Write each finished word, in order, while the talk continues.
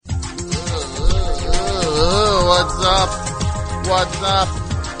up? What's up?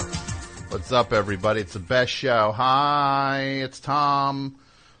 What's up, everybody? It's the best show. Hi, it's Tom,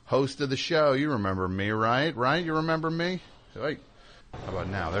 host of the show. You remember me, right? Right? You remember me? Wait. How about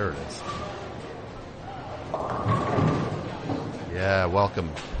now? There it is. Yeah,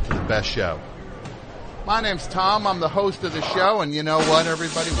 welcome to the best show. My name's Tom. I'm the host of the show, and you know what,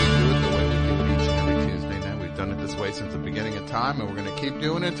 everybody? We do it the way we do it each and every Tuesday night. We've done it this way since the beginning of time, and we're going to keep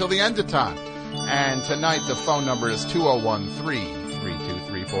doing it until the end of time. And tonight, the phone number is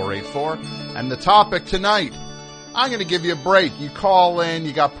 201-323-4884. And the topic tonight, I'm going to give you a break. You call in,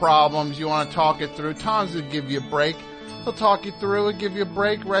 you got problems, you want to talk it through. Tom's going to give you a break. He'll talk you through it, give you a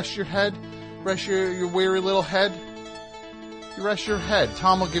break, rest your head, rest your weary little head. You rest your head.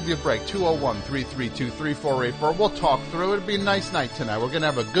 Tom will give you a break. 201-332-3484. We'll talk through it. It'll be a nice night tonight. We're going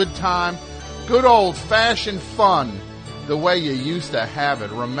to have a good time. Good old-fashioned fun. The way you used to have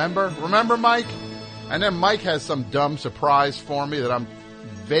it. Remember? Remember, Mike? And then Mike has some dumb surprise for me that I'm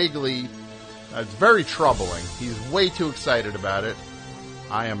vaguely... it's very troubling. He's way too excited about it.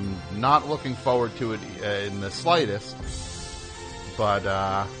 I am not looking forward to it in the slightest. But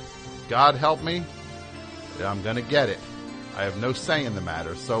God help me. I'm going to get it. I have no say in the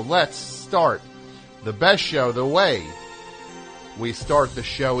matter. So let's start the best show the way we start the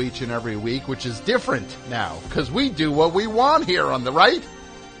show each and every week, which is different now because we do what we want here on the right.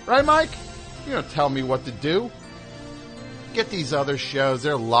 Right, Mike? You don't tell me what to do. Get these other shows.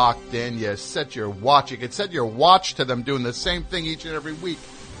 They're locked in. You set your watch. You can set your watch to them doing the same thing each and every week.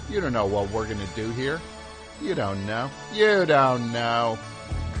 You don't know what we're going to do here. You don't know. You don't know.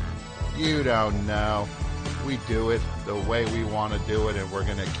 You don't know. We do it the way we want to do it, and we're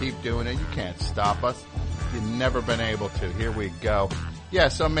going to keep doing it. You can't stop us. You've never been able to. Here we go. Yeah,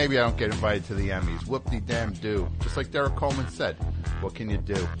 so maybe I don't get invited to the Emmys. Whoop-de-damn-do. Just like Derek Coleman said. What can you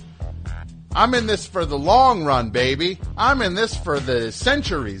do? I'm in this for the long run, baby. I'm in this for the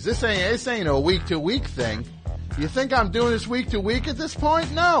centuries. This ain't a week-to-week thing. You think I'm doing this week-to-week at this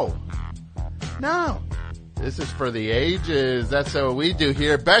point? No. No. This is for the ages. That's what we do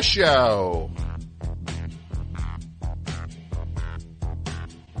here. Best show.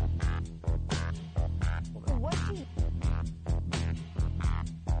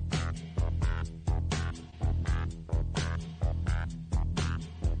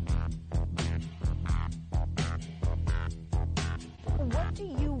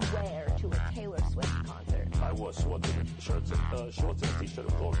 Shorts and a t-shirt,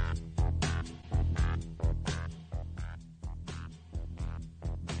 of course.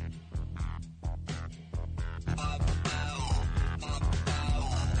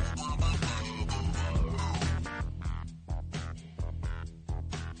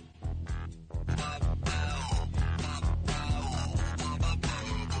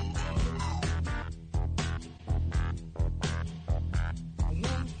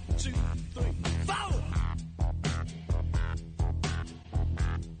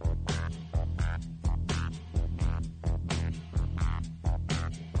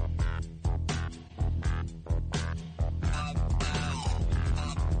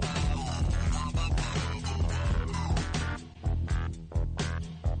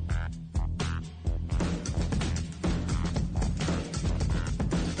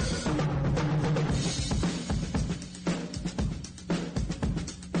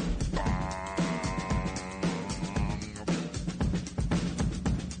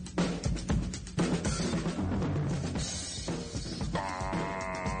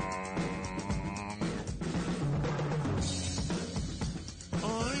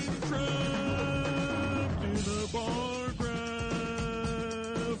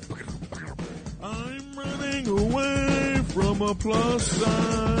 A plus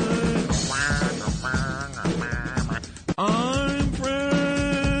sign. I'm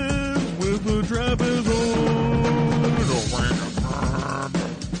friends with the trapezoid.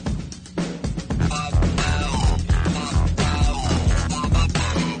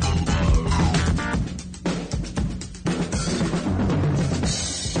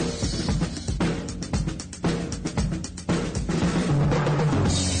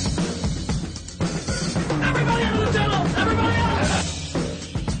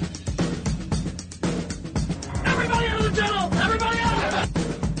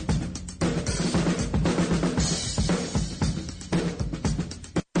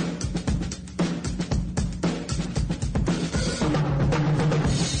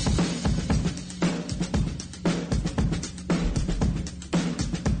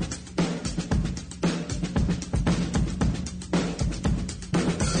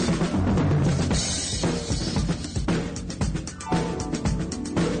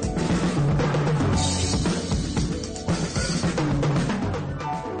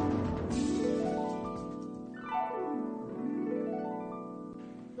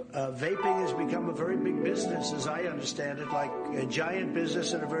 understand it, like a giant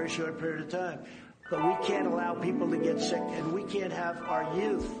business in a very short period of time. But we can't allow people to get sick, and we can't have our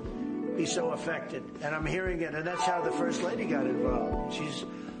youth be so affected. And I'm hearing it, and that's how the First Lady got involved. She's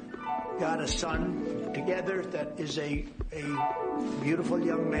got a son together that is a beautiful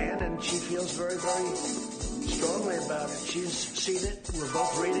young man, and she feels very, very strongly about it. She's seen it. We're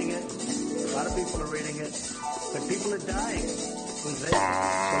both reading it. A lot of people are reading it. But people are dying with it. So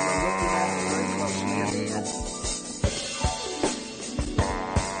we're looking at it very closely.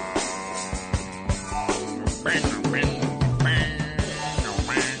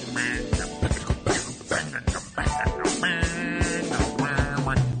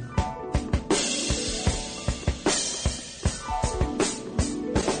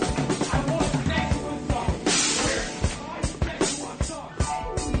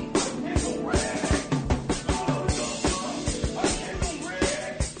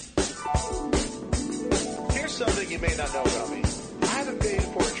 Something you may not know about me. I haven't paid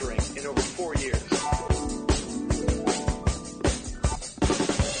for a drink in over 4 years.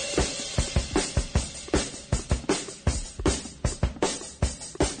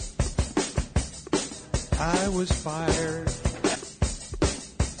 I was fired.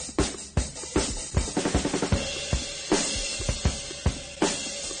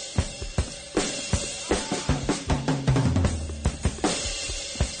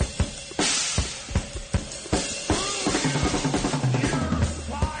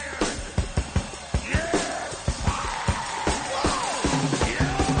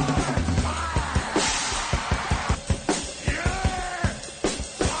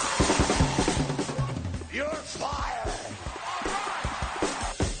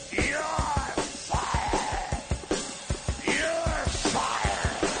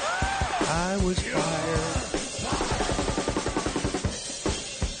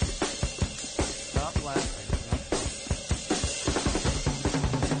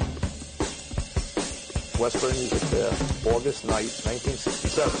 Westbury Music Fair, August night,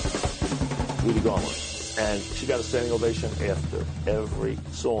 1967, Judy Garland. And she got a standing ovation after every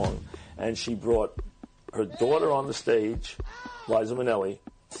song. And she brought her daughter on the stage, Liza Minnelli,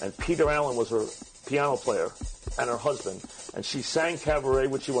 and Peter Allen was her piano player, and her husband. And she sang Cabaret,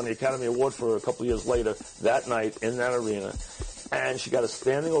 which she won the Academy Award for a couple of years later, that night in that arena. And she got a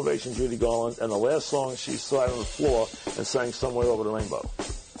standing ovation, Judy Garland, and the last song she sat on the floor and sang Somewhere Over the Rainbow.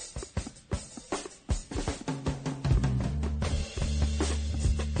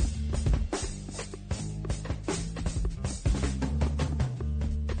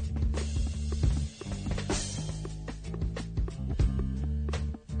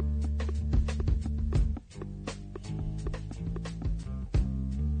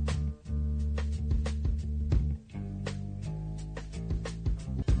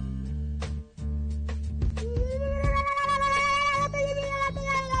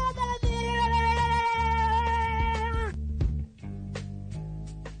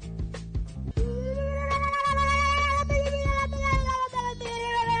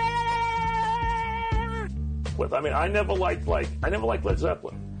 I mean, I never liked Led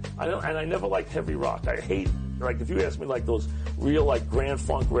Zeppelin. I never liked heavy rock. I hate, like, if you ask me, like, those real, like, Grand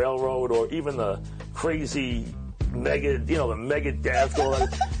Funk Railroad or even the crazy the Megadeth or like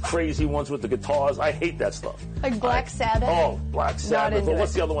crazy ones with the guitars. I hate that stuff. Like Black Sabbath? Oh, Black Sabbath. Or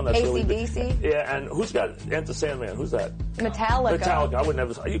what's the other one that's really big? AC/DC? Yeah, and who's got Enter Sandman? Who's that? Metallica. Metallica. I would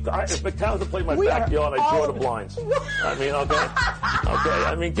never. If Metallica played my backyard, I'd draw the blinds. I mean, okay.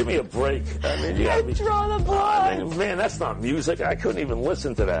 I mean, give me a break. I mean, you gotta be. Draw the blinds. I mean, man, that's not music. I couldn't even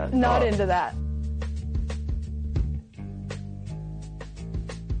listen to that. Not into that.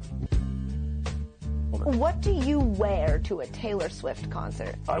 What do you wear to a Taylor Swift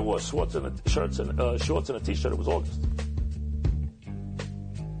concert? I wore shorts and a t-shirt. It was August.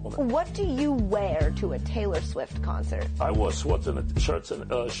 What do you wear to a Taylor Swift concert? I wore shorts and a t-shirt.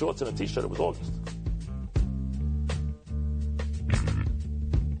 It was August.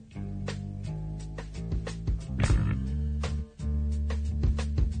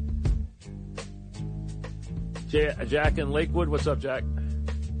 Jack in Lakewood. What's up, Jack?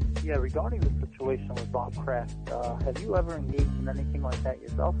 Yeah, regarding the situation with Bob Kraft, have you ever engaged in anything like that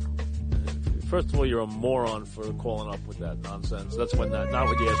yourself? First of all, you're a moron for calling up with that nonsense. That's not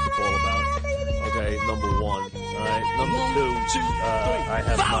what you asked to call about. Okay, number one. All right, number two, I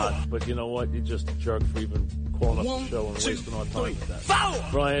have not. But you know what? You're just a jerk for even calling up the show and wasting our time with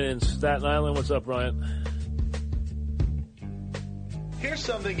that. Brian in Staten Island. What's up, Brian? Here's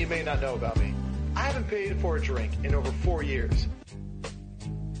something you may not know about me. I haven't paid for a drink in over 4 years.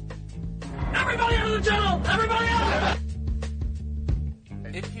 Everybody out of the tunnel! Everybody out!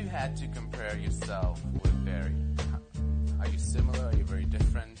 If you had to compare yourself with Barry, similar? Are you very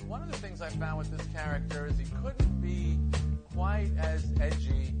different? One of the things I found with this character is he couldn't be quite as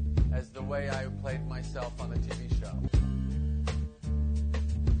edgy as the way I played myself on the TV show.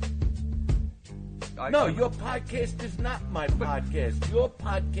 No, your podcast is not my podcast. Your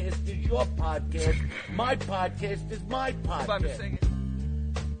podcast is your podcast. My podcast is my podcast.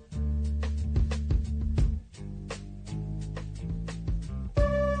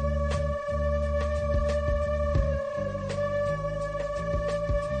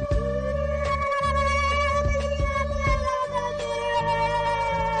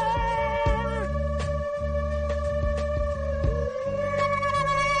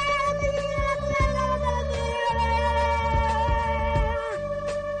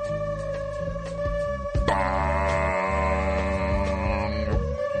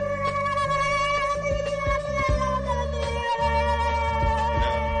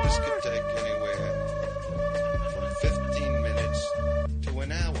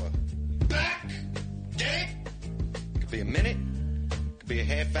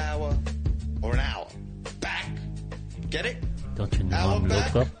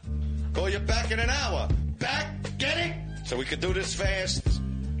 Do this fast,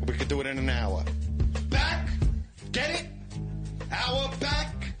 we could do it in an hour. Back, get it? Hour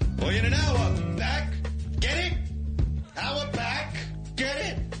back, or in an hour. Back, get it? Hour back, get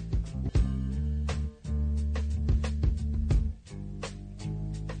it?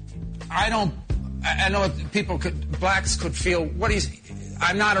 I know blacks could feel,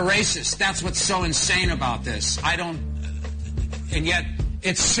 I'm not a racist. That's what's so insane about this. And yet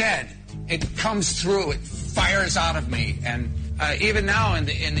it's said, it comes through, it fires out of me, and even now in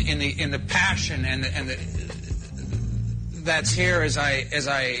the passion and that's here as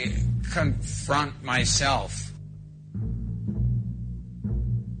I confront myself.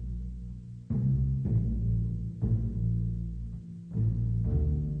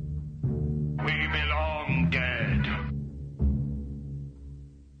 We belong dead.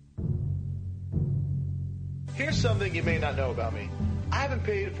 Here's something you may not know about me. I haven't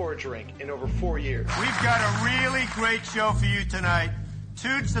paid for a drink in over 4 years. We've got a really great show for you tonight.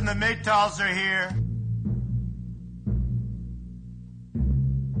 Toots and the Maytals are here.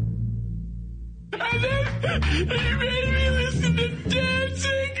 And then he made me listen to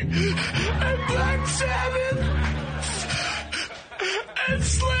Dancing and Black Sabbath and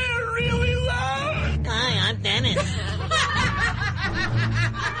Slayer really loud. Hi, I'm Dennis.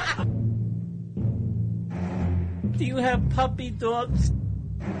 Do you have puppy dogs?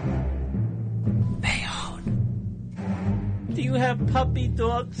 Bayonne. Do you have puppy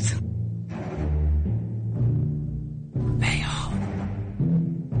dogs? Bayonne.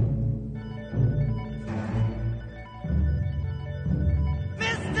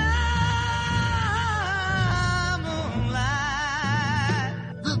 Mr.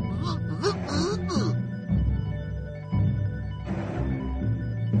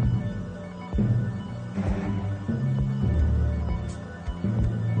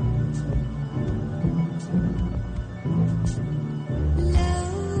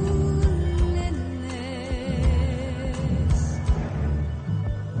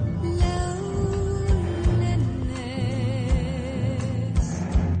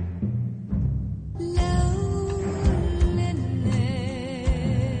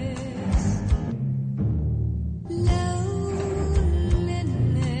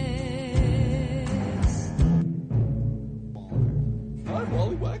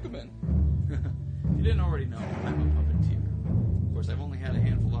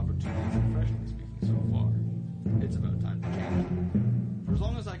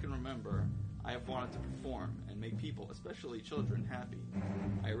 Especially children, happy.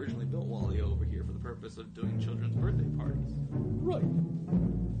 I originally built Wally over here for the purpose of doing children's birthday parties. Right.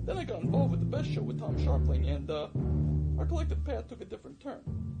 Then I got involved with the Best Show with Tom Sharpling, and our collective path took a different turn.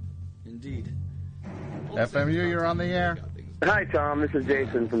 Indeed. FMU, you're on the air. Hi, Tom. This is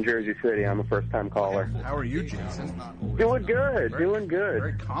Jason from Jersey City. I'm a first-time caller. How are you, Jason? Doing good. Doing good.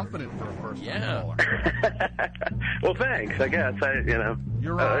 Very confident for a first-time caller. Well, thanks. I guess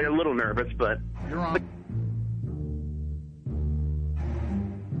you're on. a little nervous, but you're on.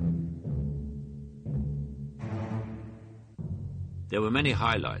 There were many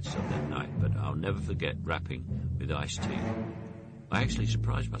highlights of that night, but I'll never forget rapping with Ice-T. I actually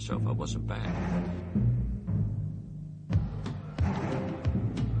surprised myself I wasn't bad.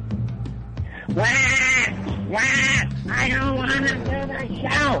 Wah! I don't want to do the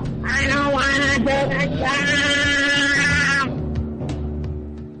show! I don't want to do the show!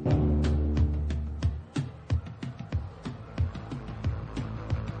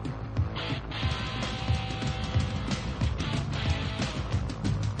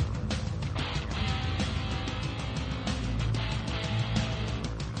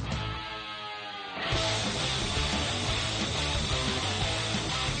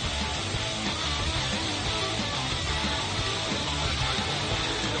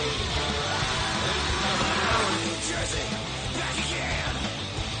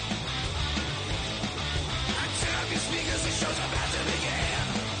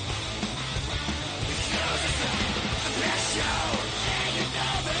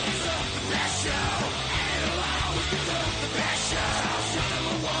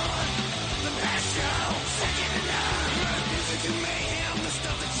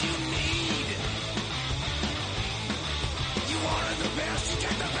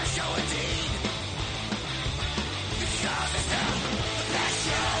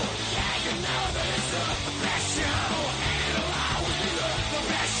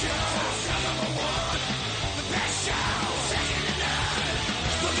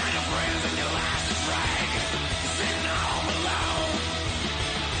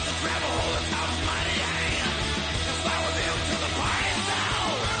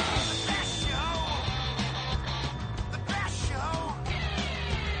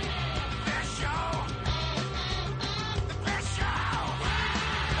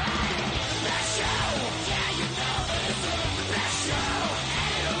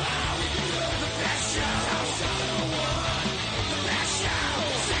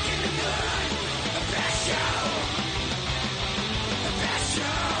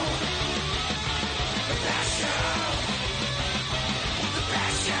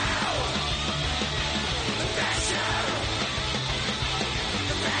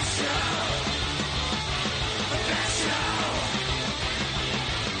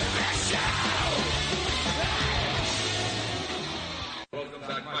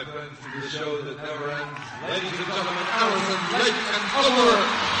 show that never ends. Ladies and gentlemen, Allison, Lake, and Fuller.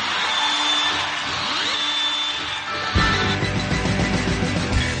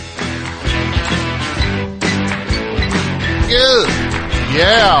 Good.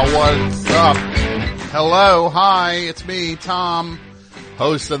 Yeah, what's up? Hello, hi, it's me, Tom,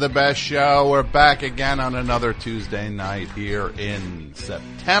 host of The Best Show. We're back again on another Tuesday night here in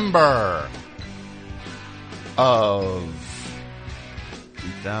September of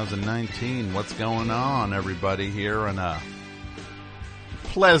 2019. What's going on, everybody, here on a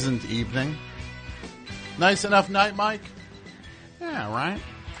pleasant evening? Nice enough night, Mike? Yeah, right?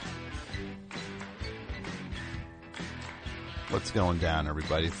 What's going down,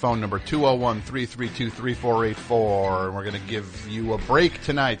 everybody? Phone number 201-332-3484. And we're going to give you a break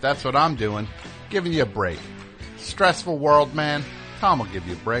tonight. That's what I'm doing. Giving you a break. Stressful world, man. Tom will give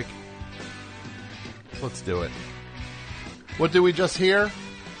you a break. So let's do it. What did we just hear?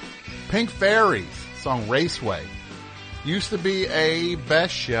 Pink Fairies, song Raceway. Used to be a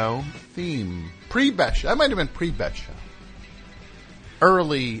Best Show theme. Pre-Best Show. That might have been pre-Best Show.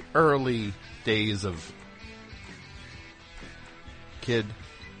 Early days of kid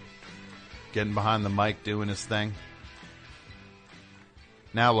getting behind the mic doing his thing.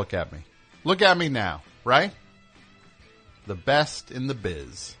 Now look at me. Look at me now, right? The best in the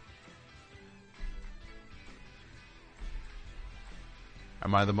biz.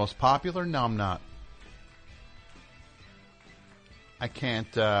 Am I the most popular? No, I'm not. I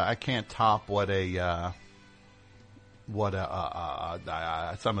can't top what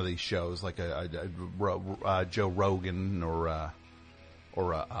some of these shows like Joe Rogan or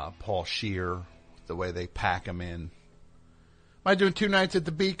Paul Scheer, the way they pack them in. Am I doing 2 nights at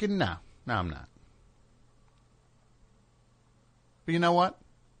the Beacon? No, I'm not. But you know what?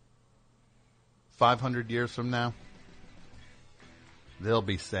 500 years from now, they'll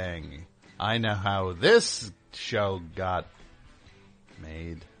be saying, I know how this show got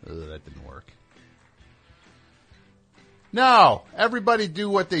made. Ugh, that didn't work. No, everybody do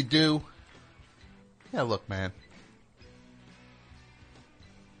what they do. Yeah, look, man.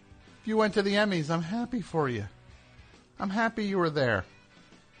 If you went to the Emmys, I'm happy for you. I'm happy you were there.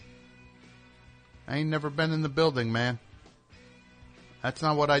 I ain't never been in the building, man. That's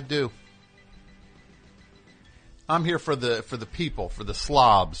not what I do. I'm here for the people, for the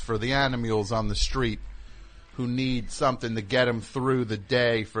slobs, for the animals on the street who need something to get them through the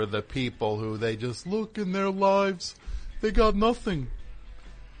day, for the people who they just look in their lives. They got nothing.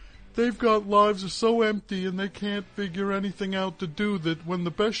 They've got lives are so empty and they can't figure anything out to do that when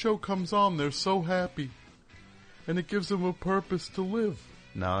the Best Show comes on, they're so happy. And it gives them a purpose to live.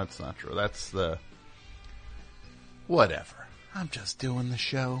 No, that's not true. That's the... Whatever. I'm just doing the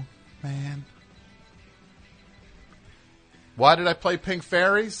show, man. Why did I play Pink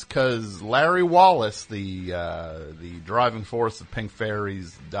Fairies? Because Larry Wallace, the driving force of Pink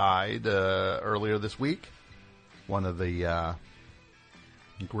Fairies, died earlier this week. One of the...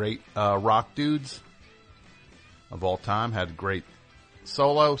 great rock dudes of all time. Had great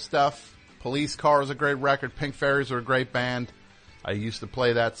solo stuff. Police Car is a great record. Pink Fairies are a great band. I used to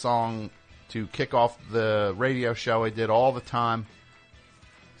play that song to kick off the radio show I did all the time.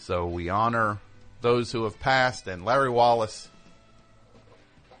 So we honor those who have passed. And Larry Wallace,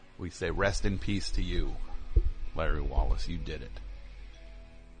 we say rest in peace to you. Larry Wallace, you did it.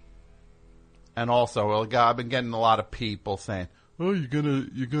 And also, well, I've been getting a lot of people saying, oh,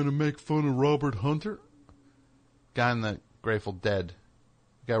 you're gonna make fun of Robert Hunter? Guy in the Grateful Dead.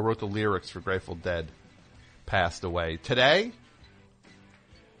 The guy who wrote the lyrics for Grateful Dead passed away. Today,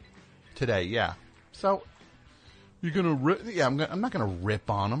 yeah. So, you're gonna rip? Yeah, I'm not gonna rip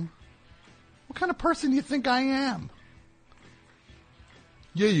on him. What kind of person do you think I am?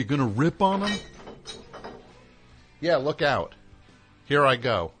 Yeah, you're gonna rip on him? Yeah, look out. Here I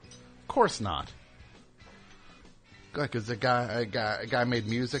go. Of course not. Because a guy made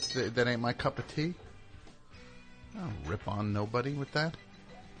music that ain't my cup of tea. I don't rip on nobody with that.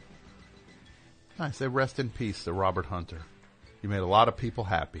 I say rest in peace to Robert Hunter. You made a lot of people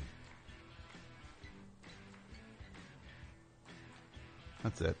happy.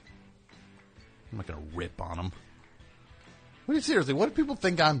 That's it. I'm not going to rip on him. Seriously, what do people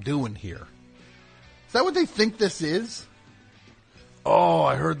think I'm doing here? Is that what they think this is? Oh,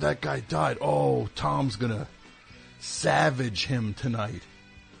 I heard that guy died. Oh, Tom's going to savage him tonight.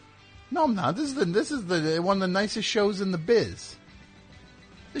 No, I'm not. This is the one of the nicest shows in the biz.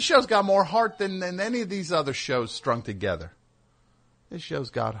 This show's got more heart than any of these other shows strung together. This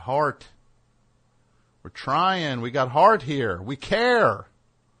show's got heart. We're trying. We got heart here. We care.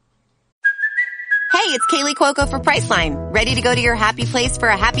 Hey, it's Kaylee Cuoco for Priceline. Ready to go to your happy place for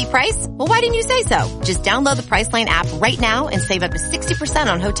a happy price? Well, why didn't you say so? Just download the Priceline app right now and save up to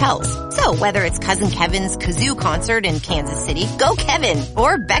 60% on hotels. So whether it's Cousin Kevin's Kazoo Concert in Kansas City, go Kevin,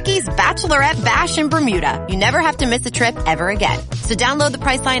 or Becky's Bachelorette Bash in Bermuda, you never have to miss a trip ever again. So download the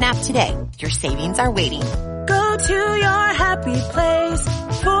Priceline app today. Your savings are waiting. Go to your happy place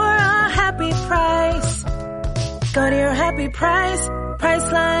for a happy price. Go to your happy price,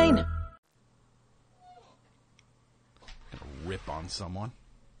 Priceline. Rip on someone.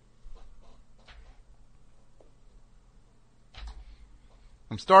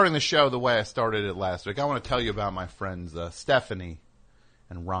 I'm starting the show the way I started it last week. I want to tell you about my friends Stephanie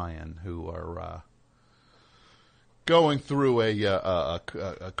and Ryan, who are going through a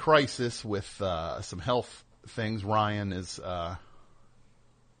crisis with some health things. Ryan is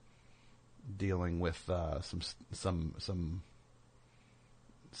dealing with some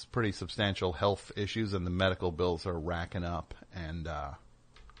pretty substantial health issues, and the medical bills are racking up, and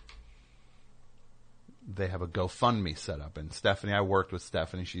they have a GoFundMe set up. And Stephanie, I worked with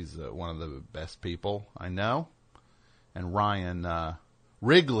Stephanie. She's one of the best people I know. And Ryan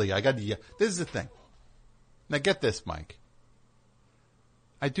Wrigley, this is the thing. Now get this, Mike.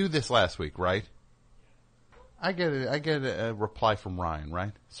 I do this last week, right? I get a reply from Ryan,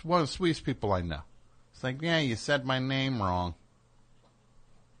 right? It's one of the sweetest people I know. It's like, yeah, you said my name wrong.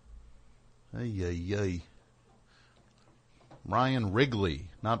 Ay, ay, ay. Ryan Wrigley,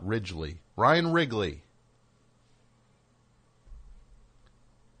 not Ridgely. Ryan Wrigley.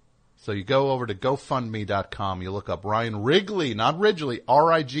 So you go over to GoFundMe.com. You look up Ryan Wrigley, not Ridgely,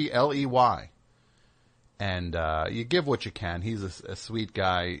 Rigley. And you give what you can. He's a sweet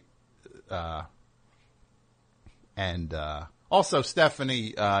guy. And also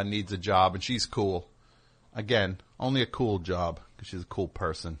Stephanie needs a job, and she's cool. Again, only a cool job, because she's a cool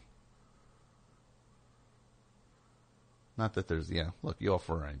person. Not that there's, look, you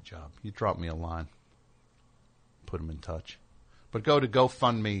offer her any job. You drop me a line. Put him in touch. But go to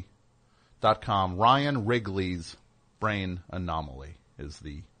GoFundMe.com. Ryan Wrigley's Brain Anomaly is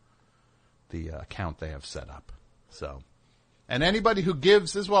the account they have set up. So, and anybody who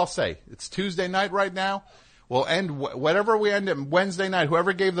gives, as well, say, it's Tuesday night right now. We'll end, whatever we end at Wednesday night,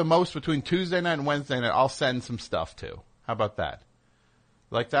 whoever gave the most between Tuesday night and Wednesday night, I'll send some stuff to. How about that?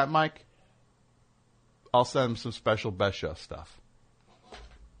 Like that, Mike? I'll send them some special Best Show stuff.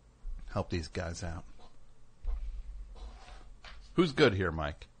 Help these guys out. Who's good here,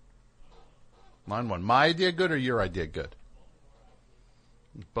 Mike? Line one. My idea good or your idea good?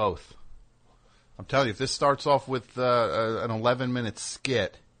 Both. I'm telling you, if this starts off with an 11-minute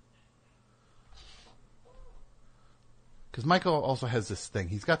skit, because Michael also has this thing.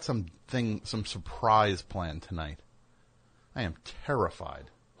 He's got some surprise plan tonight. I am terrified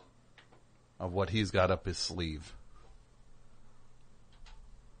of what he's got up his sleeve.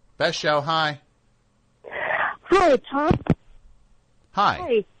 Best Show, hi. Hi, Tom.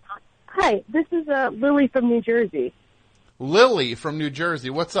 Hi. Hi, this is Lily from New Jersey. Lily from New Jersey.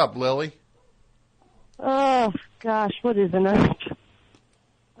 What's up, Lily? Oh, gosh, what is it?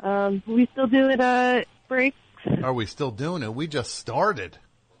 We still doing breaks? Are we still doing it? We just started.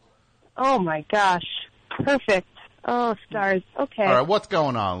 Oh, my gosh. Perfect. Oh, stars. Okay. All right, what's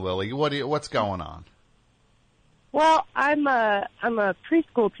going on, Lily? What's going on? Well, I'm a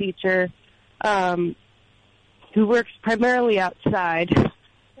preschool teacher who works primarily outside,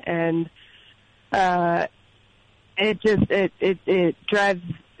 and it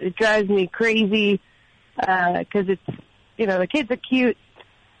drives me crazy because it's, the kids are cute,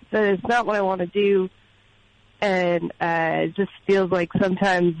 but it's not what I want to do, and it just feels like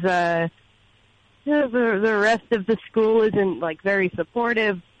sometimes the rest of the school isn't very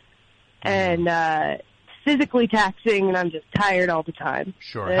supportive and physically taxing, and I'm just tired all the time.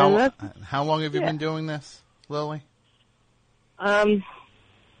 Sure. How long have you been doing this, Lily?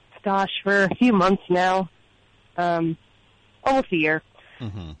 Gosh, for a few months now. Almost a year.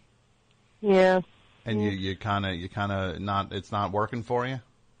 Mm-hmm. Yeah. And you kind of not. It's not working for you.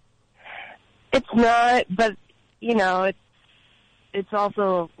 It's not, but it's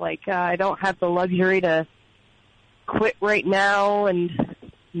also I don't have the luxury to quit right now and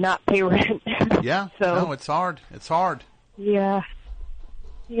not pay rent. Yeah. So, no, it's hard. It's hard. Yeah.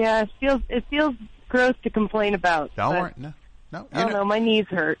 Yeah. It feels gross to complain about. Don't worry. No. I don't know. My knees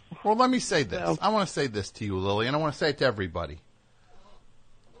hurt. Well, let me say this. So. I want to say this to you, Lily, and I want to say it to everybody.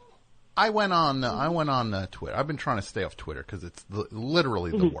 I went on Twitter. I've been trying to stay off Twitter because it's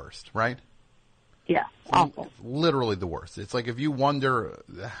literally the worst, right? Yeah, awful. Literally the worst. It's like if you wonder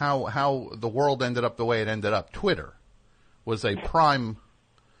how the world ended up the way it ended up, Twitter was a prime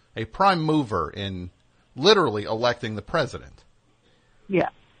mover in literally electing the president. Yeah.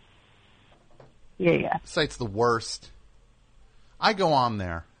 Yeah. Site's the worst. I go on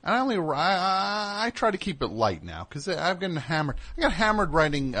there, and I try to keep it light now because I've gotten hammered. I got hammered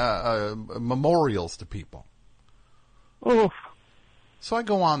writing memorials to people. Oof. So I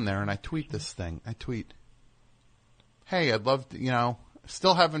go on there and I tweet this thing. I tweet, "Hey, I'd love to,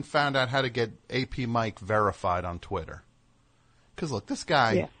 still haven't found out how to get AP Mike verified on Twitter." Because look, this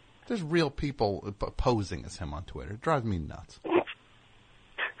guy, there's real people posing as him on Twitter. It drives me nuts.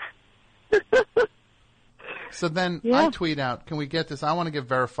 So then I tweet out, "Can we get this? I want to get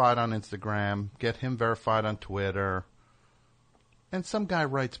verified on Instagram, get him verified on Twitter." And some guy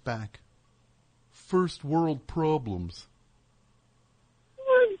writes back, "First world problems."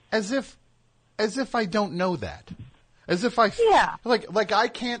 As if I don't know that. As if I like I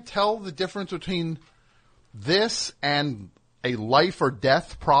can't tell the difference between this and a life or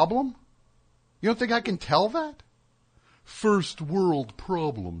death problem? You don't think I can tell that? First world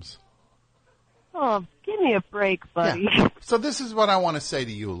problems. Oh, give me a break, buddy. Yeah. So this is what I want to say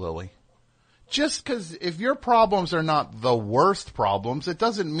to you, Lily. Just because if your problems are not the worst problems, it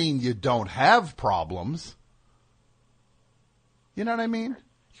doesn't mean you don't have problems. You know what I mean?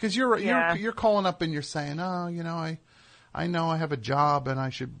 Because you're calling up and you're saying, "Oh, I know I have a job and I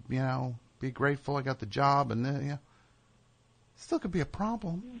should, be grateful I got the job," and then still could be a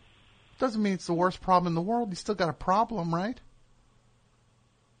problem. Doesn't mean it's the worst problem in the world. You still got a problem, right?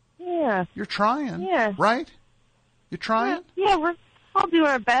 Yeah. You're trying. Yeah. Right? You're trying? Yeah, we're all doing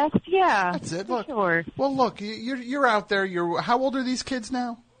our best. Yeah. That's it. Look. Sure. Well, look, you're out there. How old are these kids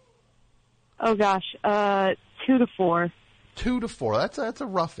now? Oh gosh, 2 to 4. 2 to 4. That's a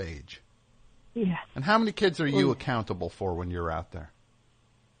rough age. Yeah. And how many kids are you accountable for when you're out there?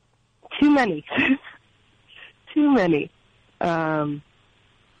 Too many. Too many.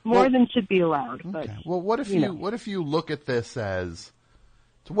 More than should be allowed. But, okay. Well, what if you look at this as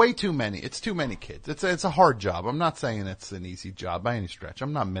it's way too many? It's too many kids. It's a hard job. I'm not saying it's an easy job by any stretch.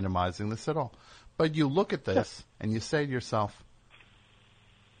 I'm not minimizing this at all. But you look at this and you say to yourself,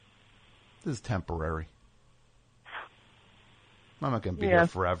 "This is temporary. I'm not going to be here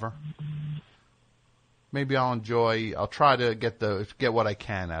forever. Maybe I'll try to get what I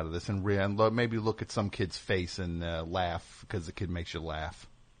can out of this and maybe look at some kid's face and laugh because the kid makes you laugh."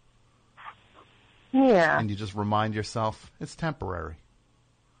 Yeah. And you just remind yourself it's temporary.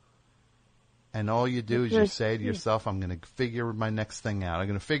 And all you do is you say to yourself, "I'm going to figure my next thing out. I'm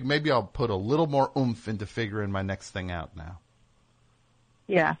going to maybe I'll put a little more oomph into figuring my next thing out now."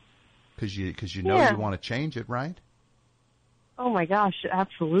 Yeah. Because you know you want to change it, right? Oh my gosh,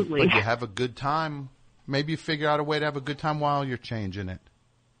 absolutely. But you have a good time. Maybe you figure out a way to have a good time while you're changing it.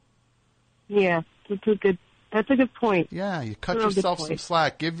 Yeah, that's a good point. Yeah, you cut yourself some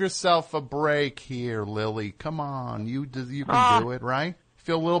slack. Give yourself a break here, Lily. Come on, you can do it, right?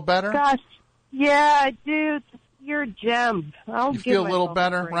 Feel a little better? Gosh, yeah, dude, you're a gem. You feel a little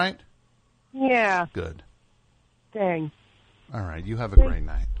better, right? Yeah. Good. Dang. All right, you have a great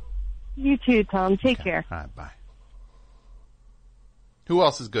night. You too, Tom. Take care. All right, bye. Who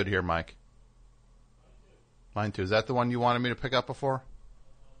else is good here, Mike? Line 2. Is that the one you wanted me to pick up before?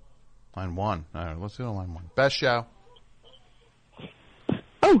 Line 1. All right, let's go to line 1. Best show.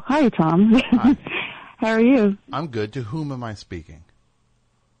 Oh, hi, Tom. Hi. How are you? I'm good. To whom am I speaking?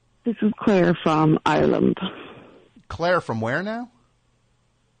 This is Claire from Ireland. Claire from where now?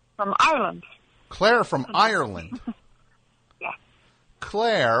 From Ireland. Claire from Ireland. Yeah.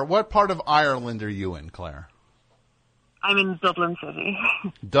 Claire, what part of Ireland are you in, Claire? I'm in Dublin City.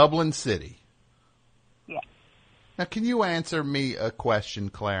 Dublin City. Yeah. Now, can you answer me a question,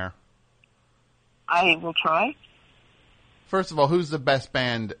 Claire? I will try. First of all, who's the best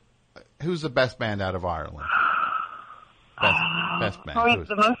band? Who's the best band out of Ireland? Best band. Probably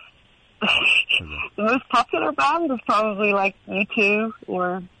the most popular band is probably like U2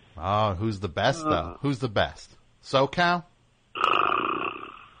 or. Oh, who's the best though? Who's the best? SoCal?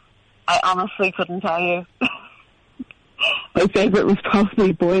 I honestly couldn't tell you. My favorite was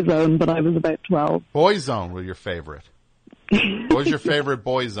probably Boyzone, but I was about 12. Boyzone was your favorite. What was your favorite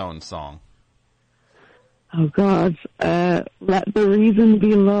Boyzone song? Oh, God. Let the Reason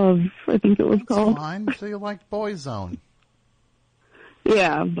Be Love, I think it was called. Fine. So you liked Boyzone.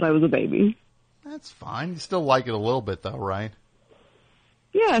 Yeah, but I was a baby. That's fine. You still like it a little bit, though, right?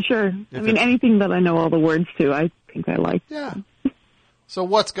 Yeah, sure. Anything that I know all the words to, I think I like. Yeah. So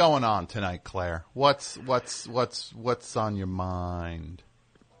what's going on tonight, Claire? What's on your mind?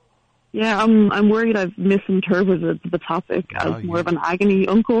 Yeah, I'm worried I've misinterpreted the topic as more of an agony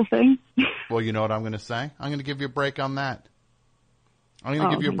uncle thing. Well, you know what I'm going to say? I'm going to give you a break on that. I'm going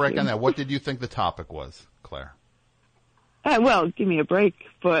to give you a break you. on that. What did you think the topic was, Claire? Well, give me a break,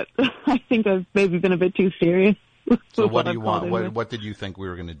 but I think I've maybe been a bit too serious. So what do you want? What did you think we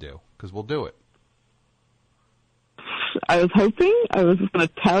were going to do? Because we'll do it. I was hoping I was going to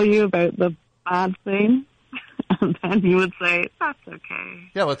tell you about the bad thing, and then you would say, that's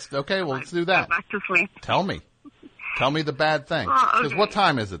okay. Yeah, let's do that. Go back to sleep. Tell me the bad thing. Because Okay. what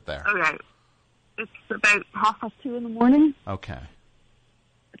time is it there? Okay. It's about 2:30 in the morning. Okay.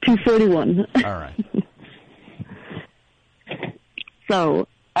 2:31. All right. So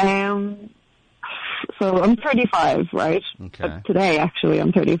I'm 35, right? Okay. Today, actually,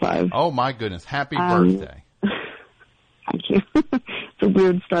 I'm 35. Oh, my goodness. Happy birthday. Thank you. It's a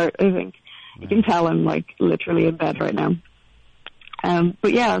weird start, I think. You can tell I'm, literally in bed right now.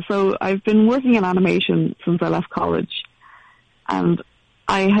 But yeah, so I've been working in animation since I left college. And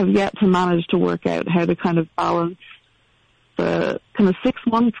I have yet to manage to work out how to kind of balance the kind of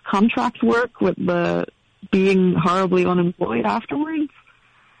 6-month contract work with the being horribly unemployed afterwards.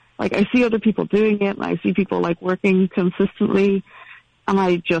 I see other people doing it, and I see people, working consistently, and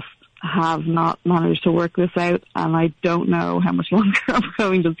I just have not managed to work this out, and I don't know how much longer I'm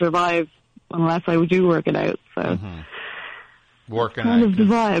going to survive unless I do work it out. So, Working kind of the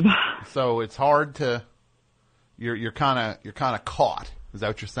vibe. So it's hard to. You're kind of caught. Is that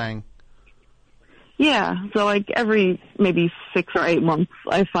what you're saying? Yeah. So every maybe 6 or 8 months,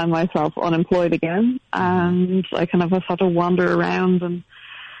 I find myself unemployed again, and I kind of have had to wander around, and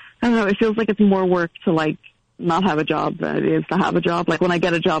I don't know. It feels like it's more work to not have a job than it is to have a job. When I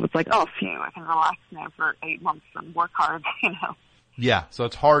get a job, it's oh, phew, I can relax now for 8 months and work hard, Yeah, so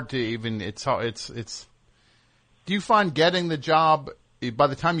it's hard to even, do you find getting the job, by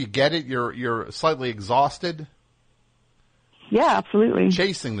the time you get it, you're slightly exhausted? Yeah, absolutely.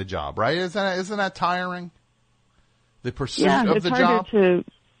 Chasing the job, right? Isn't that tiring? The pursuit of the job? Yeah,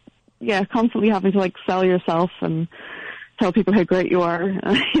 it's harder to, constantly having to sell yourself and tell people how great you are,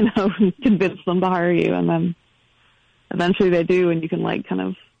 and convince them to hire you, and then eventually they do, and you can kind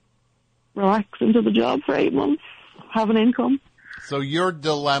of relax into the job for 8 months, have an income. So your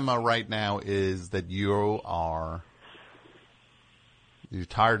dilemma right now is that you're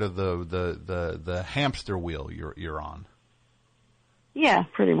tired of the hamster wheel you're on. Yeah,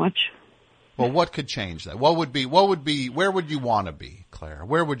 pretty much. Well, what could change that? Where would you want to be, Claire?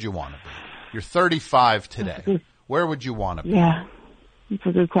 Where would you want to be? You're 35 today. Where would you want to be? Yeah, that's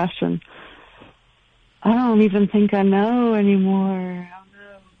a good question. I don't even think I know anymore. I don't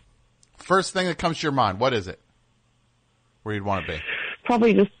know. First thing that comes to your mind, what is it? Where you'd want to be?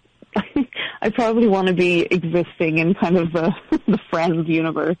 Probably just, I probably want to be existing in kind of the Friends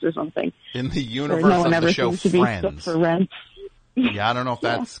universe or something. In the universe no one of ever the show seems to be Friends. stuck for rent. Yeah, I don't know if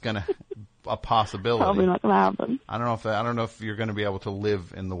that's a possibility. Probably not going to happen. I don't know if you're going to be able to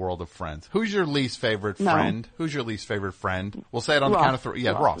live in the world of Friends. Who's your least favorite friend? Who's your least favorite friend? We'll say it on the count of 3.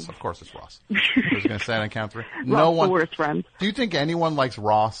 Yeah, Ross. Of course it's Ross. I was going to say it on the count of 3. No one. The worst friend. Do you think anyone likes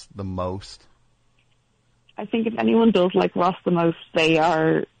Ross the most? I think if anyone does like Ross the most, they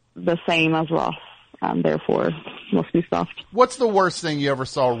are the same as Ross, and therefore must be stopped. What's the worst thing you ever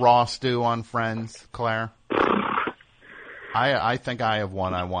saw Ross do on Friends, Claire? I think I have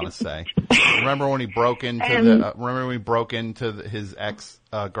one I want to say. Remember when he broke into his ex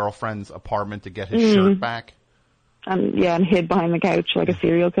girlfriend's apartment to get his shirt back? And hid behind the couch like a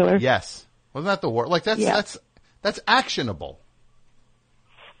serial killer. Yes. Wasn't that the worst? Like that's actionable.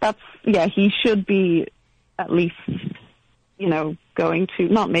 He should be at least, going to,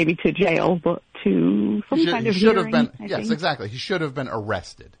 not maybe to jail, but to some kind of hearing. Yes, exactly. He should have been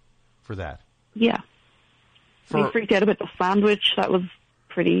arrested for that. Yeah. He freaked out about the sandwich. That was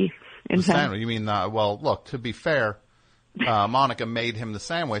pretty intense. The sandwich? You mean, well, look, to be fair, Monica made him the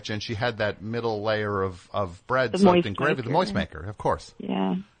sandwich, and she had that middle layer of bread soaked in gravy. The moist maker, of course.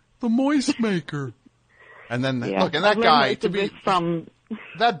 Yeah. The moist maker. And then, look, and that guy,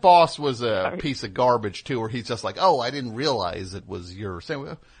 that boss was a piece of garbage, too, where he's just like, oh, I didn't realize it was your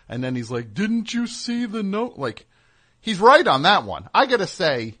sandwich. And then he's like, didn't you see the note? Like, he's right on that one. I gotta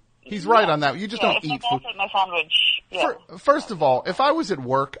say, he's right on that. You just don't eat food. My sandwich. Yeah. First of all, if I was at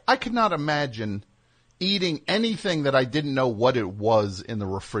work, I could not imagine eating anything that I didn't know what it was in the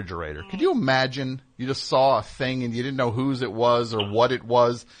refrigerator. Could you imagine you just saw a thing and you didn't know whose it was or what it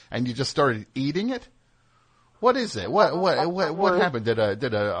was and you just started eating it? What is it? What happened? Did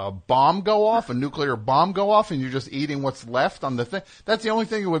a bomb go off? A nuclear bomb go off and you're just eating what's left on the thing? That's the only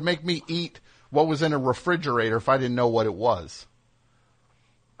thing that would make me eat what was in a refrigerator if I didn't know what it was.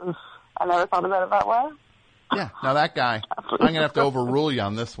 I never thought about it that way. Yeah. Now that guy, I'm going to have to overrule you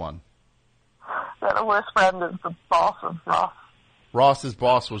on this one. The worst friend is the boss of Ross. Ross's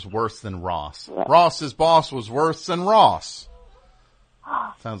boss was worse than Ross. Yeah. Ross's boss was worse than Ross.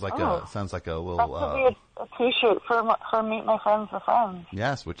 Sounds like a little. That could be a T-shirt for Meet My Friends with Friends.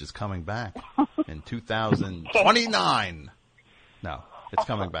 Yes, which is coming back in 2029. No, it's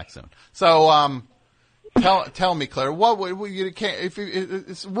coming back soon. So, tell me, Claire, what would you can't if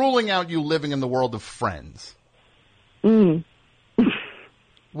it's ruling out you living in the world of Friends?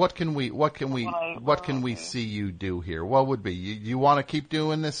 What can we see you do here? What would be you want to keep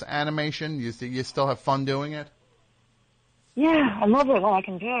doing this animation? You still have fun doing it? Yeah, I love it when I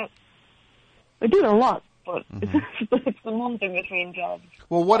can do it. I do it a lot, but it's the one thing between jobs.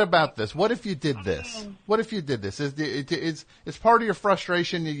 Well, what about this? What if you did this? What if you did this? Is part of your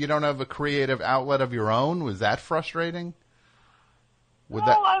frustration that you don't have a creative outlet of your own? Was that frustrating? I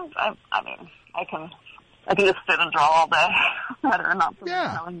mean, I can just sit and draw all day. Whether or not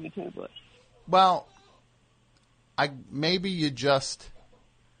telling me to, but. Well, maybe you just.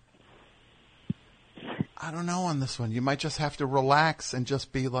 I don't know on this one. You might just have to relax and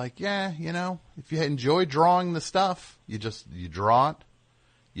just be like, yeah, if you enjoy drawing the stuff, you draw it,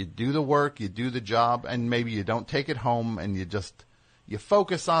 you do the work, you do the job, and maybe you don't take it home and you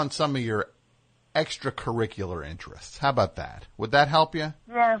focus on some of your extracurricular interests. How about that? Would that help you?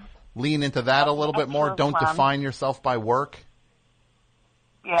 Yeah. Lean into that a little bit more. Don't define yourself by work.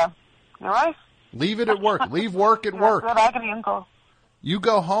 Yeah. You're right. Leave it at work. Leave work at work. Good agony uncle. You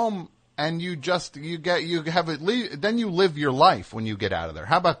go home. And then you live your life when you get out of there.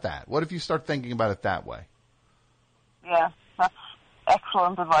 How about that? What if you start thinking about it that way? Yeah, that's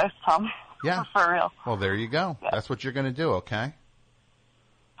excellent advice, Tom. Yeah. For real. Well, there you go. Yeah. That's what you're going to do, okay?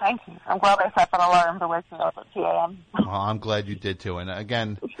 Thank you. I'm glad I set an alarm to wake me up at 2 a.m. Well, I'm glad you did too. And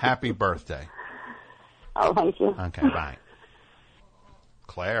again, happy birthday. Oh, thank you. Okay, bye.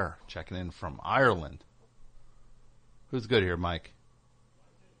 Claire, checking in from Ireland. Who's good here, Mike?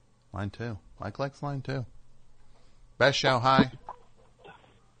 Line 2. Mike likes line 2. Best show, hi.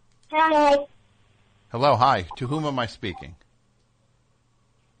 Hi. Hello, hi. To whom am I speaking?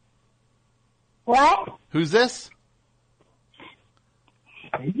 What? Who's this?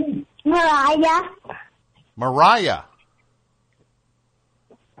 Mariah. Mariah.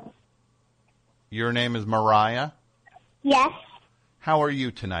 Your name is Mariah? Yes. How are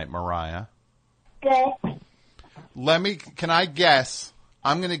you tonight, Mariah? Good. Can I guess?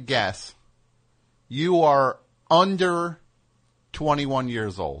 I'm going to guess you are under 21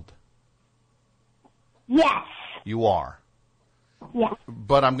 years old. Yes. You are. Yes.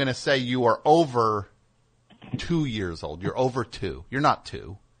 But I'm going to say you are over 2 years old. You're over 2. You're not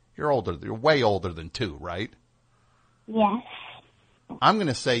 2. You're older. You're way older than 2, right? Yes. I'm going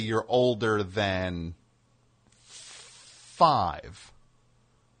to say you're older than 5.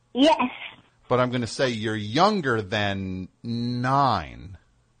 Yes. But I'm going to say you're younger than 9.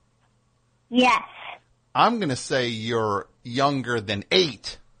 Yes. I'm going to say you're younger than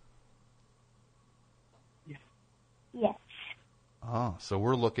 8. Yes. Oh, so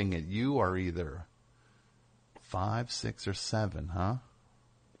we're looking at you are either 5, 6, or 7, huh?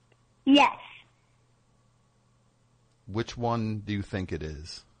 Yes. Which one do you think it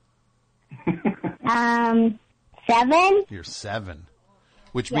is? 7. You're 7.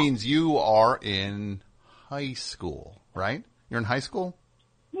 Which means you are in high school, right? You're in high school?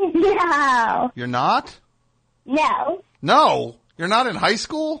 No. You're not? No. No? You're not in high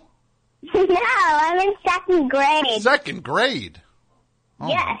school? No, I'm in 2nd grade. 2nd grade? Oh,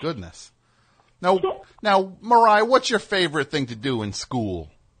 yes. My goodness. Now, Mariah, what's your favorite thing to do in school?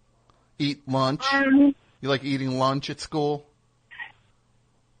 Eat lunch? You like eating lunch at school?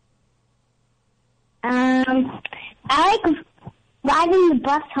 I like riding the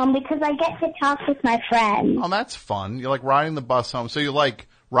bus home because I get to talk with my friends. Oh, that's fun. You like riding the bus home. So you like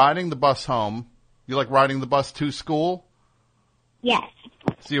riding the bus home. You like riding the bus to school? Yes.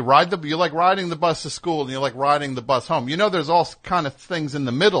 So you like riding the bus to school and you like riding the bus home. You know there's all kind of things in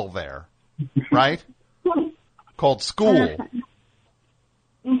the middle there, right? Called school.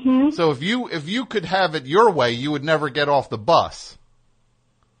 Mm-hmm. So if you could have it your way, you would never get off the bus.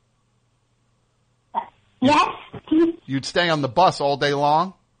 Yes. You'd stay on the bus all day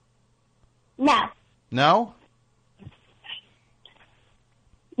long? No. No?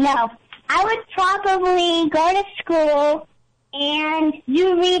 No. I would probably go to school and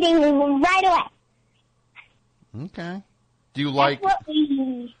do reading right away. Okay. Do you like... That's what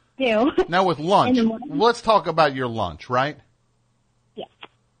we do. Now with lunch, let's talk about your lunch, right? Yeah.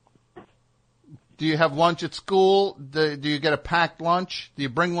 Do you have lunch at school? Do you get a packed lunch? Do you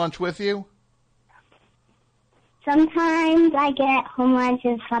bring lunch with you? Sometimes I get home lunch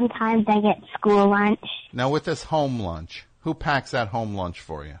and sometimes I get school lunch. Now with this home lunch, Who packs that home lunch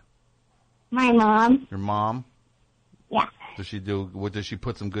for you? My mom. Your mom? Yeah. Does she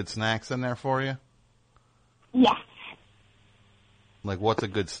put some good snacks in there for you? Yes. Like, what's a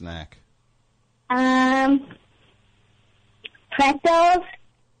good snack? Pretzels.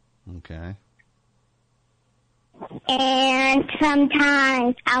 Okay. And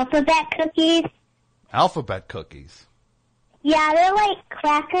sometimes alphabet cookies. Alphabet cookies? Yeah, they're like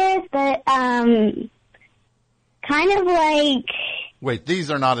crackers, but kind of like... Wait, these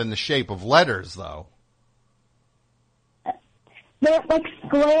are not in the shape of letters, though. They're like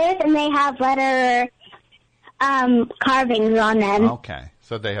squares, and they have letter carvings on them. Okay,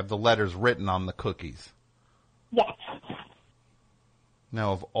 so they have the letters written on the cookies. Yes.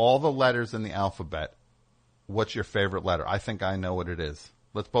 Now, of all the letters in the alphabet, what's your favorite letter? I think I know what it is.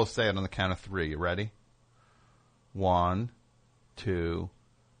 Let's both say it on the count of 3. You ready? 1, 2,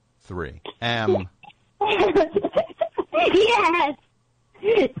 3. M.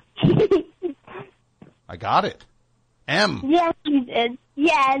 Yes. I got it. M. Yes, you did.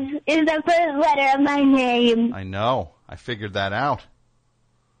 Yes, is the first letter of my name. I know. I figured that out.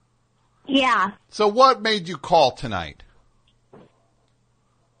 Yeah. So what made you call tonight?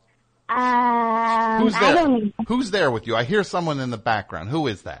 Who's there? I don't know. Who's there with you? I hear someone in the background. Who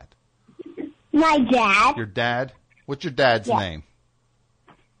is that? My dad. Your dad? What's your dad's name?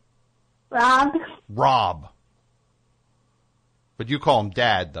 Rob. Rob. But you call him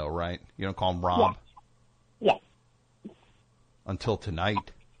Dad, though, right? You don't call him Rob? Yes. Until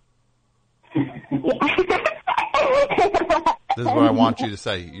tonight. Yeah. This is what I want you to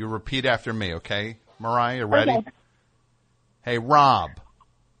say. You repeat after me, okay? Mariah, ready? Okay. Hey, Rob.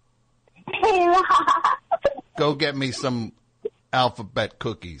 Hey, Rob. Go get me some alphabet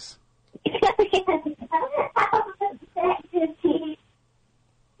cookies.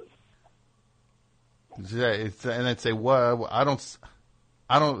 And I'd say, "Well, I don't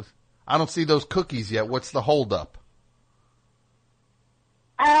see those cookies yet. What's the holdup?"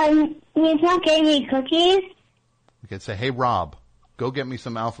 He's not getting me cookies. You could say, "Hey, Rob, go get me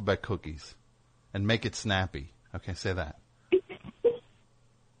some alphabet cookies, and make it snappy." Okay, say that.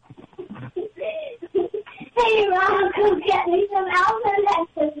 Hey, Rob, go get me some alphabet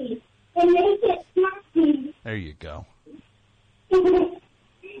cookies and make it snappy. There you go.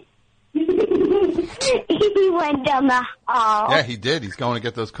 He went down the hall. Yeah, he did. He's going to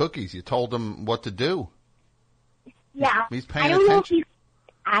get those cookies. You told him what to do. Yeah. He's paying I don't know if attention. he's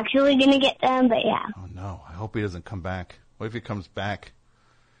actually going to get them, but yeah. Oh, no. I hope he doesn't come back. What if he comes back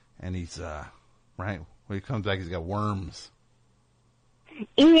and he's, right? When he comes back, he's got worms.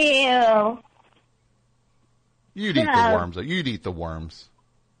 Ew. You'd eat the worms. You'd eat the worms.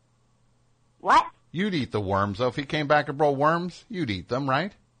 What? You'd eat the worms. So if he came back and brought worms, you'd eat them,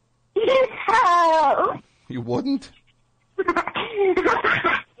 right? No. You wouldn't?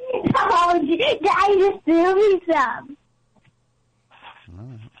 Oh, Daddy just threw me some.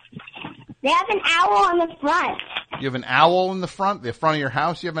 They have an owl on the front. You have an owl in the front of your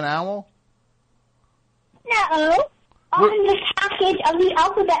house? You have an owl? No. On the package of the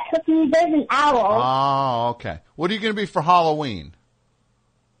alphabet cookies, there's an owl. Oh, okay. What are you going to be for Halloween?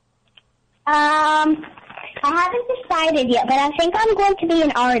 I haven't decided yet, but I think I'm going to be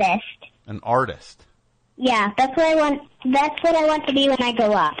an artist. An artist? Yeah, that's what I want. That's what I want to be when I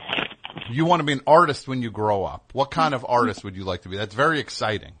grow up. You want to be an artist when you grow up. What kind of artist would you like to be? That's very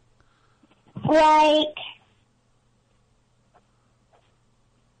exciting. Like,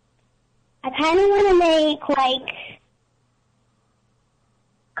 I kind of want to make, like,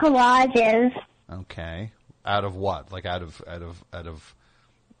 collages. Okay. Out of what? Like out of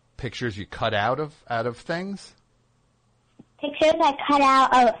pictures you cut out of things? Pictures I cut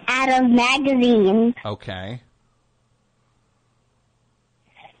out of magazines. Okay.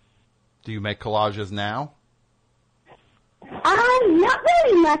 Do you make collages now? Not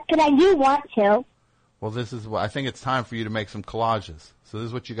really much, but I do want to. Well, I think it's time for you to make some collages. So this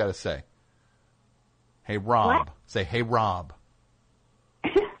is what you got to say. Hey, Rob. What? Say, hey, Rob.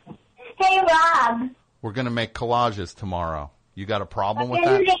 Hey, Rob. We're going to make collages tomorrow. You got a problem with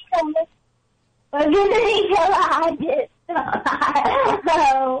We're that? going to make collages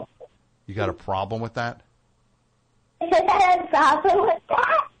tomorrow. You got a problem with that? Problem with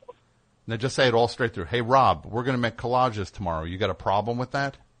that? Now just say it all straight through. Hey, Rob, we're going to make collages tomorrow. You got a problem with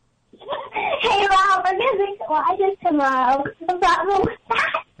that? Hey, Rob, we're going to make collages tomorrow. No problem with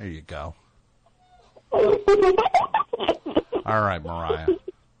that? There you go. All right, Mariah.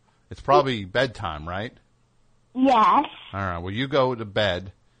 It's probably bedtime, right? Yes. All right. Well, you go to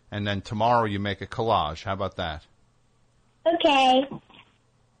bed, and then tomorrow you make a collage. How about that? Okay.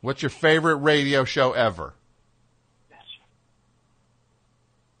 What's your favorite radio show ever?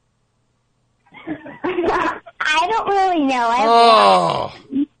 don't really know. Oh.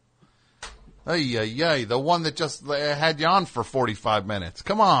 Ay, the one that just had you on for 45 minutes.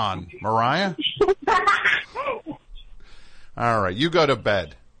 Come on, Mariah. All right, you go to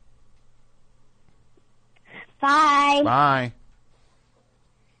bed. Bye. Bye.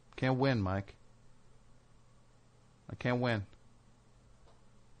 Can't win, Mike. I can't win.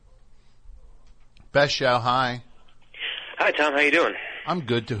 Best show, hi. Hi, Tom. How you doing? I'm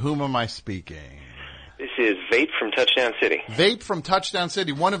good. To whom am I speaking? This is Vape from Touchdown City. Vape from Touchdown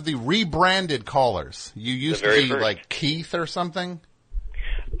City, one of the rebranded callers. You used to be first. like Keith or something?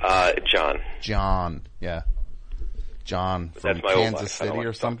 John. John, yeah. John from That's my old Kansas life. City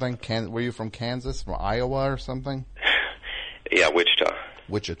or something? Were you from Kansas, from Iowa or something? Yeah, Wichita.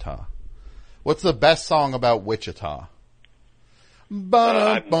 Wichita. What's the best song about Wichita?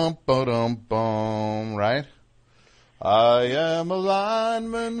 Ba-dum-bum-ba-dum-bum, right? I am a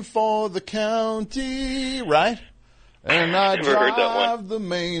lineman for the county, right? And I Never heard that drive the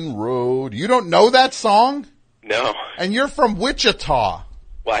main road. You don't know that song? No. And you're from Wichita.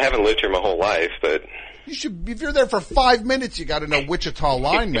 Well, I haven't lived here my whole life, but... You should, if you're there for 5 minutes, you got to know Wichita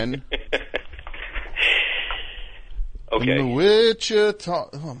lineman. Okay. In the Wichita.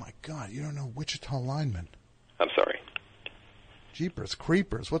 Oh my God, you don't know Wichita lineman. I'm sorry. Jeepers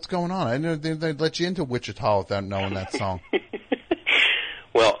creepers, what's going on? I didn't know they'd let you into Wichita without knowing that song.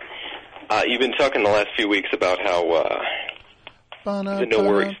 Well, you've been talking the last few weeks about how the no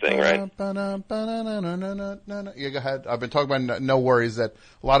worries thing, right? Yeah, go ahead. I've been talking about no worries, that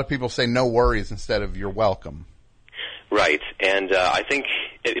a lot of people say no worries instead of you're welcome. Right, and I think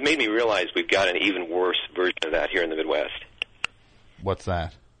it made me realize we've got an even worse version of that here in the Midwest. What's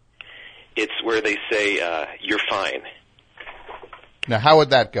that? It's where they say, you're fine. Now, how would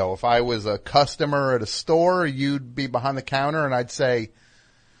that go? If I was a customer at a store, you'd be behind the counter, and I'd say,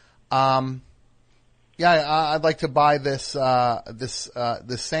 "Yeah, I'd like to buy this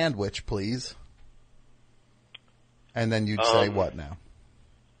sandwich, please." And then you'd say, "What now?"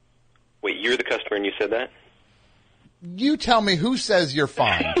 Wait, you're the customer, and you said that? You tell me who says you're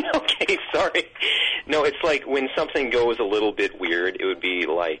fine. Okay, sorry. No, it's like when something goes a little bit weird. It would be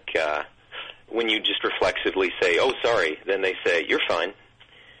like. When you just reflexively say, "Oh, sorry," then they say, "You're fine."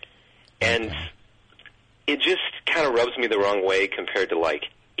 And it just kind of rubs me the wrong way compared to like,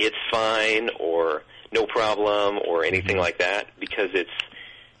 "It's fine," or "No problem," or anything like that, because it's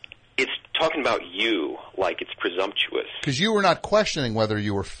talking about you like it's presumptuous. Because you were not questioning whether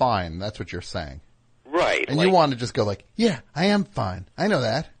you were fine. That's what you're saying. Right. And you want to just go like, "Yeah, I am fine. I know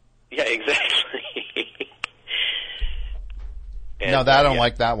that." Yeah, exactly. And, no, I don't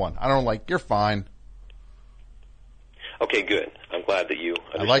like that one. I don't like, "You're fine." Okay, good. I'm glad that you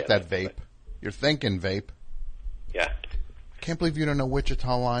understand. I like that vape. You're thinking vape. Yeah. I can't believe you don't know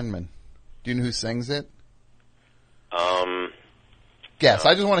Wichita lineman. Do you know who sings it? Guess.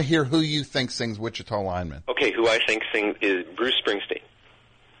 I just want to hear who you think sings Wichita lineman. Okay, who I think sings is Bruce Springsteen.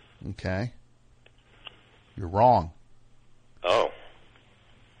 Okay. You're wrong. Oh.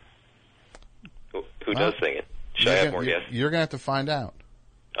 Who does sing it? Should I have more guesses? You're going to have to find out.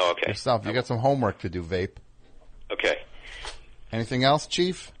 Oh, okay. Yourself. You got some homework to do, vape. Okay. Anything else,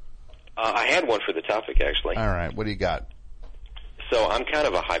 Chief? I had one for the topic, actually. All right. What do you got? So I'm kind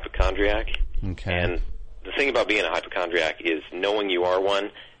of a hypochondriac. Okay. And the thing about being a hypochondriac is knowing you are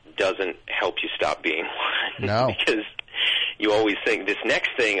one doesn't help you stop being one. No. Because you always think, this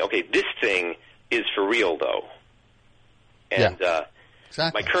next thing, okay, this thing is for real, though. And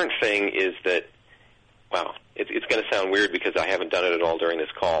exactly. My current thing is that, wow, it's going to sound weird because I haven't done it at all during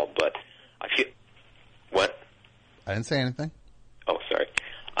this call, but I feel... What? I didn't say anything. Oh, sorry.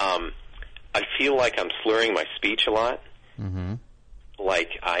 I feel like I'm slurring my speech a lot. Mm-hmm.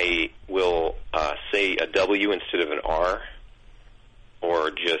 Like I will say a W instead of an R,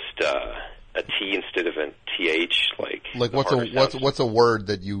 or just a T instead of a TH. Like what's a word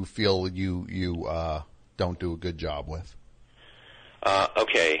that you feel you don't do a good job with?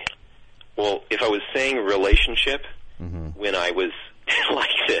 Okay. Well, if I was saying relationship when I was like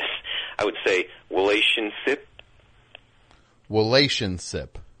this, I would say relationship.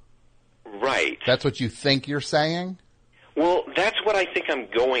 Relationship. Right. That's what you think you're saying? Well, that's what I think I'm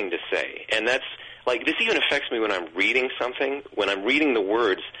going to say. And that's, like, this even affects me when I'm reading something. When I'm reading the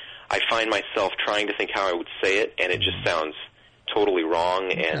words, I find myself trying to think how I would say it, and it just sounds totally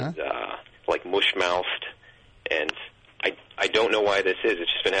wrong and, like, mush-mouthed. And I don't know why this is.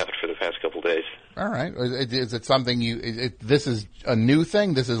 It's just been happening for the past couple of days. All right. Is it something this is a new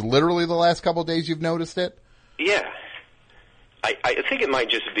thing? This is literally the last couple of days you've noticed it? Yeah. I think it might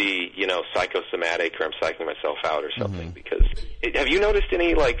just be, psychosomatic, or I'm psyching myself out or something. Because have you noticed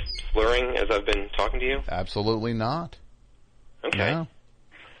any slurring as I've been talking to you? Absolutely not. Okay. No.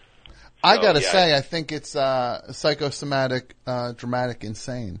 I gotta say, I think it's psychosomatic, dramatic,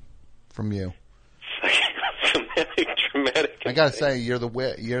 insane from you. Psychosomatic, dramatic. I gotta say, you're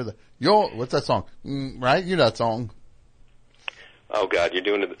what's that song? Right? You know that song. Oh God, you're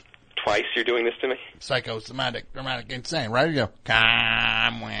doing it twice. You're doing this to me. Psychosomatic, dramatic, insane. Right? You go,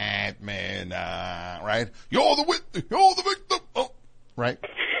 come with me now. Right? You're the victim. Oh, right?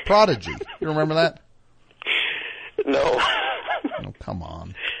 Prodigy. You remember that? No. Oh, come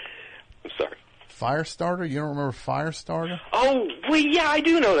on. I'm sorry. Firestarter? You don't remember Firestarter? Oh, well, yeah, I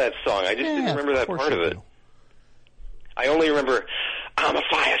do know that song. I just didn't remember that part of it. I only remember, I'm a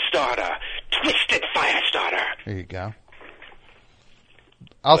fire starter, twisted fire starter. There you go.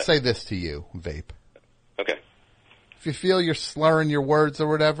 I'll say this to you, Vape. Okay. If you feel you're slurring your words or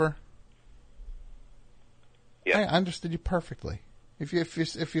whatever, yeah. I understood you perfectly. If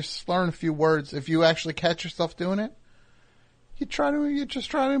you're slurring a few words, if you actually catch yourself doing it, you just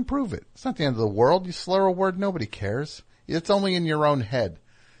try to improve it. It's not the end of the world. You slur a word, nobody cares. It's only in your own head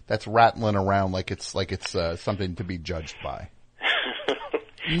that's rattling around like it's something to be judged by.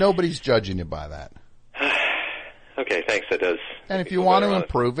 Nobody's judging you by that. Okay, thanks. That does. And if you want to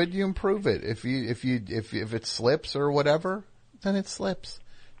improve it, you improve it. If it slips or whatever, then it slips.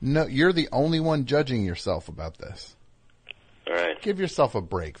 No, you're the only one judging yourself about this. All right. Give yourself a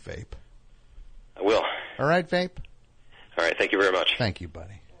break, Vape. I will. All right, Vape? All right, thank you very much. Thank you,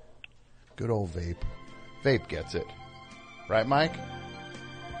 buddy. Good old Vape. Vape gets it. Right, Mike?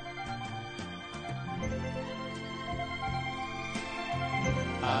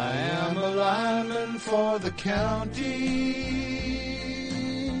 I am a lineman for the county,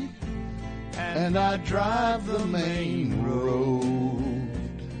 and I drive the main road,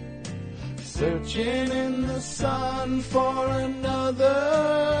 searching in the sun for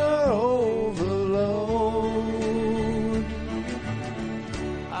another overload.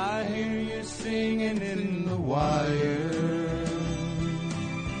 I hear you singing in the wire,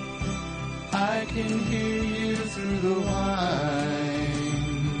 I can hear you through the wine,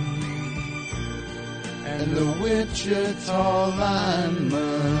 and the Wichita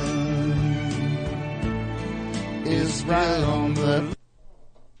lineman is right on the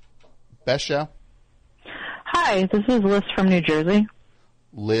best show. Hi, this is Liz from New Jersey.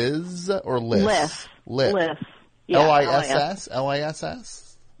 Liz or Liz? Liz. Yeah, L-I-S-S?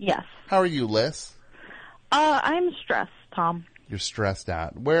 L-I-S-S? Yes. How are you, Liz? I'm stressed, Tom. You're stressed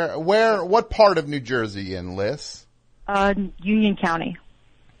out. What part of New Jersey in, Liz? Union County.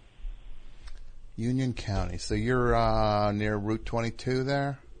 Union County. So you're near Route 22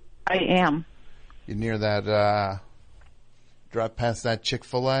 there? I am. You're near that, drive past that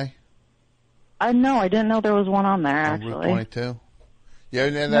Chick-fil-A? No, I didn't know there was one on there, On actually. Route 22? Yeah,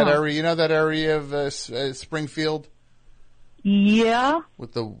 in that area. You know that area of Springfield? Yeah.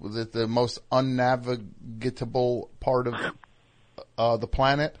 With the most unnavigatable part of the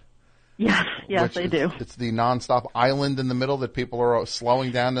planet? Yes, I do. It's the nonstop island in the middle that people are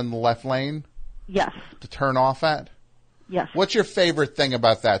slowing down in the left lane? Yes. To turn off at? Yes. What's your favorite thing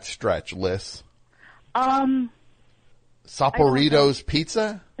about that stretch, Liz? Saporito's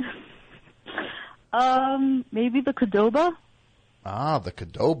Pizza? Maybe the Qdoba? Ah, the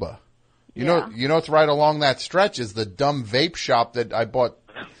Qdoba. You know what's right along that stretch is the dumb vape shop that I bought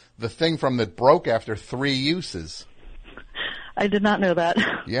the thing from that broke after 3 uses. I did not know that.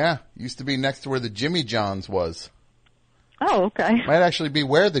 Yeah, used to be next to where the Jimmy John's was. Oh, okay. Might actually be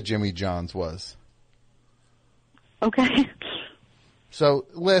where the Jimmy John's was. Okay. So,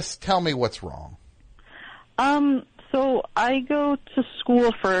 Liz, tell me what's wrong. So I go to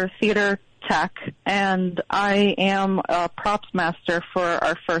school for theater tech, and I am a props master for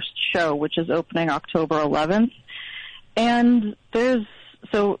our first show, which is opening October 11th. And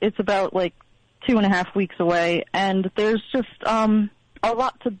it's about 2.5 weeks away, and there's just a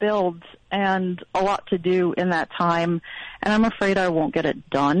lot to build and a lot to do in that time, and I'm afraid I won't get it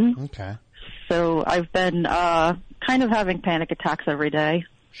done. Okay. So I've been kind of having panic attacks every day.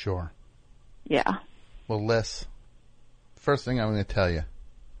 Sure. Yeah. Well, Liz, first thing I'm going to tell you,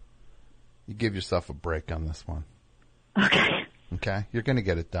 you give yourself a break on this one. Okay. Okay? You're going to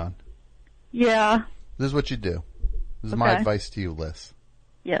get it done. Yeah. This is what you do. This is my advice to you, Liz.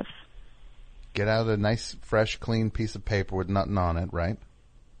 Yes. Get out a nice, fresh, clean piece of paper with nothing on it, right?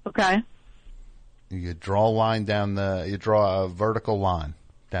 Okay. You draw a line you draw a vertical line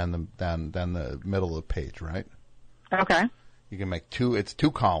down the middle of the page, right? Okay. You can make it's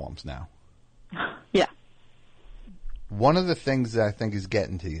 2 columns now. Yeah. One of the things that I think is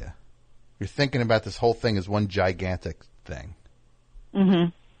getting to you, you're thinking about this whole thing as one gigantic thing. Mm-hmm.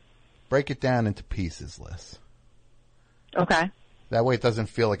 Break it down into pieces, Liz. Okay. That way it doesn't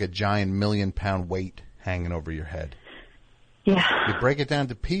feel like a giant 1,000,000-pound weight hanging over your head. Yeah. You break it down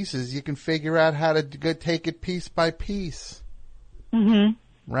to pieces, you can figure out how to take it piece by piece. Mm-hmm.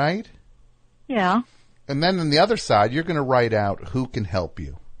 Right? Yeah. And then on the other side, you're going to write out who can help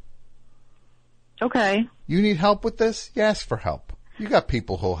you. Okay. You need help with this? You ask for help. You got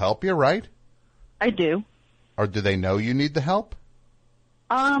people who'll help you, right? I do. Or do they know you need the help?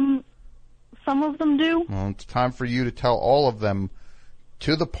 Some of them do. Well, it's time for you to tell all of them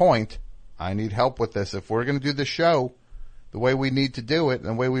to the point, I need help with this. If we're going to do the show the way we need to do it and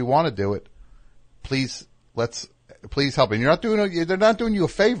the way we want to do it, please help. And they're not doing you a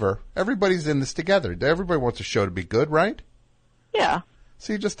favor. Everybody's in this together. Everybody wants the show to be good, right? Yeah.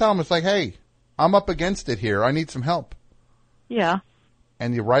 So you just tell them, it's like, hey, I'm up against it here. I need some help. Yeah.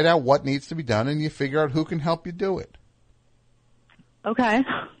 And you write out what needs to be done and you figure out who can help you do it. Okay.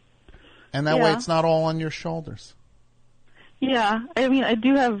 And that way it's not all on your shoulders. Yeah. I mean, I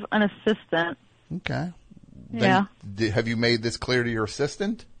do have an assistant. Okay. Yeah. Have you made this clear to your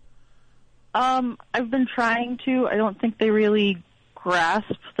assistant? I've been trying to. I don't think they really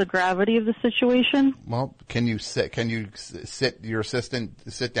grasp the gravity of the situation. Well, sit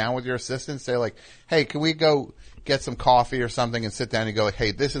down with your assistant, say like, hey, can we go get some coffee or something and sit down and go,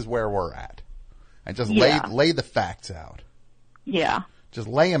 hey, this is where we're at. And just lay the facts out. Yeah. Just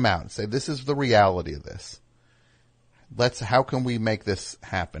lay them out and say, this is the reality of this. How can we make this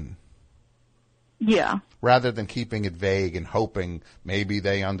happen? Yeah. Rather than keeping it vague and hoping maybe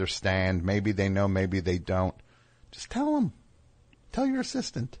they understand, maybe they know, maybe they don't. Just tell them. Tell your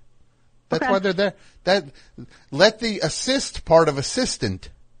assistant. That's why they're there. Let the assist part of assistant.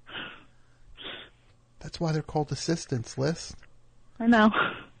 That's why they're called assistants, Liz. I know.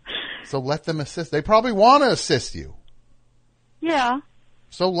 So let them assist. They probably want to assist you. Yeah.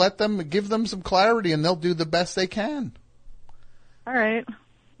 So give them some clarity and they'll do the best they can. All right.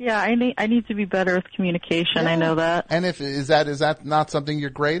 Yeah, I need to be better with communication. Yeah. I know that. And is that not something you're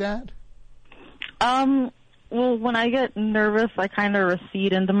great at? Well, when I get nervous, I kind of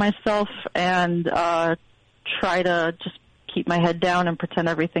recede into myself and try to just keep my head down and pretend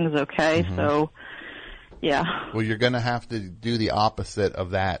everything's okay. Mm-hmm. So, yeah. Well, you're going to have to do the opposite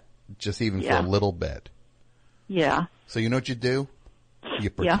of that, just even for a little bit. Yeah. So you know what you do?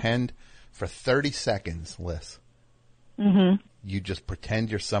 You pretend for 30 seconds, Liz. Mm-hmm. You just pretend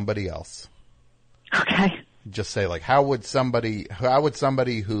you're somebody else. Okay. Just say like, how would somebody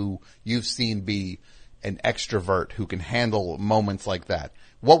who you've seen be an extrovert who can handle moments like that,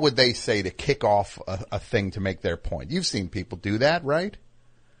 what would they say to kick off a thing to make their point? You've seen people do that, right?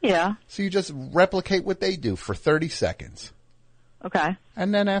 Yeah. So you just replicate what they do for 30 seconds. Okay.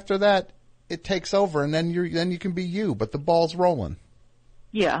 And then after that, it takes over, and then you can be you, but the ball's rolling.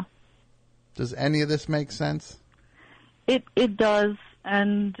 Yeah. Does any of this make sense? It does,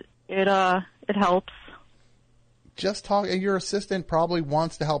 and it helps. Just talk, and your assistant probably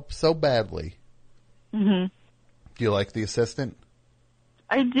wants to help so badly. Mm-hmm. Do you like the assistant?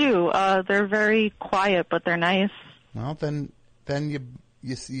 I do. They're very quiet, but they're nice. Well, then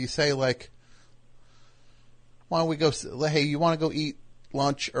you say like, why don't we go? Hey, you want to go eat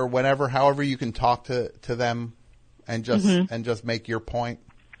lunch or whatever? However, you can talk to them, and just make your point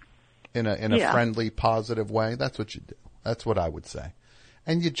in a friendly, positive way. That's what you do. That's what I would say.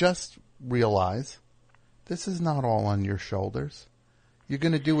 And you just realize this is not all on your shoulders. You're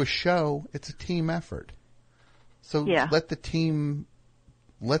going to do a show. It's a team effort. So let the team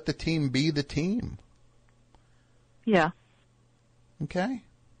be the team. Yeah. Okay?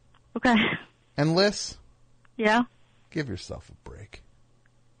 Okay. And Liz? Yeah? Give yourself a break.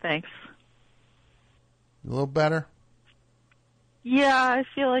 Thanks. A little better? Yeah, I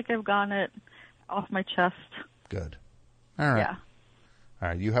feel like I've gotten it off my chest. Good. All right. Yeah. All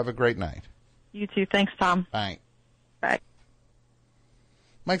right. You have a great night. You too. Thanks, Tom. Bye. Bye.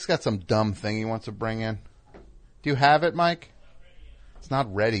 Mike's got some dumb thing he wants to bring in. Do you have it, Mike? It's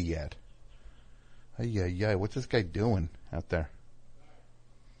not ready yet. Ay, what's this guy doing out there?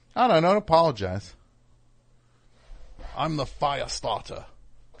 I don't know. Don't apologize. I'm the fire starter.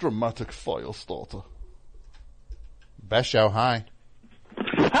 Dramatic fire starter. Best show, hi.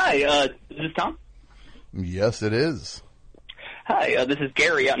 Hi, is this Tom? Yes, it is. Hi, this is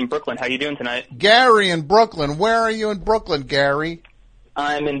Gary out in Brooklyn. How you doing tonight? Gary in Brooklyn. Where are you in Brooklyn, Gary?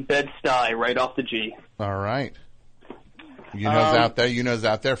 I'm in Bed-Stuy, right off the G. All right. You know's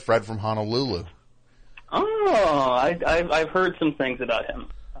out there. Fred from Honolulu. Oh, I've heard some things about him.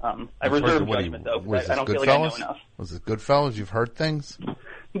 I reserve judgment, though, because I don't feel like I know enough. Was it Goodfellas? You've heard things?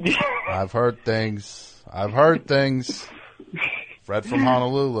 I've heard things. Fred from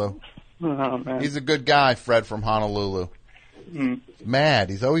Honolulu. Oh, man. He's a good guy, Fred from Honolulu. Mad.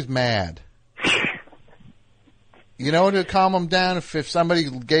 He's always mad. You know what would calm him down if somebody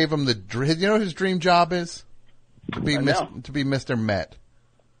gave him you know what his dream job is? To be Mr. Met.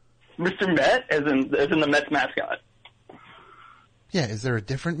 Mr. Met, as in the Mets mascot. Yeah, is there a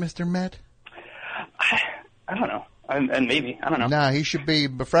different Mr. Met? I don't know. And maybe. I don't know. Nah, he should be,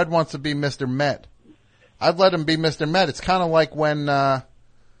 but Fred wants to be Mr. Met. I'd let him be Mr. Met. It's kind of like when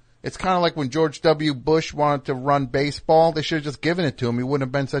George W. Bush wanted to run baseball. They should have just given it to him. He wouldn't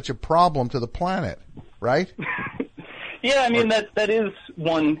have been such a problem to the planet, right? Yeah, I mean, that's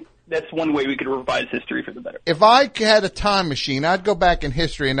one way we could revise history for the better. If I had a time machine, I'd go back in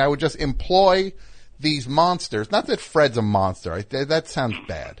history and I would just employ these monsters. Not that Fred's a monster. That sounds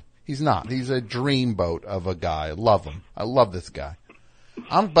bad. He's not. He's a dreamboat of a guy. I love him. I love this guy.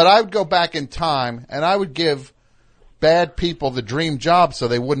 But I would go back in time and I would give bad people the dream job so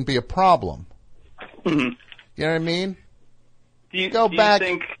they wouldn't be a problem. Mm-hmm. You know what I mean? Do you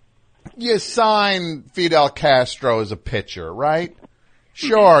think... You sign Fidel Castro as a pitcher, right?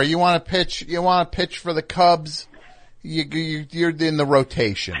 Sure, you want to pitch. You want to pitch for the Cubs. You're in the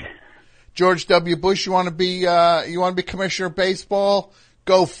rotation. George W. Bush, you want to be commissioner of baseball.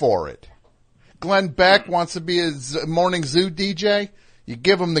 Go for it. Glenn Beck wants to be a morning zoo DJ. You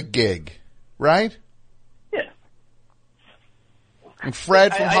give him the gig, right? Yeah. And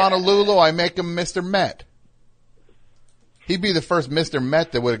Fred from Honolulu, I make him Mr. Met. He'd be the first Mr.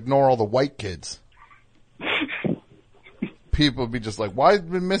 Met that would ignore all the white kids. People would be just like, why did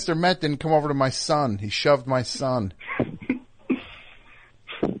Mr. Met didn't come over to my son? He shoved my son.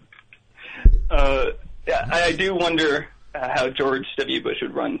 Yeah, I do wonder how George W. Bush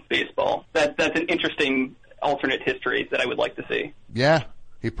would run baseball. That's an interesting alternate history that I would like to see. Yeah,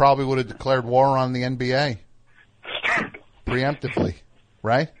 he probably would have declared war on the NBA. Preemptively,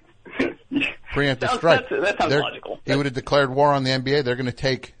 right? Preemptive strike. That sounds logical. He would have declared war on the NBA. They're going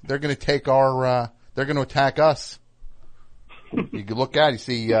to take our. They're going to attack us. You can look out. You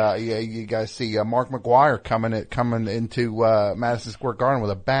see. You guys see Mark McGwire coming into Madison Square Garden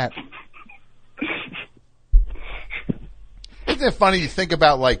with a bat. Isn't it funny? You think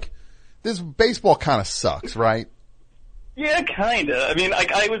about this baseball kind of sucks, right? Yeah, kind of. I mean,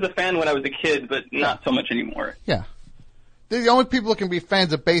 I was a fan when I was a kid, but not so much anymore. Yeah. The only people who can be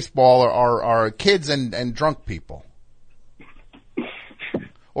fans of baseball are kids and drunk people.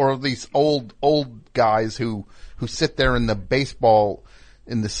 Or these old guys who sit there in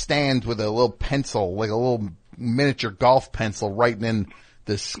the stands with a little pencil, like a little miniature golf pencil, writing in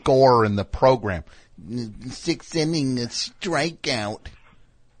the score in the program. 6 inning, a strikeout.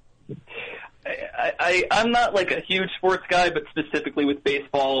 I'm not like a huge sports guy, but specifically with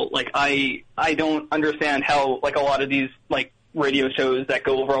baseball, I don't understand how a lot of these radio shows that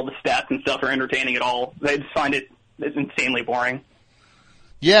go over all the stats and stuff are entertaining at all. I just find it's insanely boring.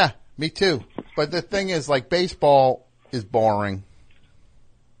 Yeah, me too. But the thing is, baseball is boring.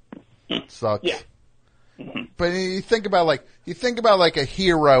 It sucks. Yeah. Mm-hmm. But you think about a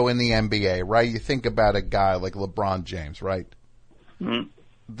hero in the NBA, right? You think about a guy like LeBron James, right? Mm-hmm.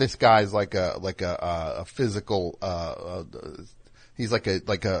 This guy's like a physical. He's like a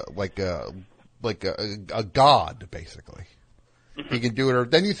god, basically. Mm-hmm. He can do it. Or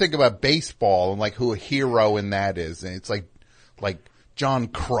then you think about baseball and who a hero in that is, and it's like John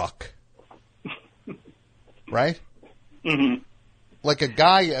Kruk, right? Mm-hmm. Like a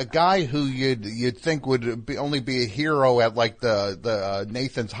guy who you'd think would only be a hero at the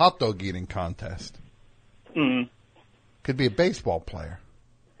Nathan's hot dog eating contest. Mm-hmm. Could be a baseball player.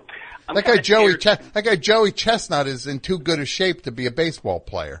 That guy Joey Chestnut is in too good a shape to be a baseball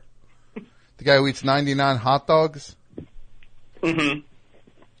player. The guy who eats 99 hot dogs. Mm-hmm.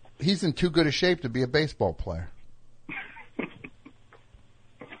 He's in too good a shape to be a baseball player.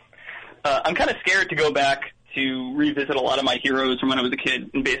 I'm kind of scared to go back to revisit a lot of my heroes from when I was a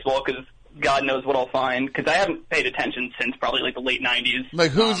kid in baseball because God knows what I'll find. Because I haven't paid attention since probably the late 90s.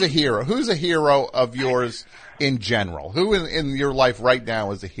 Who's a hero? Who's a hero of yours in general? Who in your life right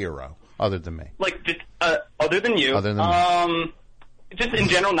now is a hero other than me? Just other than you. Other than me. Just in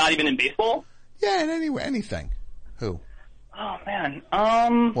general, not even in baseball? Yeah, in anything. Who? Oh, man.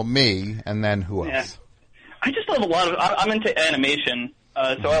 Well, me, and then who else? Yeah. I just love a lot of... I'm into animation,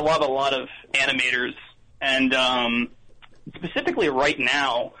 so I love a lot of animators. And specifically right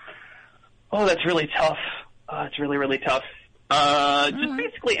now... Oh, that's really tough. It's really, really tough. Just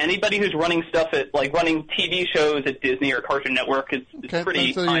basically anybody who's running stuff at, like, running TV shows at Disney or Cartoon Network is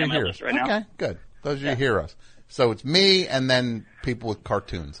pretty high on my list right now. Okay, good. Those are your heroes. So it's me and then people with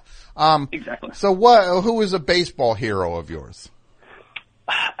cartoons. Exactly. So who is a baseball hero of yours?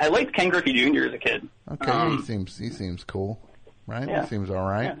 I liked Ken Griffey Jr. as a kid. Okay, he seems cool, right? Yeah. He seems all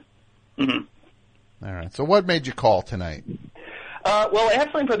right. Yeah. Mm-hmm. All right. So what made you call tonight? Well, I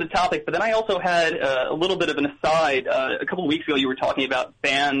had something for the topic, but then I also had a little bit of an aside. A couple of weeks ago, you were talking about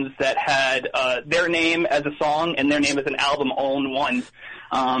bands that had their name as a song and their name as an album all in one.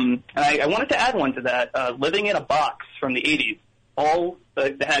 And I wanted to add one to that. Living in a Box from the 80s. All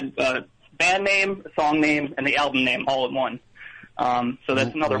had band name, song name, and the album name all in one. So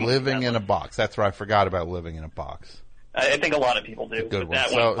that's another one. Living in a Box. That's right. I forgot about Living in a Box. I think a lot of people do. Good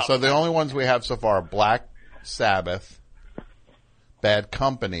one. So the only ones we have so far are Black Sabbath, Bad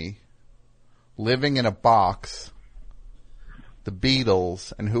Company, Living in a Box, the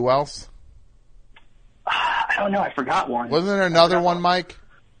Beatles, and who else? I don't know. I forgot one. Wasn't there another one, Mike?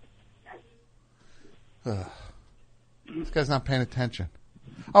 This guy's not paying attention.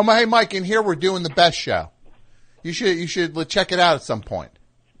 Oh, hey, Mike, in here we're doing the best show. You should check it out at some point.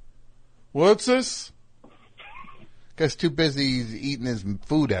 What's this? Guy's too busy eating his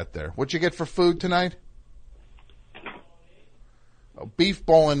food out there. What'd you get for food tonight? Oh, beef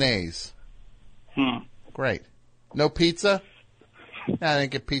bolognese. Great. No pizza? Nah, I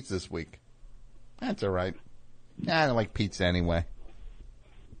didn't get pizza this week. That's all right. I don't like pizza anyway.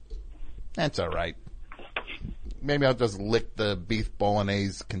 That's all right. Maybe I'll just lick the beef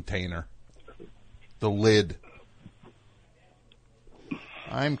bolognese container. The lid.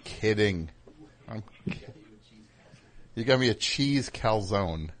 I'm kidding. You got me a cheese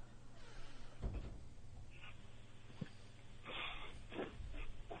calzone.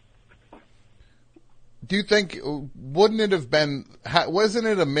 Do you think, wouldn't it have been, wasn't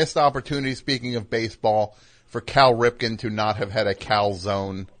it a missed opportunity, speaking of baseball, for Cal Ripken to not have had a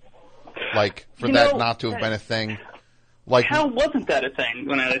calzone? Like, for that not to have been a thing? Like, how wasn't that a thing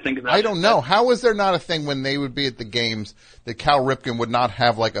when I think about it? I don't know. How was there not a thing when they would be at the games that Cal Ripken would not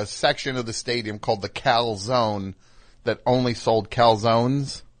have like a section of the stadium called the Cal Zone that only sold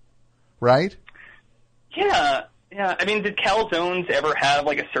calzones? Right? Yeah. I mean, did calzones ever have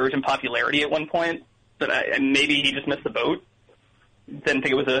like a surge in popularity at one point? But maybe he just missed the boat? Didn't think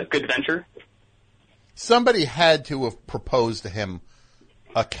it was a good venture? Somebody had to have proposed to him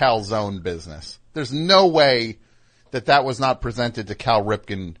a calzone business. There's no way that was not presented to Cal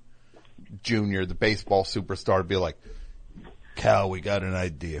Ripken Jr., the baseball superstar, to be like, Cal, we got an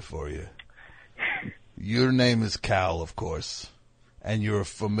idea for you. Your name is Cal, of course, and you're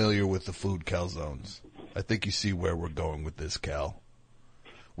familiar with the food calzones. I think you see where we're going with this, Cal.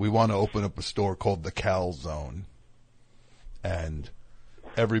 We want to open up a store called the Cal Zone, and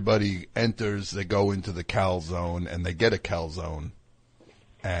everybody enters, they go into the Cal Zone, and they get a calzone,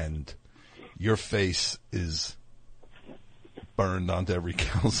 and your face is burned onto every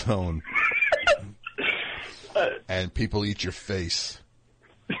calzone, and people eat your face.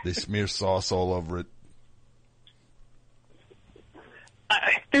 They smear sauce all over it.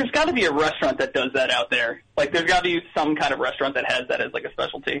 There's got to be a restaurant that does that out there. Like, there's got to be some kind of restaurant that has that as like a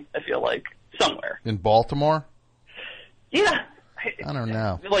specialty, I feel like, somewhere. In Baltimore? Yeah. I don't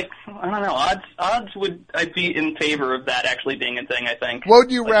know. Like, I don't know. Odds would, I'd be in favor of that actually being a thing, I think. What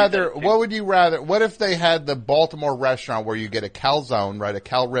would you rather, what if they had the Baltimore restaurant where you get a calzone, right, a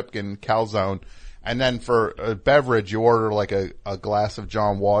Cal Ripken calzone, and then for a beverage you order like a glass of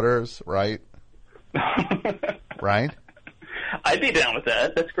John Waters, right? Right? I'd be down with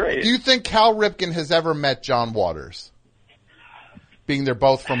that. That's great. Do you think Cal Ripken has ever met John Waters? Being they're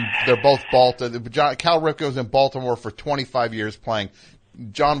both Baltimore. Cal Ripken was in Baltimore for 25 years playing.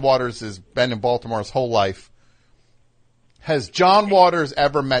 John Waters has been in Baltimore his whole life. Has John Waters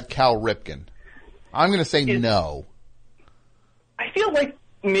ever met Cal Ripken? I'm going to say no. I feel like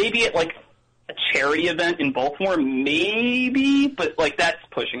maybe at like a charity event in Baltimore, maybe, but like that's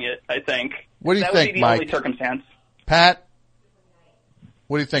pushing it, I think. What do you think, Mike? That would be the only circumstance. Pat?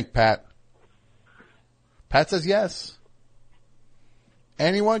 What do you think, Pat? Pat says yes.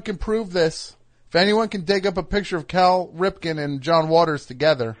 Anyone can prove this. If anyone can dig up a picture of Cal Ripken and John Waters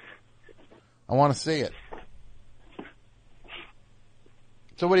together, I want to see it.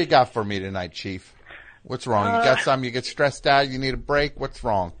 So what do you got for me tonight, Chief? What's wrong? You got something? You get stressed out? You need a break? What's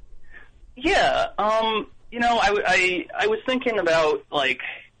wrong? Yeah, I was thinking about, like,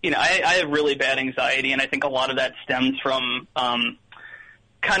 I have really bad anxiety, and I think a lot of that stems from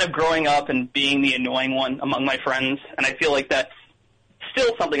kind of growing up and being the annoying one among my friends, and I feel like that's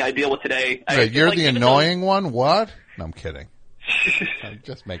still something I deal with today. Wait, you're the annoying one? What? No, I'm kidding. I'm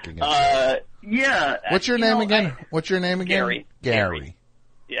just making it. Yeah. What's your name again? What's your name again? Gary. Gary.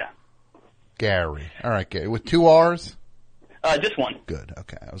 Yeah. Gary. All right, Gary. With 2 R's? Just one. Good.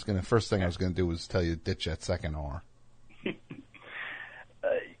 Okay. First thing I was gonna do was tell you to ditch that second R.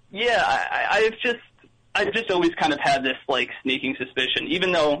 Yeah, I've just always kind of had this like sneaking suspicion,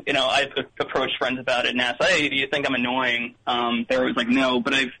 even though, you know, I've approached friends about it and asked, hey, do you think I'm annoying? They're always like, no,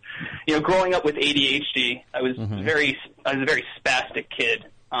 but growing up with ADHD, I was a very spastic kid.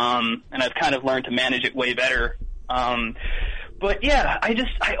 And I've kind of learned to manage it way better. But yeah,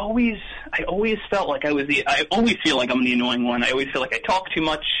 I always felt like I always feel like I'm the annoying one. I always feel like I talk too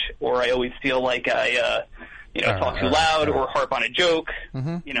much, or I always feel like I, talk too loud or harp on a joke,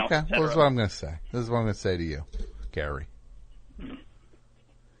 you know. Okay. Well, this is what I'm going to say. This is what I'm going to say to you, Gary.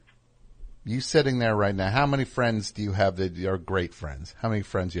 You sitting there right now, how many friends do you have that are great friends? How many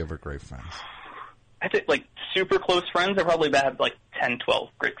friends do you have are great friends? I think, like, super close friends, I probably have, like, 10, 12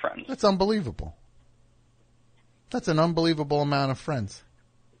 great friends. That's unbelievable. That's an unbelievable amount of friends.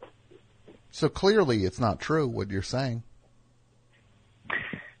 So clearly it's not true what you're saying.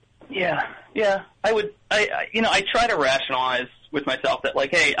 Yeah. I try to rationalize with myself that,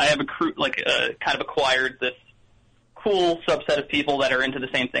 like, hey, I have kind of acquired this cool subset of people that are into the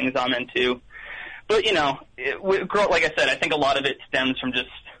same things I'm into. But, you know, like I said, I think a lot of it stems from just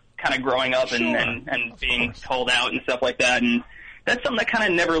kind of growing up and being told out and stuff like that. And that's something that kind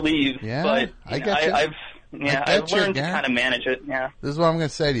of never leaves. Yeah, but I get you. I've learned to kind of manage it, yeah. This is what I'm going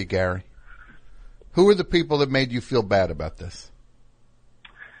to say to you, Gary. Who are the people that made you feel bad about this?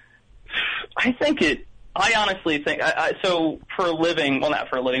 I honestly think, so for a living, well, not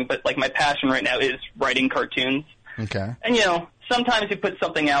for a living, but like my passion right now is writing cartoons. Okay. And, you know, sometimes you put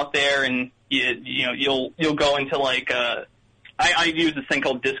something out there and you'll go into like, I use this thing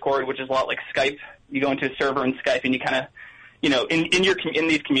called Discord, which is a lot like Skype. You go into a server in Skype and you kind of, you know, in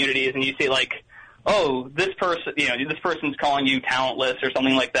these communities and you say like, oh, this person's calling you talentless or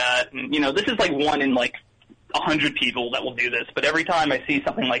something like that. And, you know, this is like one in like 100 people that will do this. But every time I see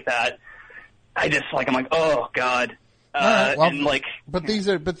something like that, I'm like, oh God. But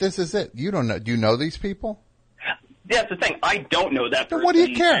this is it. You don't know. Do you know these people? Yeah, that's the thing. I don't know that person. Then what do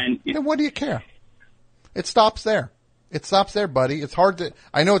you care? Then what do you care? It stops there. It stops there, buddy. It's hard to,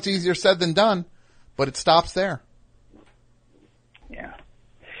 I know it's easier said than done, but it stops there. Yeah.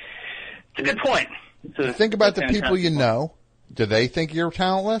 It's a good point. Think about the people you know. Do they think you're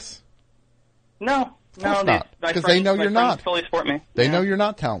talentless? No. Of course not. Because they know you're not. Fully support me. They know you're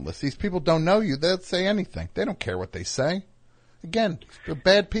not talentless. These people don't know you. They'll say anything. They don't care what they say. Again, they're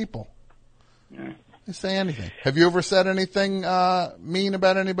bad people. Yeah. They say anything. Have you ever said anything mean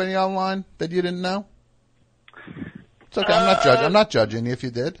about anybody online that you didn't know? It's okay. I'm not judging you if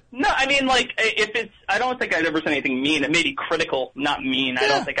you did. No, I mean, like, I don't think I'd ever said anything mean. It may be critical, not mean. Yeah. I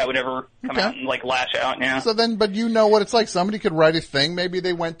don't think I would ever come out and, like, lash out, yeah. So then, but you know what it's like. Somebody could write a thing. Maybe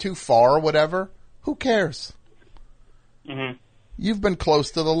they went too far or whatever. Who cares? Mm-hmm. You've been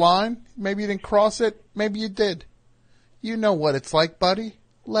close to the line. Maybe you didn't cross it. Maybe you did. You know what it's like, buddy.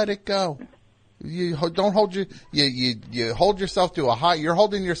 Let it go. You don't hold you hold yourself to you're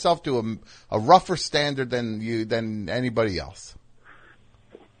holding yourself to a rougher standard than anybody else.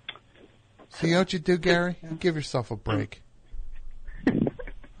 So you know what you do, Gary? You give yourself a break.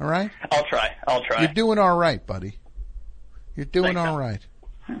 All right? I'll try. You're doing all right, buddy. You're doing all right.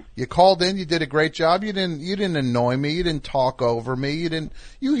 You called in. You did a great job. You didn't annoy me. You didn't talk over me.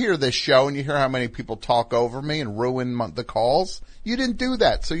 You hear this show and you hear how many people talk over me and ruin the calls. You didn't do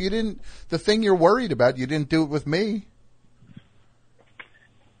that. So the thing you're worried about, you didn't do it with me.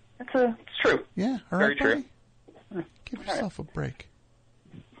 It's true. Yeah. All right, very true. Give yourself a break.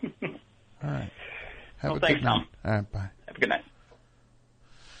 All right. Have a thanks, good night. Tom. All right. Bye. Have a good night.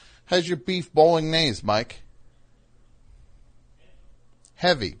 How's your beef bolognese, Mike?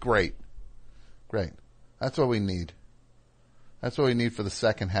 Heavy. Great. That's what we need. That's what we need for the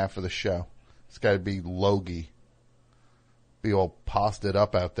second half of the show. It's got to be Logie. Be all posted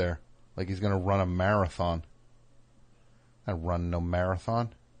up out there like he's going to run a marathon. Not run no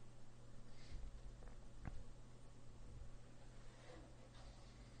marathon.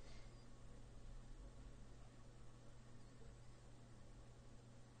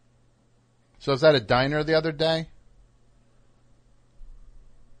 So I was at a diner the other day.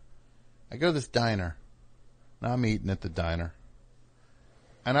 I go to this diner. Now I'm eating at the diner.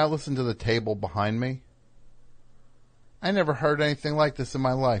 And I listen to the table behind me. I never heard anything like this in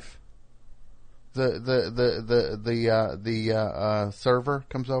my life. The server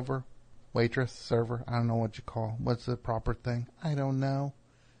comes over. Waitress, server, I don't know what you call. What's the proper thing? I don't know.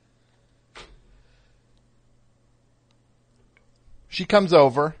 She comes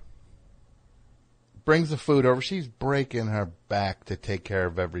over, brings the food over. She's breaking her back to take care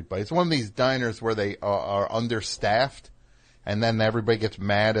of everybody. It's one of these diners where they are understaffed, and then everybody gets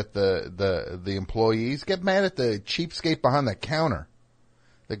mad at the employees. Get mad at the cheapskate behind the counter,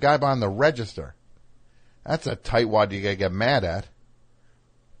 the guy behind the register. That's a tightwad you gotta get mad at.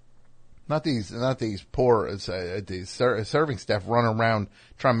 Not these poor these serving staff running around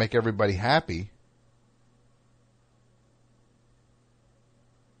trying to make everybody happy.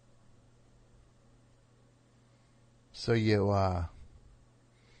 So I'm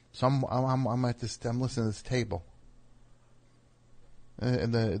at this. I'm listening to this table,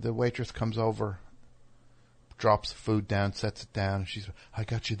 and the waitress comes over, drops the food down, sets it down. She's, I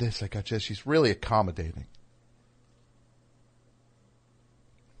got you this, I got you this. She's really accommodating.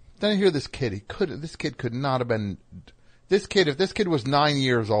 Then I hear this kid. This kid could not have been. This kid, if this kid was 9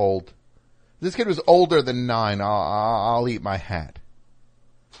 years old, this kid was older than 9. I'll eat my hat.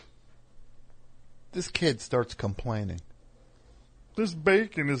 This kid starts complaining. This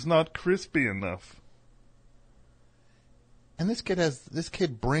bacon is not crispy enough. And this kid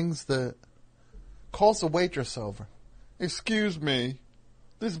calls the waitress over. Excuse me,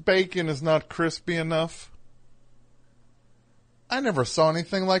 this bacon is not crispy enough. I never saw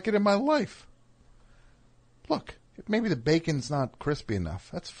anything like it in my life. Look, maybe the bacon's not crispy enough.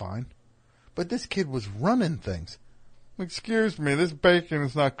 That's fine. But this kid was running things. Excuse me, this bacon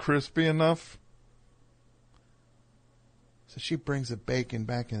is not crispy enough. So she brings the bacon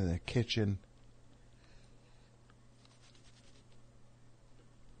back into the kitchen.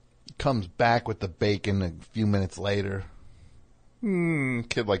 Comes back with the bacon a few minutes later.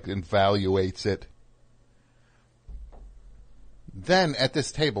 Kid evaluates it. Then at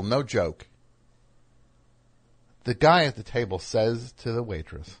this table, no joke, the guy at the table says to the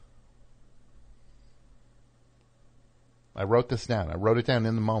waitress, I wrote this down. I wrote it down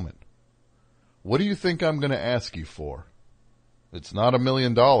in the moment. What do you think I'm going to ask you for? It's not $1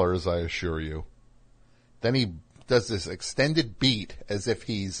 million, I assure you. Then he does this extended beat as if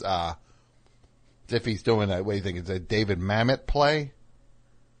he's doing what do you think? It's a David Mamet play?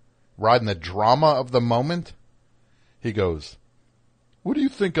 Riding the drama of the moment? He goes, what do you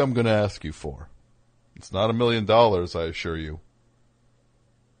think I'm going to ask you for? It's not $1 million, I assure you.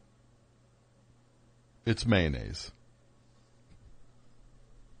 It's mayonnaise.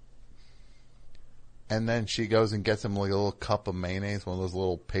 And then she goes and gets him like a little cup of mayonnaise, one of those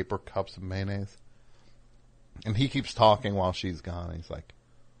little paper cups of mayonnaise. And he keeps talking while she's gone. He's like,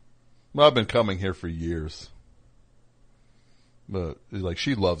 well, I've been coming here for years. But,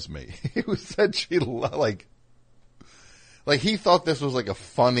 she loves me. He said she, like he thought this was like a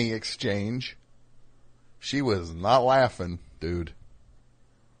funny exchange. She was not laughing, dude.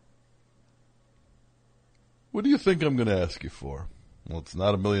 What do you think I'm going to ask you for? Well, it's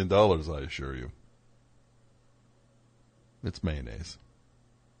not $1 million, I assure you. It's mayonnaise.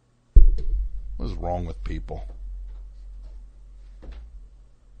 What is wrong with people?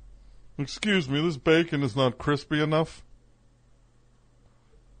 Excuse me, this bacon is not crispy enough.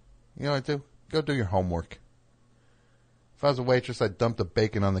 You know what I do? Go do your homework. If I was a waitress, I'd dump the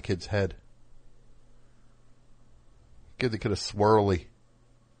bacon on the kid's head. Give the kid a swirly.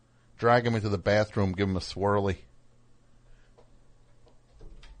 Drag him into the bathroom, give him a swirly.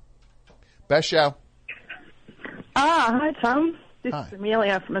 Best show. Hi, Tom. This is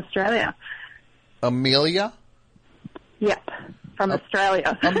Amelia from Australia. Amelia? Yep, from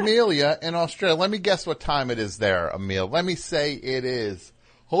Australia. Amelia in Australia. Let me guess what time it is there, Amelia. Let me say it is.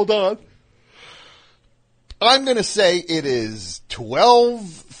 Hold on. I'm going to say it is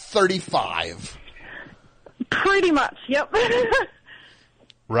 12:35. Pretty much, yep.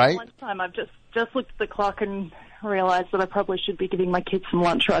 Right? Lunchtime. I've just looked at the clock and realized that I probably should be giving my kids some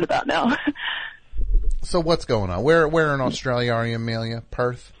lunch right about now. So what's going on? Where in Australia are you, Amelia?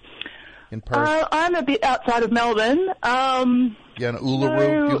 Perth? In Perth? I'm a bit outside of Melbourne. Yeah, in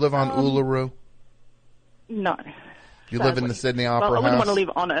Uluru? Do you live on Uluru? No. Do you live in the Sydney Opera House? I wouldn't want to live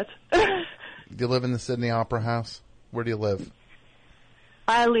on it. Do you live in the Sydney Opera House? Where do you live?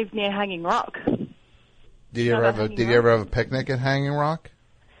 I live near Hanging Rock. Did you ever have a picnic at Hanging Rock?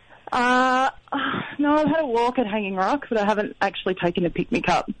 No, I've had a walk at Hanging Rock, but I haven't actually taken a picnic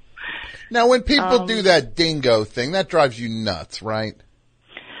up. Now, when people do that dingo thing, that drives you nuts, right?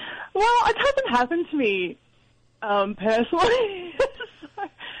 Well, it hasn't happened to me personally.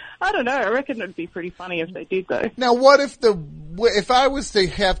 I don't know. I reckon it'd be pretty funny if they did, though. Now, what if I was to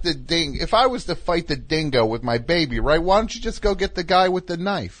fight the dingo with my baby, right? Why don't you just go get the guy with the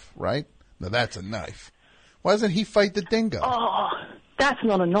knife, right? Now, that's a knife. Why doesn't he fight the dingo? Oh, that's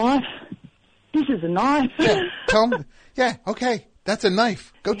not a knife. This is a knife. Yeah, tell him. Yeah, okay. That's a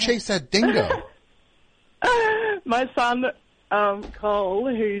knife. Go chase that dingo. My son, Cole,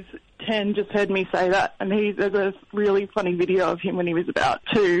 who's 10, just heard me say that, and there's a really funny video of him when he was about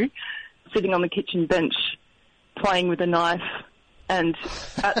 2, sitting on the kitchen bench playing with a knife. And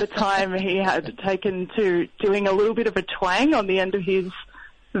at the time, he had taken to doing a little bit of a twang on the end of his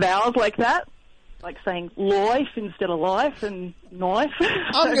vowels like that, like saying life instead of life and knife.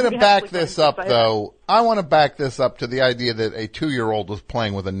 I'm going to back this up, though. I want to back this up to the idea that a 2-year-old was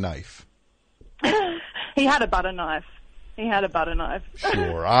playing with a knife. He had a butter knife.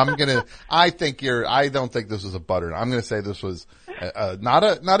 Sure. I don't think this was a butter. I'm going to say this was not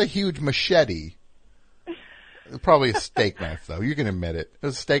a huge machete. Probably a steak knife, though. You can admit it. It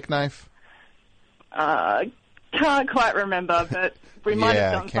was a steak knife? Can't quite remember, but we might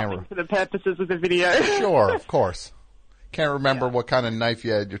have done something for the purposes of the video. Sure, of course. Can't remember what kind of knife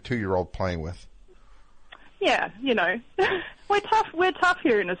you had your 2-year-old playing with. Yeah, we're tough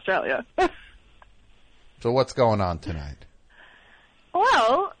here in Australia. So what's going on tonight?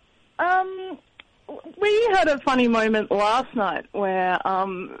 Well, we had a funny moment last night where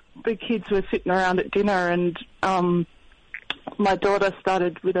the kids were sitting around at dinner, and my daughter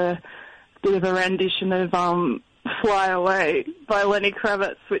started with a bit of a rendition of Fly Away by Lenny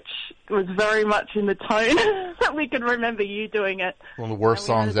Kravitz, which was very much in the tone that we can remember you doing it. One of the worst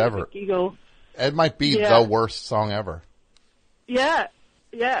songs ever. Giggle. It might be the worst song ever. Yeah,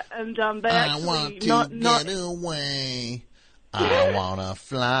 and they actually... I want to get away. I want to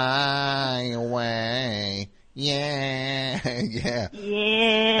fly away. Yeah. And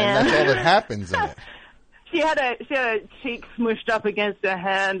that's all that happens in it. She had her cheek smushed up against her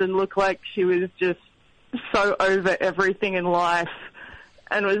hand and looked like she was just so over everything in life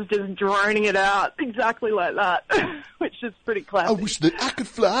and was just droning it out exactly like that, which is pretty classic. I wish that I could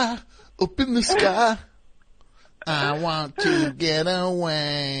fly up in the sky. I want to get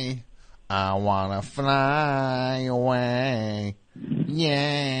away. I want to fly away.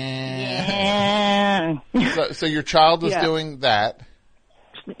 Yeah. So your child was doing that.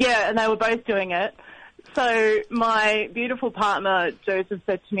 Yeah, and they were both doing it. So my beautiful partner, Joseph,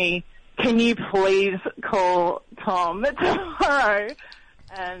 said to me, can you please call Tom tomorrow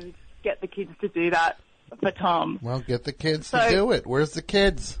and get the kids to do that for Tom? Well, get the kids to do it. Where's the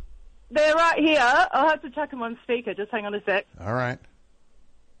kids? They're right here. I'll have to chuck them on speaker. Just hang on a sec. All right.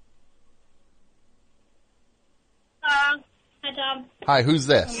 Hi, Tom. Hi, who's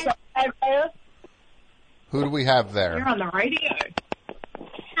this? Hello. Who do we have there? You're on the radio.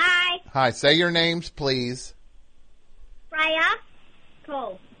 Hi. Hi, say your names, please. Raya.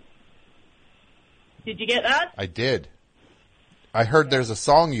 Cole. Did you get that? I did. I heard there's a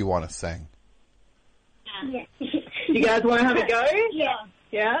song you want to sing. Yeah. You guys want to have a go? Yeah.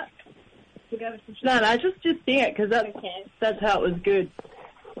 Yeah? No, just sing it, because that's how it was good.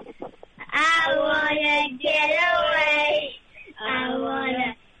 I wanna get away. I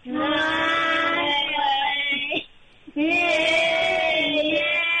wanna fly away.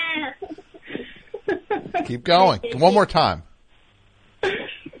 Yeah. Keep going. One more time.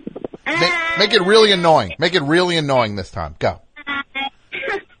 Make it really annoying. Make it really annoying this time. Go.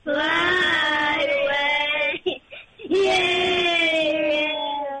 Fly away.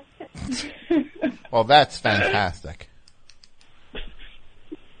 Yeah. Well, that's fantastic.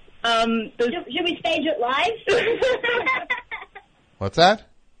 Should we stage it live? What's that?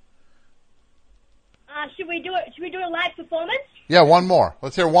 Should we do it? Should we do a live performance? Yeah, one more.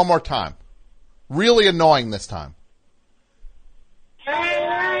 Let's hear it one more time. Really annoying this time. I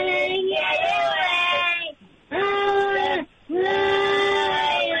wanna get away. I wanna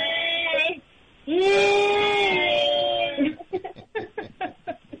fly away.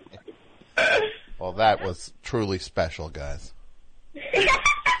 Well, that was truly special, guys.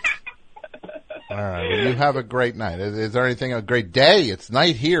 All right. Well, you have a great night. Is there anything, a great day? It's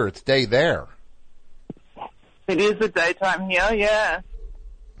night here. It's day there. It is the daytime here, yeah.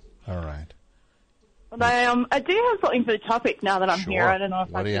 All right. But I do have something for the topic now that I'm here. I don't know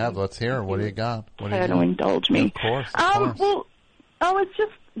if What do you have? Let's hear it. What do you got? Care to indulge me? Of course. Well, I was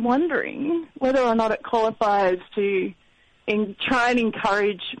just wondering whether or not it qualifies to try and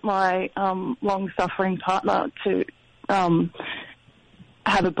encourage my long-suffering partner to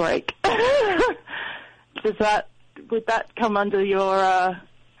have a break. Would that come under your?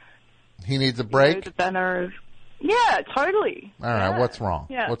 He needs a break. The banner of. Yeah, totally. All right. What's wrong?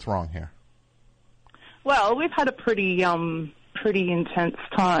 Yeah. What's wrong here? Well, we've had a pretty intense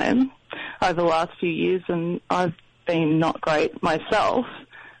time over the last few years, and I've been not great myself,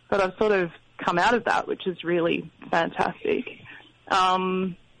 but I've sort of come out of that, which is really fantastic.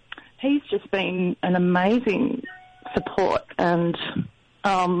 He's just been an amazing support and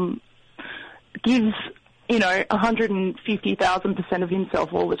gives, 150,000% of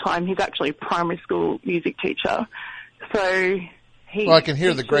himself all the time. He's actually a primary school music teacher. So Well, I can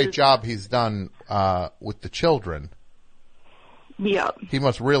hear the great job he's done with the children. Yeah. He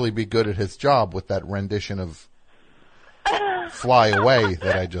must really be good at his job with that rendition of Fly Away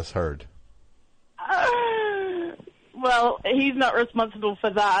that I just heard. Well, he's not responsible for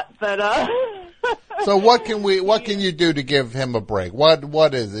that, but So what can you do to give him a break?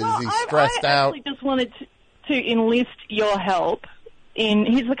 What is he stressed out? I actually just wanted to enlist your help.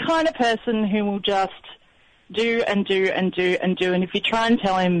 He's the kind of person who will just do and do and do and do, and if you try and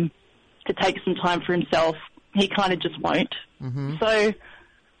tell him to take some time for himself, he kind of just won't. Mm-hmm. So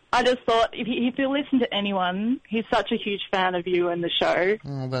I just thought, if he'll listen to anyone, he's such a huge fan of you and the show.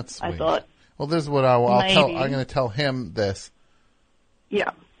 Oh, that's sweet. I thought. Well, this is what I'll tell. Maybe. I'm going to tell him this.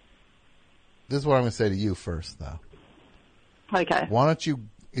 Yeah. This is what I'm going to say to you first, though. Okay. Why don't you,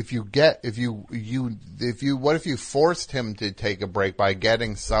 what if you forced him to take a break by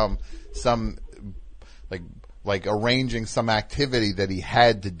getting some like arranging some activity that he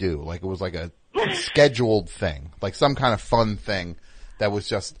had to do, like it was like a scheduled thing, like some kind of fun thing that was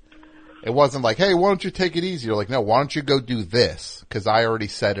just, it wasn't like, hey, why don't you take it easy? You're like, no, why don't you go do this? Because I already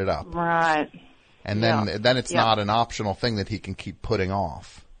set it up. Right. And then it's not an optional thing that he can keep putting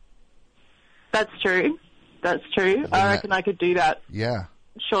off. That's true. That's true. I reckon I could do that. Yeah.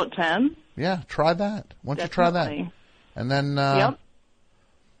 Short term. Yeah, try that. Why don't you try that? And then,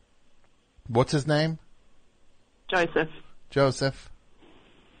 what's his name? Joseph.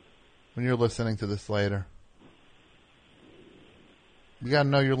 When you're listening to this later, you got to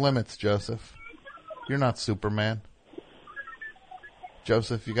know your limits, Joseph. You're not Superman.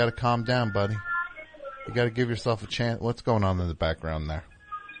 Joseph, you got to calm down, buddy. You got to give yourself a chance. What's going on in the background there?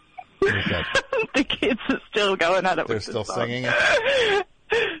 What is that? The kids are still going at it. They're with still the song. singing it?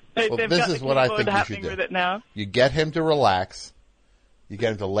 Well, this is what I think you should do. With it now. You get him to relax. You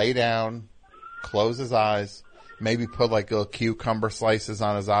get him to lay down, close his eyes, maybe put like little cucumber slices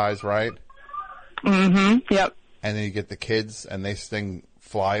on his eyes, right? Mm-hmm. Yep. And then you get the kids, and they sing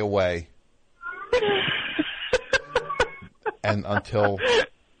 "Fly Away," and until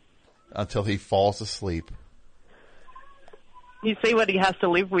he falls asleep. You see what he has to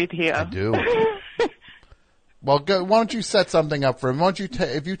live with here. I do. Well, why don't you set something up for him? Why don't you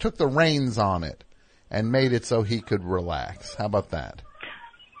if you took the reins on it and made it so he could relax? How about that?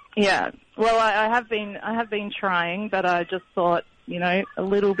 Yeah. Well, I have been trying, but I just thought, a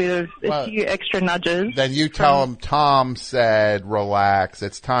little bit of a few extra nudges. Then you tell him Tom said relax.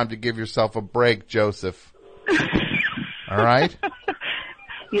 It's time to give yourself a break, Joseph. All right?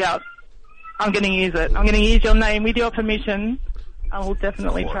 Yeah. I'm going to use it. I'm going to use your name with your permission. I will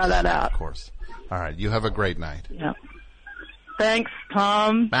definitely try that out. Of course. All right. You have a great night. Yeah. Thanks,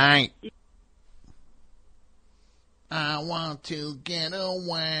 Tom. Bye. I want to get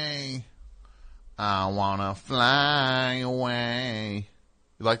away. I want to fly away.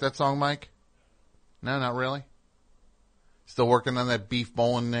 You like that song, Mike? No, not really? Still working on that beef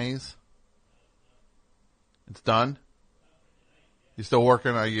bolognese? It's done? You still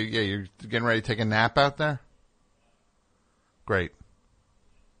working? You're getting ready to take a nap out there? Great.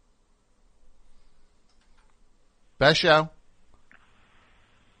 Best show.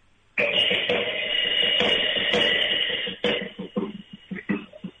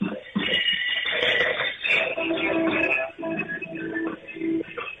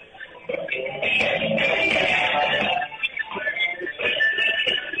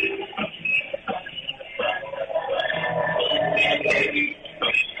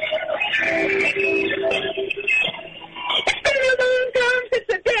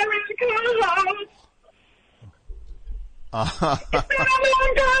 It's been a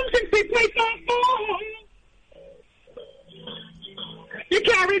long time since we played some phone. You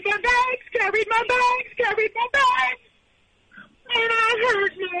carried my bags, carried my bags, carried my bags, and I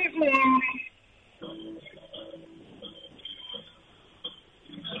heard my voice.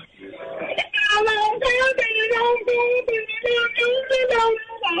 It's been a long time, been a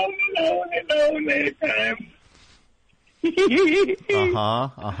lonely time.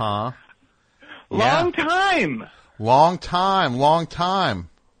 Long time. Long time.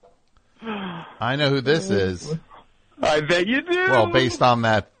 I know who this is. I bet you do. Well, based on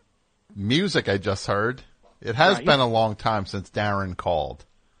that music I just heard, it has been a long time since Darren called.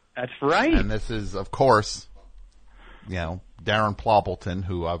 That's right. And this is, of course, Darren Ploppleton,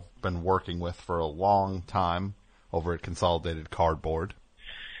 who I've been working with for a long time over at Consolidated Cardboard.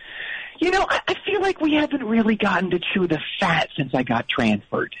 I feel like we haven't really gotten to chew the fat since I got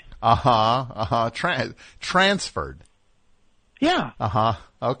transferred. Transferred. Yeah.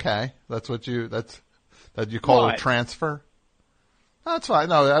 Okay. That's what you call a transfer? That's fine.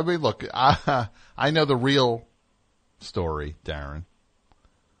 No, I mean, look, I know the real story, Darren.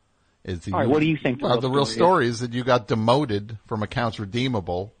 All right, what do you think the real story is that you got demoted from accounts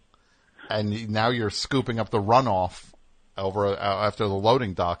redeemable, and now you're scooping up the runoff over after the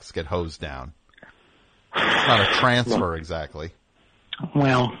loading docks get hosed down. It's not a transfer exactly.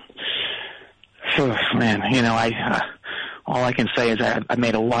 Well, man, all I can say is I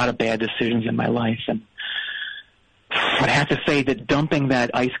made a lot of bad decisions in my life, and I have to say that dumping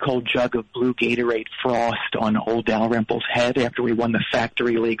that ice-cold jug of blue Gatorade Frost on old Dalrymple's head after we won the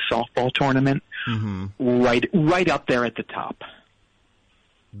Factory League softball tournament, right up there at the top.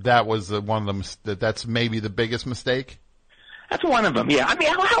 That was one of them. That's maybe the biggest mistake? That's one of them, yeah. I mean,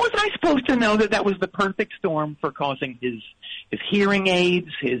 how was I supposed to know that was the perfect storm for causing his hearing aids,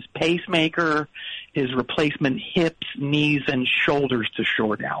 his pacemaker, his replacement hips, knees, and shoulders to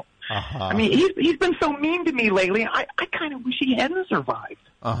short out? I mean, he's been so mean to me lately. I kind of wish he hadn't survived.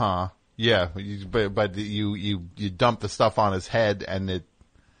 Yeah, but you dump the stuff on his head, and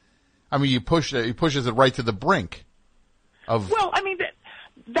he pushes it right to the brink of. Well, I mean,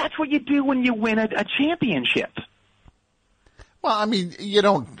 that's what you do when you win a championship. Well, I mean, you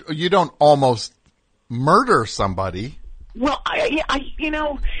don't almost murder somebody. Well,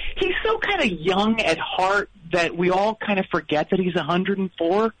 he's so kind of young at heart that we all kind of forget that he's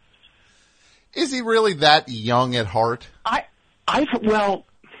 104. Is he really that young at heart? I thought you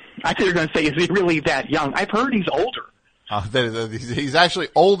were going to say, is he really that young? I've heard he's older. He's actually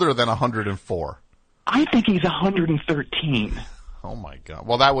older than 104. I think he's 113. Oh my God!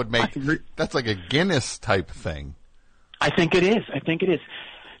 Well, that would that's like a Guinness type thing. I think it is.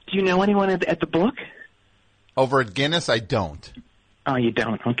 Do you know anyone at the book? Over at Guinness, I don't. Oh, you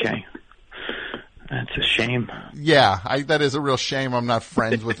don't? Okay. That's a shame. Yeah, that is a real shame. I'm not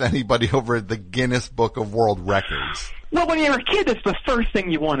friends with anybody over at the Guinness Book of World Records. Well, when you're a kid, it's the first thing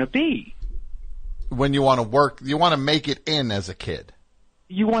you want to be. When you want to work, you want to make it in as a kid.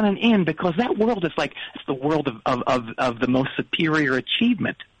 You want an in because that world is it's the world of the most superior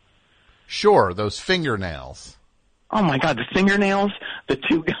achievement. Sure, those fingernails. Oh my God, the fingernails, the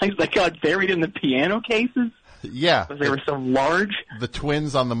two guys that got buried in the piano cases. Yeah. Because they were so large. The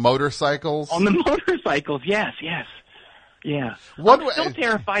twins on the motorcycles. On the motorcycles, yes. Yeah. I'm still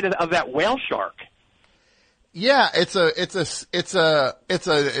terrified of that whale shark. Yeah, it's a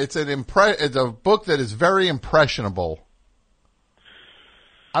book that is very impressionable.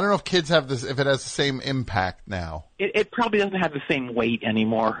 I don't know if kids have this, if it has the same impact now. It probably doesn't have the same weight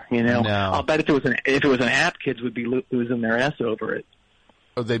anymore, No. I'll bet if it was an app, kids would be losing their ass over it.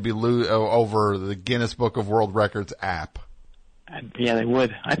 They'd be over the Guinness Book of World Records app. Yeah, they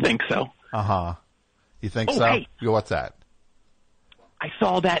would. I think so. You think so? Hey. What's that? I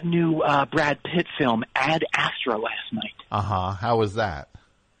saw that new Brad Pitt film, Ad Astra, last night. How was that?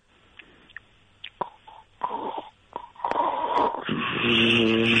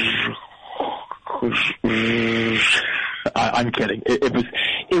 I'm kidding.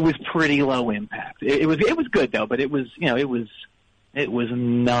 It was pretty low impact. It was good though, but it was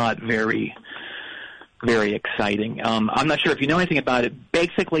not very exciting. I'm not sure if you know anything about it.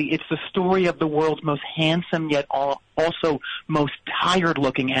 Basically, it's the story of the world's most handsome yet also most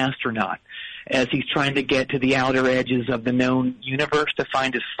tired-looking astronaut as he's trying to get to the outer edges of the known universe to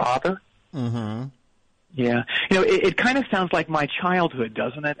find his father. Mm-hmm. Yeah. It kind of sounds like my childhood,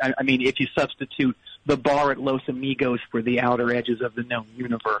 doesn't it? I mean, if you substitute the bar at Los Amigos for the outer edges of the known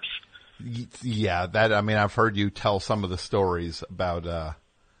universe. Yeah, I've heard you tell some of the stories about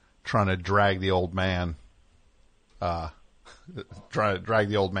trying to drag the old man out.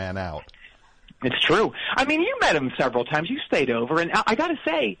 It's true. I mean, you met him several times. You stayed over, and I got to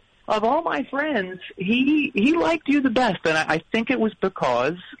say, of all my friends, he liked you the best, and I think it was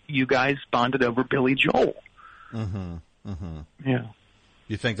because you guys bonded over Billy Joel. Mm-hmm. Mm-hmm. Yeah.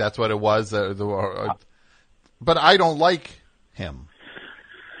 You think that's what it was? But I don't like him.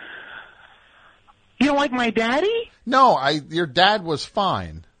 You don't like my daddy? No, your dad was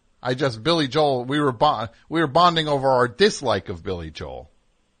fine. Billy Joel, we were bonding over our dislike of Billy Joel.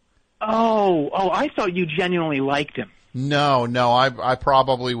 Oh, I thought you genuinely liked him. No, I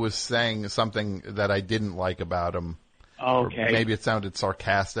probably was saying something that I didn't like about him. Okay. Or maybe it sounded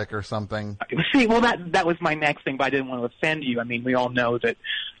sarcastic or something. See, well, that was my next thing, but I didn't want to offend you. I mean, we all know that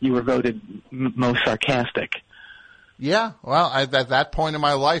you were voted most sarcastic. Yeah, well, at that point in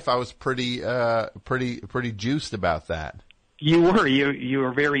my life, I was pretty juiced about that. You were. You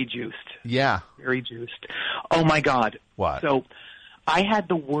were very juiced. Yeah. Very juiced. Oh, my God. What? So I had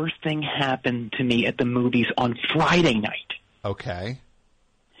the worst thing happen to me at the movies on Friday night. Okay.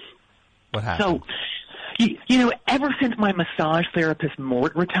 What happened? So, you know, ever since my massage therapist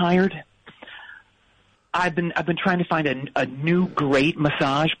Mort retired, I've been trying to find a new great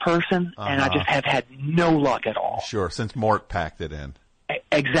massage person, and I just have had no luck at all. Sure, since Mort packed it in.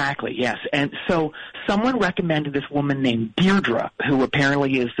 Exactly, yes. And so someone recommended this woman named Deirdre, who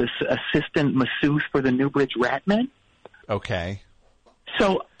apparently is this assistant masseuse for the Newbridge Ratmen. Okay.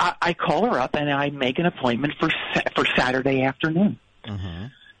 So I call her up, and I make an appointment for Saturday afternoon. Mm-hmm.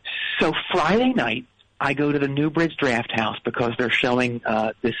 So Friday night, I go to the Newbridge Draft House because they're showing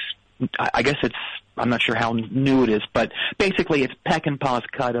this, I guess I'm not sure how new it is, but basically it's Peckinpah's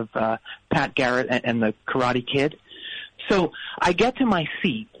cut of Pat Garrett and the Karate Kid. So I get to my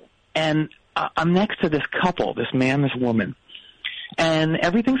seat, and I'm next to this couple, this man, this woman, and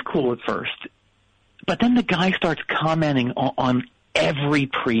everything's cool at first. But then the guy starts commenting on every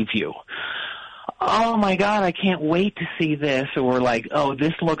preview. Oh, my God, I can't wait to see this, or like, oh,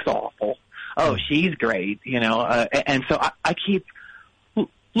 this looks awful. Oh, she's great, you know. And so I keep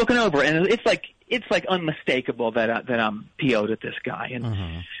looking over, and it's like unmistakable that I'm PO'd at this guy,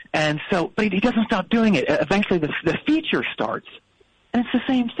 and so, but he doesn't stop doing it. Eventually, the feature starts, and it's the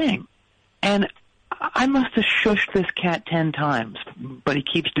same thing. And I must have shushed this cat 10 times, but he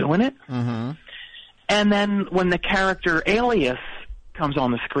keeps doing it. Mm-hmm. And then when the character Alias comes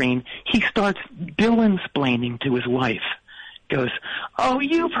on the screen, he starts Dylan-splaining to his wife. Goes, oh,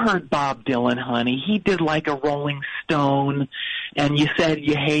 you've heard Bob Dylan, honey. He did like a Rolling Stone, and you said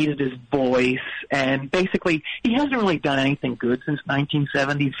you hated his voice, and basically he hasn't really done anything good since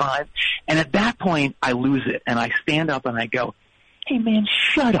 1975. And at that point, I lose it, and I stand up and I go, hey, man,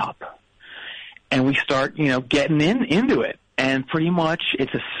 shut up. And we start, you know, getting into it, and pretty much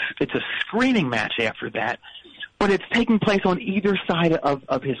it's a screening match after that, but it's taking place on either side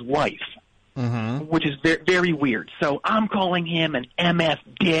of his wife. Mm-hmm. Which is very, very weird. So I'm calling him an MF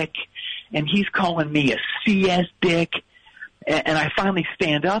dick, and he's calling me a CS dick. And I finally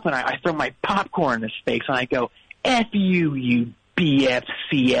stand up, and I throw my popcorn in his face, and I go, F you, you BF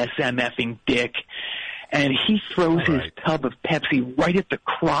CS MFing dick. And he throws his tub of Pepsi right at the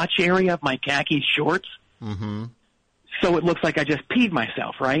crotch area of my khaki shorts. Mm-hmm. So it looks like I just peed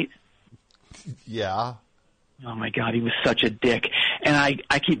myself, right? Yeah. Oh, my God, he was such a dick. And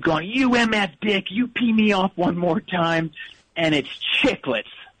I keep going, you MF dick, you pee me off one more time. And it's chiclets.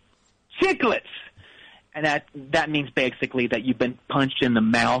 Chiclets! And that means basically that you've been punched in the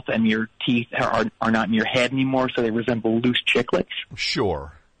mouth and your teeth are not in your head anymore, so they resemble loose chiclets.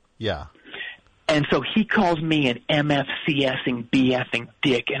 Sure. Yeah. And so he calls me an MFCSing, BFing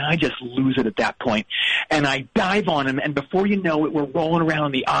dick, and I just lose it at that point. And I dive on him, and before you know it, we're rolling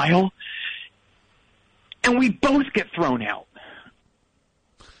around the aisle, and we both get thrown out.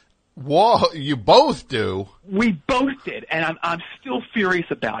 Whoa, you both do? We both did, and I'm still furious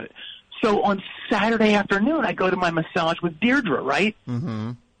about it. So on Saturday afternoon, I go to my massage with Deirdre, right?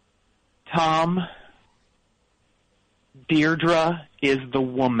 Mm-hmm. Tom, Deirdre is the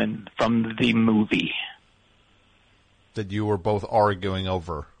woman from the movie. That you were both arguing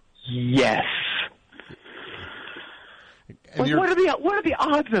over. Yes. What are the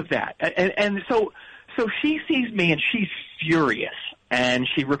odds of that? And so she sees me and she's furious, and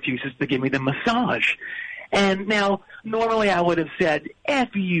she refuses to give me the massage. And now, normally I would have said,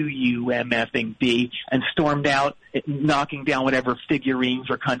 F you, you MFing B, and stormed out, knocking down whatever figurines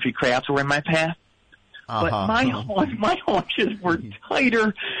or country crafts were in my path. But my haunches were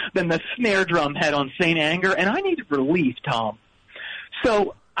tighter than the snare drum head on St. Anger, and I needed relief, Tom.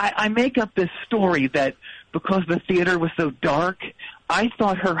 So I make up this story that because the theater was so dark, I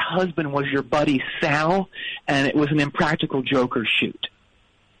thought her husband was your buddy Sal, and it was an Impractical Joker shoot.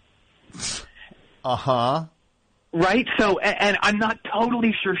 Uh-huh. Right? So, and I'm not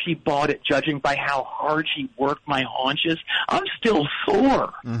totally sure she bought it, judging by how hard she worked my haunches. I'm still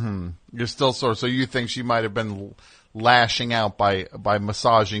sore. Mm-hmm. You're still sore, so you think she might have been lashing out by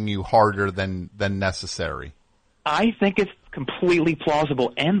massaging you harder than necessary. I think it's completely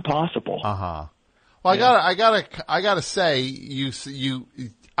plausible and possible. Uh-huh. Well, yeah. I gotta say,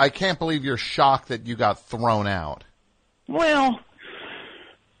 I can't believe you're shocked that you got thrown out. Well,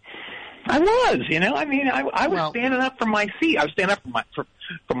 I was, I mean, I was standing up from my seat. I was standing up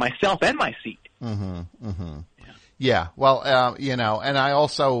for myself and my seat. Mm-hmm. Mm-hmm. Yeah. Well, and I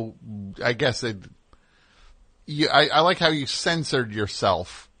also, I guess I like how you censored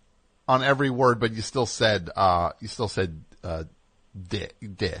yourself on every word, but you still said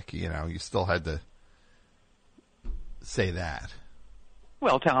dick, you still had to say that.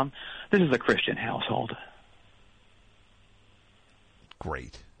 Well, Tom, this is a Christian household.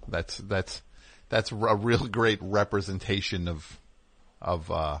 Great. That's a real great representation of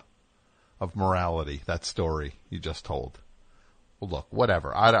morality. That story you just told. Well, look,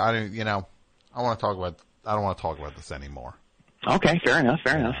 whatever. I don't want to talk about. I don't want to talk about this anymore. Okay, fair enough.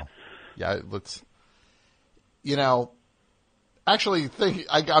 Yeah, let's. Actually,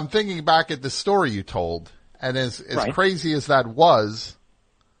 I'm thinking back at the story you told, and as Right. crazy as that was,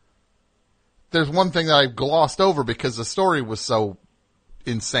 there's one thing that I glossed over because the story was so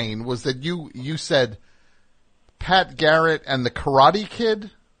insane. Was that you said Pat Garrett and the Karate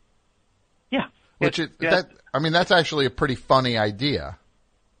Kid? Yeah. That's actually a pretty funny idea.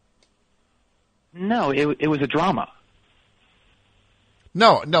 No, it was a drama.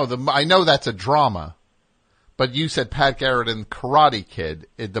 No, I know that's a drama, but you said Pat Garrett and Karate Kid.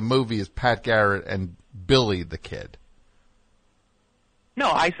 The movie is Pat Garrett and Billy the Kid.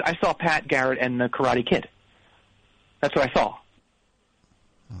 No, I saw Pat Garrett and the Karate Kid. That's what I saw.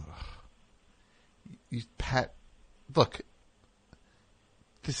 Look,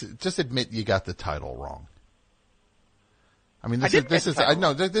 just admit you got the title wrong. I mean, this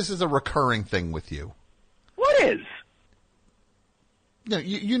is a recurring thing with you. What is?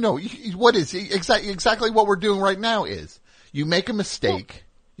 What is exactly what we're doing right now is you make a mistake.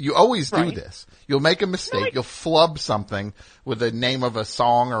 You always do this. You'll make a mistake. Really? You'll flub something with the name of a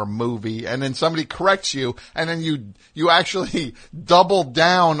song or a movie, and then somebody corrects you, and then you actually double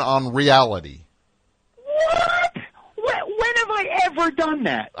down on reality. What? When have I ever done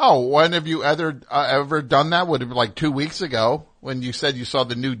that? Oh, when have you ever done that? Would have been like 2 weeks ago when you said you saw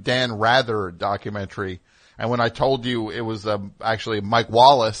the new Dan Rather documentary. And when I told you it was actually a Mike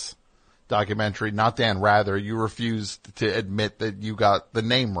Wallace documentary, not Dan Rather, you refused to admit that you got the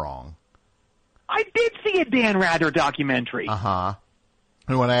name wrong. I did see a Dan Rather documentary. Uh-huh.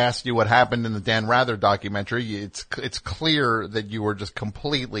 And when I asked you what happened in the Dan Rather documentary, it's clear that you were just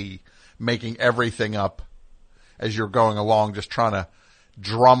completely making everything up as you're going along, just trying to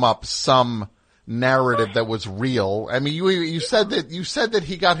drum up some narrative that was real. I mean, you said that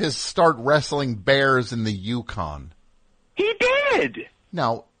he got his start wrestling bears in the Yukon. He did.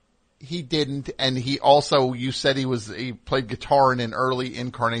 No, he didn't. And you said he played guitar in an early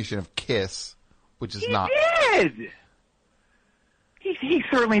incarnation of Kiss, which is not. He did. He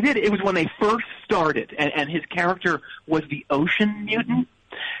certainly did. It was when they first started, and his character was the ocean mutant,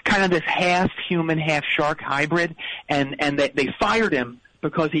 kind of this half human, half shark hybrid, and they fired him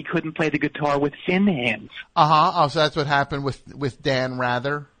because he couldn't play the guitar with fin hands. Uh-huh. Oh, so that's what happened with Dan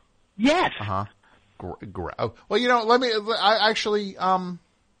Rather? Yes. Uh-huh. Well, let me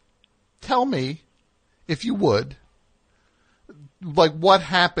tell me, if you would, like what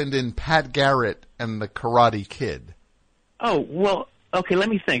happened in Pat Garrett and the Karate Kid? Oh, well, okay, let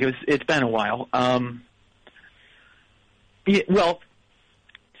me think. It's been a while. As you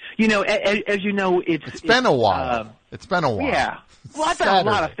know, it's been a while. It's been a while. Yeah. Well, I've done a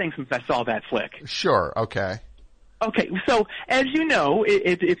lot of things since I saw that flick. Sure. Okay. Okay. So, as you know,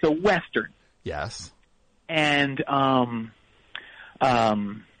 it's a Western. Yes. And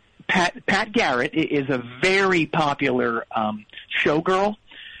Pat Garrett is a very popular showgirl,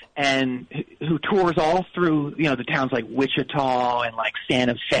 and who tours all through the towns like Wichita and like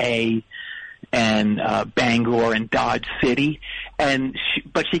Santa Fe and Bangor and Dodge City,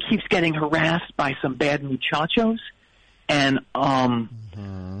 but she keeps getting harassed by some bad muchachos, and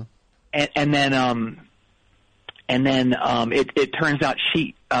it turns out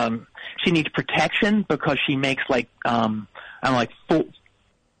she needs protection because she makes like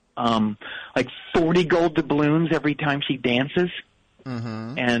 40 gold doubloons every time she dances,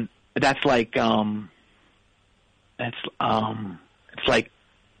 and that's like it's like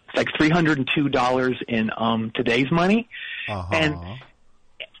 $302 in today's money. And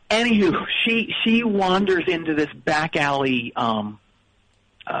anywho, she wanders into this back alley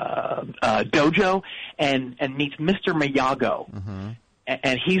dojo and meets Mr. Miyago,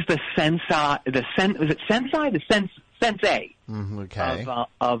 and he's the sensei. Sensei okay.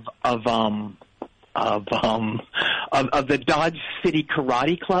 of the Dodge City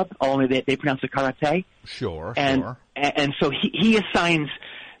Karate Club. Only they pronounce it karate. Sure. And so he assigns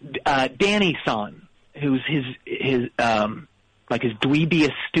Danny-san, who's his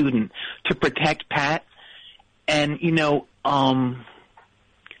dweebiest student, to protect Pat. And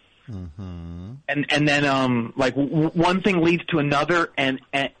and then one thing leads to another, and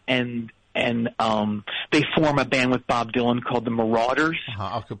they form a band with Bob Dylan called the Marauders.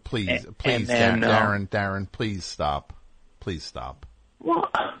 Okay, please, then, Darren, please stop. Please stop.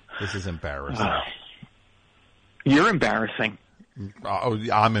 What? This is embarrassing. You're embarrassing. Oh,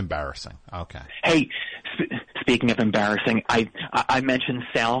 I'm embarrassing. Okay. Hey, speaking of embarrassing, I mentioned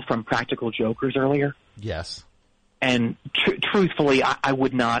Sal from Practical Jokers earlier. Yes. And truthfully, I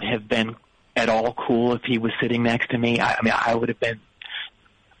would not have been at all cool if he was sitting next to me. I mean, I would have been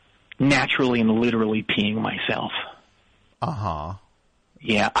naturally and literally peeing myself. Uh-huh.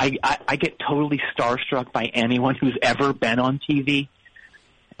 Yeah, I get totally starstruck by anyone who's ever been on TV.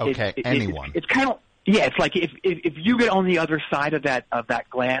 Okay, anyone. It's kind of, yeah, it's like if you get on the other side of that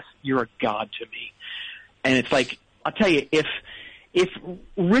glass, you're a god to me. And it's like, I'll tell you, if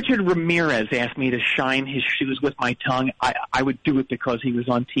Richard Ramirez asked me to shine his shoes with my tongue, I would do it because he was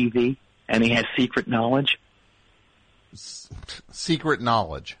on TV and he has secret knowledge. Secret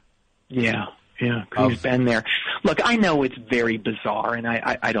knowledge? Yeah, he's been there. Look, I know it's very bizarre, and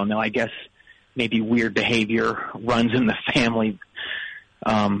I don't know, I guess maybe weird behavior runs in the family.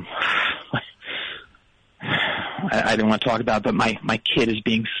 I don't want to talk about it, but my kid is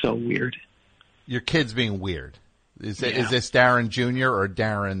being so weird. Your kid's being weird. Is this Darren Jr. or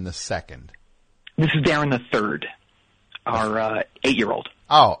Darren the second? This is Darren the third, our 8-year-old.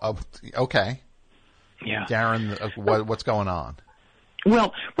 Oh, okay. Yeah. Darren, what's going on?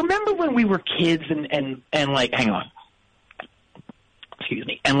 Well, remember when we were kids and like, hang on. Excuse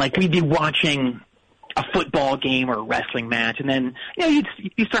me. And like we'd be watching a football game or a wrestling match, and then,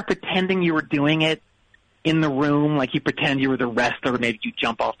 you start pretending you were doing it in the room, like you pretend you were the wrestler, maybe you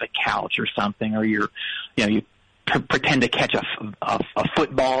jump off the couch or something, or you pretend to catch a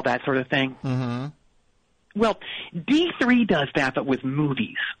football, that sort of thing. Mm-hmm. Well, D3 does that, but with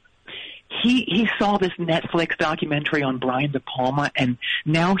movies. He saw this Netflix documentary on Brian De Palma, and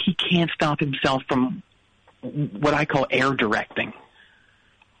now he can't stop himself from what I call air directing.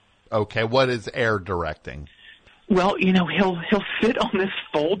 Okay, what is air directing? Well, he'll sit on this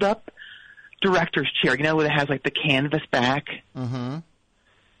fold-up director's chair, where it has like the canvas back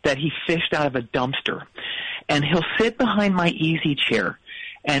that he fished out of a dumpster. And he'll sit behind my easy chair,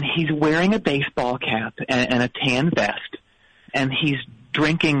 and he's wearing a baseball cap and a tan vest, and he's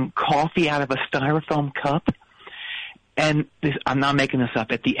drinking coffee out of a styrofoam cup. And I'm not making this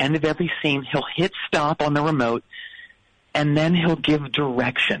up. At the end of every scene, he'll hit stop on the remote, and then he'll give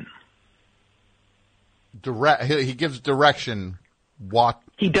direction. He gives direction. What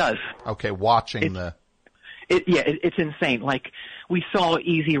he does? Okay, watching it's insane. Like we saw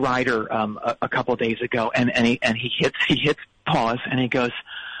Easy Rider a couple of days ago, and he hits pause, and he goes,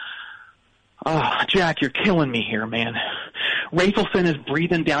 "Oh, Jack, you're killing me here, man. Rafelson is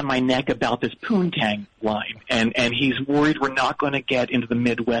breathing down my neck about this Poontang line, and he's worried we're not going to get into the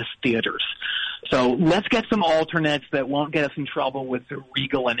Midwest theaters. So let's get some alternates that won't get us in trouble with the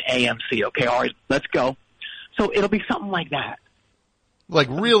Regal and AMC. Okay, all right, let's go." So it'll be something like that. Like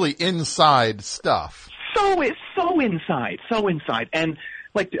really inside stuff. So inside. And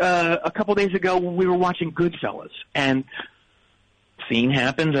like a couple days ago, we were watching Goodfellas, and scene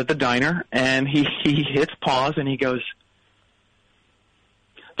happens at the diner, and he hits pause, and he goes,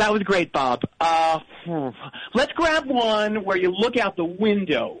 "That was great, Bob. Let's grab one where you look out the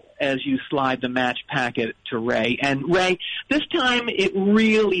window as you slide the match packet to Ray. And Ray, this time it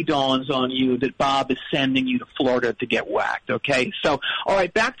really dawns on you that Bob is sending you to Florida to get whacked, okay? So, all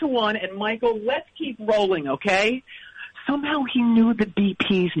right, back to one. And Michael, let's keep rolling, okay?" Somehow he knew the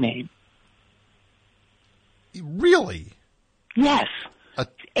DP's name. Really? Yes.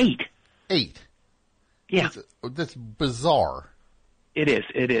 8. 8. Yeah. That's bizarre. It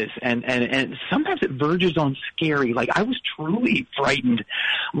is. And sometimes it verges on scary. Like, I was truly frightened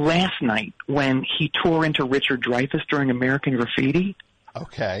last night when he tore into Richard Dreyfuss during American Graffiti.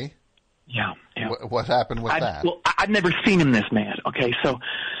 Okay. Yeah. What happened with that? Well, I've never seen him this mad. Okay, so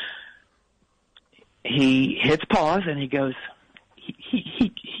he hits pause and he goes,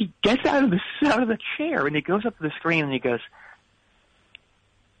 he gets out of the chair and he goes up to the screen and he goes,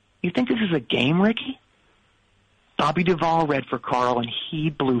 "You think this is a game, Ricky? Bobby Duvall read for Carl, and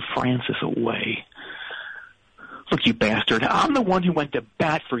he blew Francis away. Look, you bastard, I'm the one who went to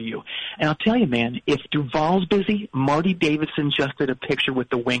bat for you. And I'll tell you, man, if Duvall's busy, Marty Davidson just did a picture with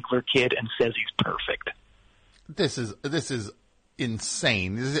the Winkler kid and says he's perfect." This is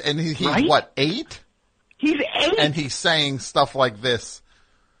insane. And he's right? What, 8? He's 8. And he's saying stuff like this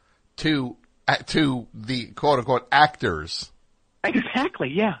to the quote-unquote actors. Exactly,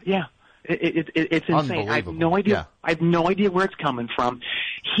 yeah. It's insane. I have no idea. Yeah. I have no idea where it's coming from.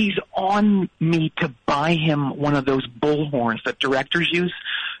 He's on me to buy him one of those bullhorns that directors use,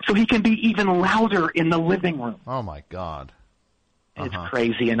 so he can be even louder in the living room. Oh my God! It's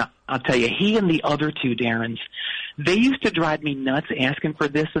crazy, and I'll tell you, he and the other two Darrens, they used to drive me nuts, asking for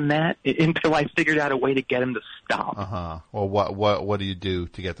this and that, until I figured out a way to get him to stop. Well, what do you do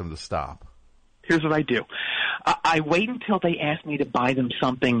to get them to stop? Here's what I do. I wait until they ask me to buy them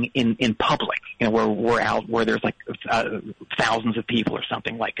something in public, where we're out, where there's like thousands of people or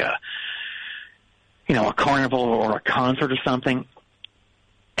something, like a carnival or a concert or something.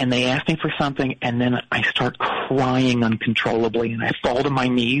 And they ask me for something, and then I start crying uncontrollably, and I fall to my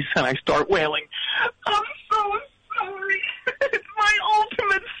knees, and I start wailing, "I'm so sorry. It's my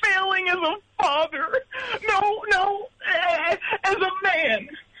ultimate failing as a father. No, as a man.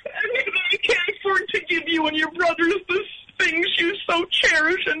 I can't afford to give you and your brothers the things you so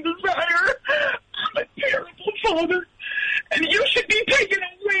cherish and desire. I'm a terrible father, and you should be taken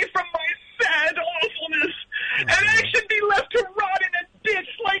away from my sad awfulness, and I should be left to rot in a ditch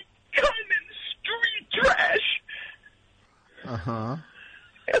like common street trash."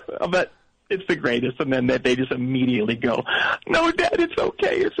 But it's the greatest, and then they just immediately go, "No, Dad, it's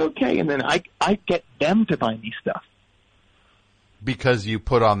okay," and then I get them to buy me stuff. Because you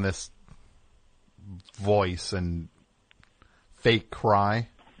put on this voice and fake cry?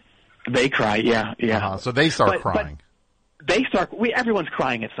 They cry, yeah. So they start crying. But everyone's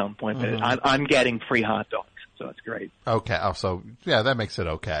crying at some point, but I'm getting free hot dogs, so it's great. Okay, so that makes it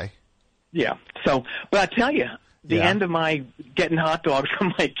okay. Yeah, so, but I tell you, the end of my getting hot dogs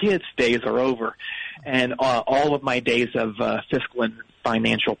from my kids' days are over, and all of my days of fiscal and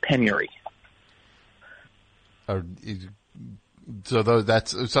financial penury. So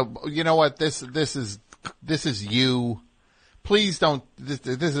you know what, this is you. Please don't, this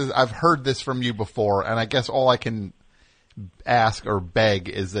is, I've heard this from you before, and I guess all I can ask or beg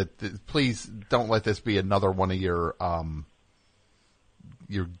is that please don't let this be another one of your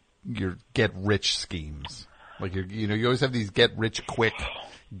get rich schemes. Like you always have these get rich quick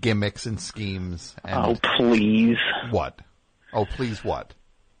gimmicks and schemes. And please. What? Oh, please what?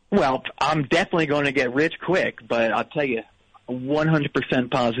 Well, I'm definitely going to get rich quick, but I'll tell you,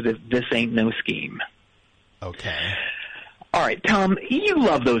 100% positive this ain't no scheme. Okay. All right, Tom, you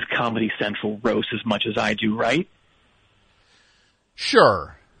love those Comedy Central roasts as much as I do, right?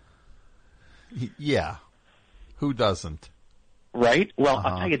 Sure. Yeah. Who doesn't? Right? Well,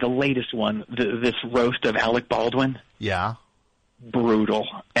 I'll tell you the latest one, this roast of Alec Baldwin. Yeah. Brutal.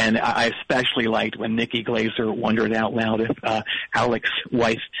 And I especially liked when Nikki Glaser wondered out loud if Alec's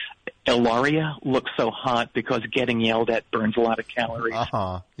wife, Ilaria, looks so hot because getting yelled at burns a lot of calories.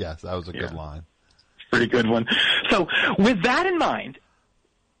 Yes, that was a good line. Pretty good one. So, with that in mind...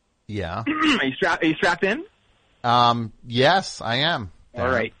 Yeah. Are you strapped in? Yes, I am. All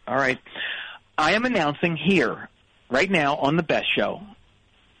right. I am announcing here, right now, on the Best Show,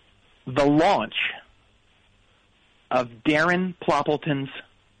 the launch of Darren Ploppleton's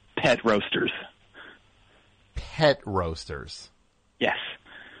Pet Roasters. Pet Roasters? Yes.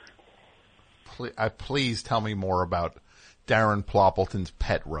 Please tell me more about Darren Ploppleton's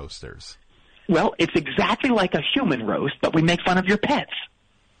Pet Roasters. Well, it's exactly like a human roast, but we make fun of your pets.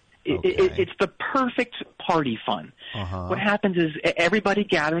 It's the perfect party fun. What happens is everybody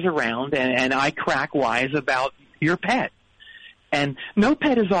gathers around, and I crack wise about your pet. And no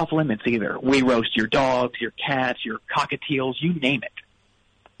pet is off limits either. We roast your dogs, your cats, your cockatiels, you name it.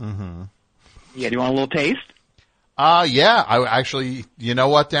 Yeah, do you want a little taste? Yeah. I actually, you know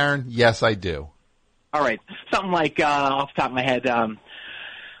what, Darren? Yes, I do. All right. Something like, off the top of my head,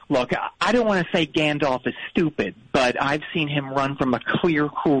 look, I don't want to say Gandalf is stupid, but I've seen him run from a clear,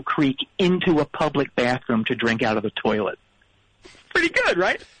 cool creek into a public bathroom to drink out of the toilet. Pretty good,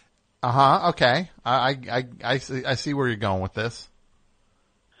 right? Okay. I see where you're going with this.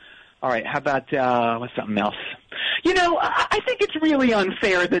 All right. How about what's something else? You know, I think it's really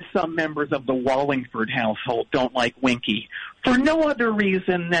unfair that some members of the Wallingford household don't like Winky for no other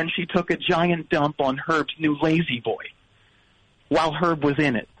reason than she took a giant dump on Herb's new Lazy Boy while Herb was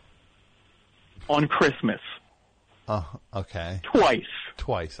in it on Christmas. Okay. Twice.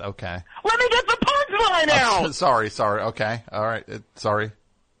 Okay. Let me get the punchline out. Sorry. Okay. All right. Sorry.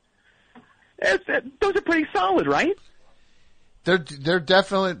 Those are pretty solid, right? They're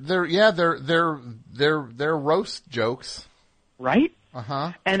definitely they're roast jokes, right?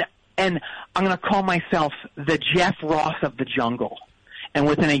 And I'm going to call myself the Jeff Ross of the jungle, and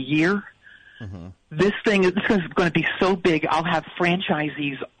within a year, this is going to be so big. I'll have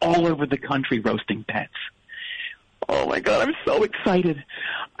franchisees all over the country roasting pets. Oh my God, I'm so excited!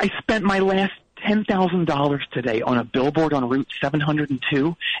 I spent my last $10,000 today on a billboard on Route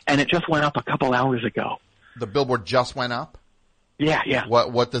 702, and it just went up a couple hours ago. The billboard just went up? Yeah.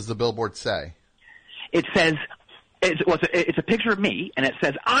 What does the billboard say? It says, it's a picture of me, and it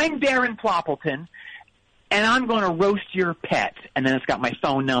says, "I'm Darren Ploppleton, and I'm going to roast your pet." And then it's got my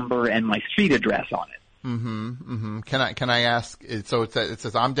phone number and my street address on it. Can I ask? So it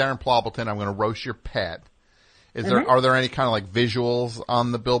says, "I'm Darren Ploppleton. I'm going to roast your pet." Are there any kind of like visuals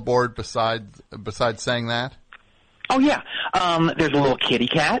on the billboard besides saying that? Oh yeah, there's a little kitty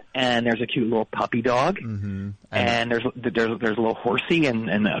cat, and there's a cute little puppy dog, and there's a little horsey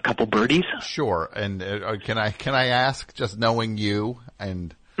and a couple birdies. Sure. And can I ask, just knowing you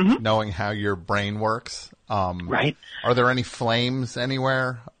and knowing how your brain works, right? Are there any flames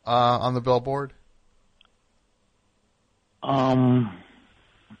anywhere on the billboard?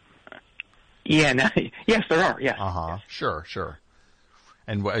 Yeah, yes, there are. Yeah. Sure.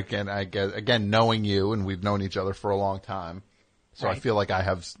 And again, knowing you, and we've known each other for a long time, so right. I feel like I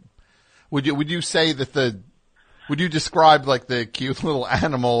have. Would you say that would you describe like the cute little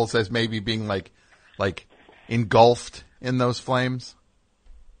animals as maybe being like engulfed in those flames?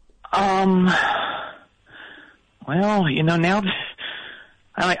 Well, now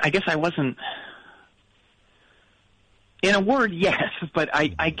I guess I wasn't. In a word, yes, but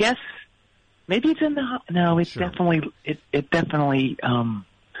I guess. Maybe it's in the no. It sure. It definitely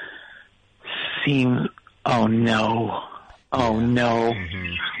seems. Oh no! Oh no!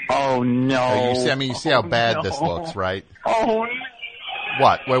 Mm-hmm. Oh no! You see how bad this looks, right? Oh.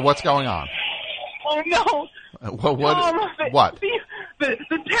 What? What's going on? Oh no! What? The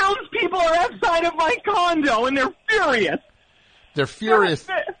townspeople are outside of my condo and they're furious. They're furious.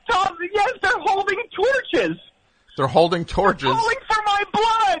 Yes, they're holding torches. They're holding torches. They're calling for my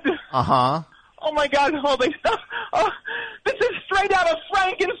blood. Uh-huh. Oh my God! This is straight out of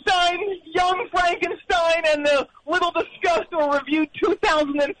Frankenstein, Young Frankenstein, and the Little Disgust will review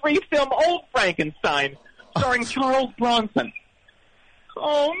 2003 film Old Frankenstein, starring Charles Bronson.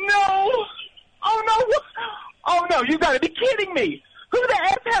 Oh no! Oh no! Oh no! You got to be kidding me! Who the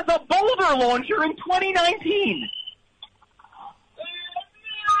F has a boulder launcher in 2019?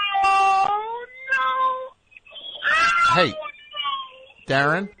 Oh no! Hey,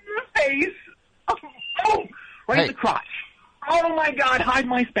 Darren. Face. Oh, right in the crotch. Oh my God! Hide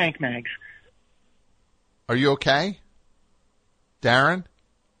my spank mags. Are you okay, Darren?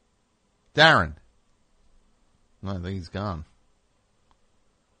 Darren. No, I think he's gone.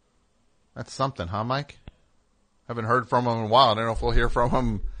 That's something, huh, Mike? Haven't heard from him in a while. I don't know if we'll hear from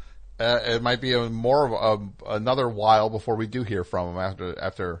him. It might be another while before we do hear from him.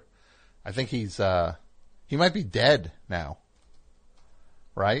 After, I think he might be dead now.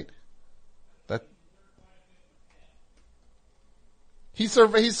 Right? He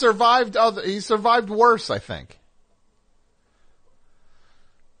survived worse, I think.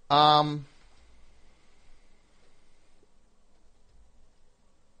 You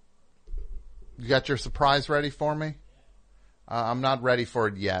got your surprise ready for me? I'm not ready for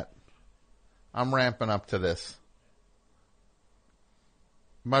it yet. I'm ramping up to this.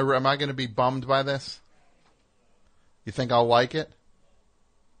 Am I going to be bummed by this? You think I'll like it?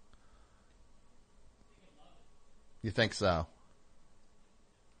 You think so?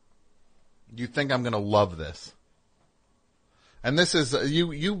 You think I'm going to love this? And this is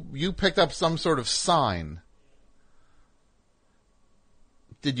you picked up some sort of sign.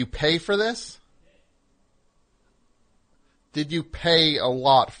 Did you pay for this? Did you pay a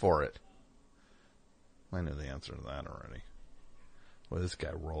lot for it? I know the answer to that already. Well, this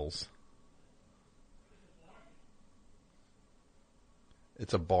guy rolls.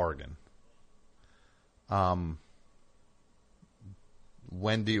 It's a bargain.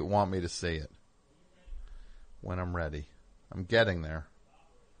 When do you want me to see it? When I'm ready. I'm getting there.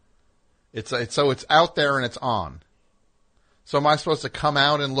 It's out there and it's on. So am I supposed to come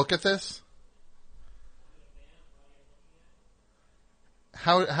out and look at this?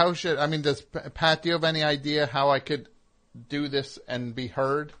 How should, I mean, does Pat, do you have any idea how I could do this and be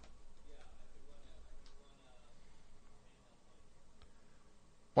heard?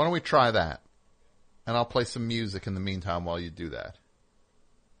 Why don't we try that? And I'll play some music in the meantime while you do that.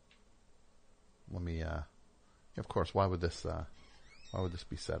 Let me, of course, why would this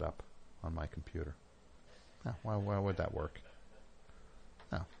be set up on my computer? No, why would that work?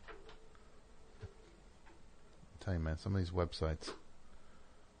 No. I'll tell you, man, some of these websites.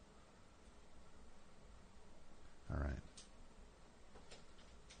 All right.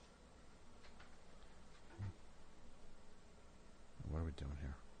 What are we doing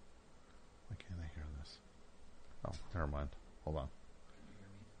here? Why can't I hear this? Oh, never mind. Hold on.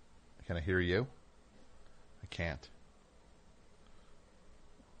 Can I hear you? I can't.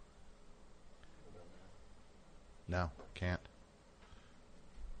 No, can't.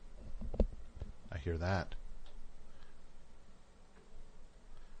 I hear that.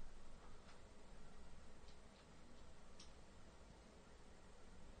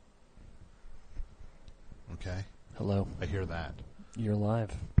 Okay. Hello. I hear that. You're live.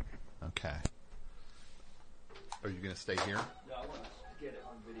 Okay. Are you going to stay here? Yeah, I want to get it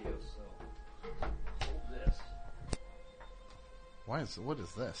on video, so hold this. What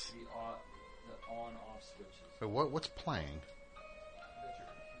is this? The on-off switches. Wait, what's playing?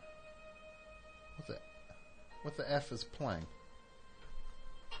 What the F is playing?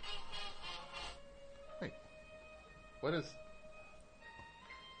 Wait. What is...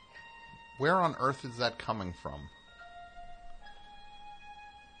 Where on earth is that coming from?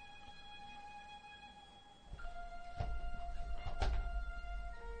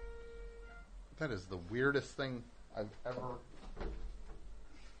 That is the weirdest thing I've ever...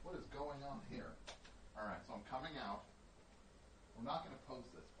 What is going on here? Alright, so I'm coming out. We're not going to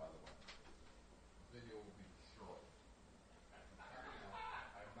post this, by the way. The video will be destroyed. I'm coming out.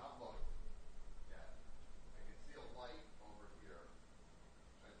 I have not looked yet. I can see a light over here.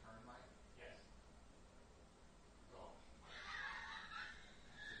 Should I turn my... Yes. Oh.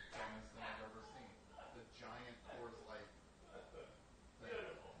 It's the dumbest thing I've ever seen. The giant Coors Light thing.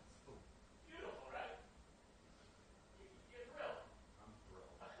 Beautiful. Beautiful, right? You're thrilled. I'm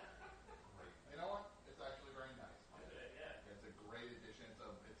thrilled. Great. You know what? It's actually very nice. Yeah. It's a great addition.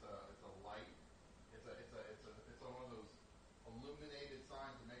 It's a light. It's one of those illuminated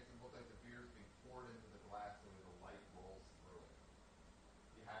signs that makes it look like the beer's being poured into the glass the way the light rolls through it.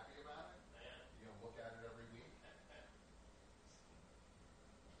 You happy about it? Yeah. You gonna look at it every week?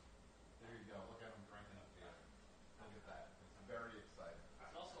 There you go. Look at him drinking a beer. Look at that. It's very exciting.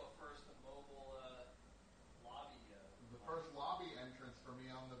 It's also a first mobile lobby. The first lobby entrance for me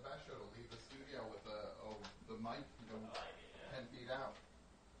on the best show to leave the studio with the mic 10 feet out.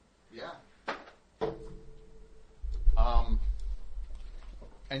 Yeah.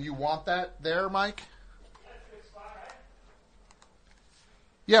 And you want that there, Mike?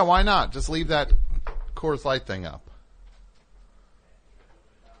 Yeah, why not? Just leave that Coors Light thing up.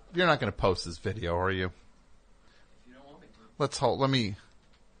 You're not going to post this video, are you? You don't want me to. Let's hold. Let me.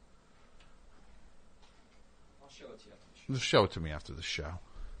 I'll show it to you after the show. Just show it to me after the show.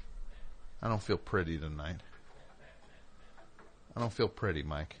 I don't feel pretty tonight. I don't feel pretty,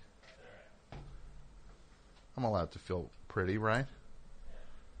 Mike. I'm allowed to feel pretty, right?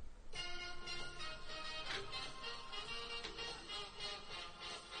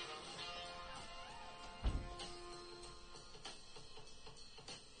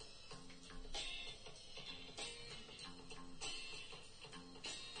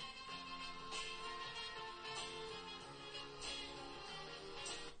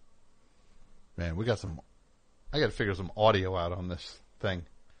 Man, we got some... I got to figure some audio out on this thing.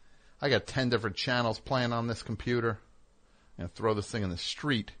 I got 10 different channels playing on this computer. I'm going to throw this thing in the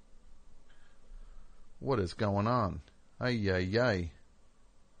street. What is going on? Ay, ay, ay.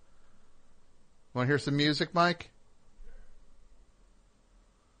 Want to hear some music, Mike?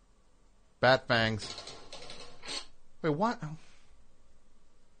 Bat Fangs. Wait, what?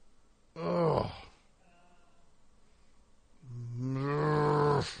 Ugh.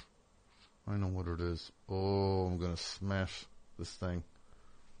 I know what it is. Oh, I'm going to smash this thing.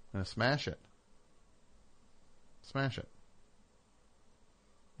 I'm going to smash it. Smash it.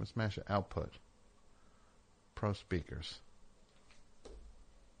 I'm going to smash it. Output. Pro speakers.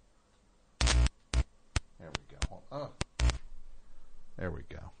 There we go. Oh. There we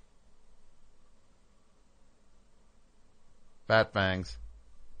go. Bat Fangs.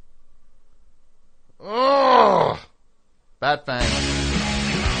 Oh! Bat Fangs.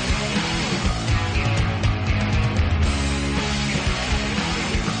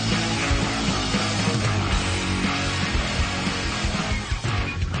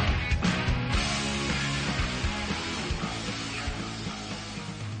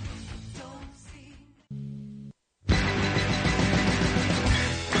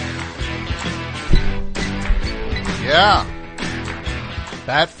 Yeah.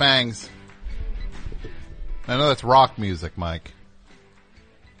 Bat Fangs. I know that's rock music, Mike.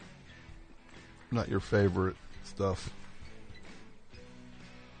 Not your favorite stuff.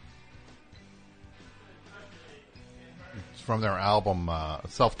 It's from their album,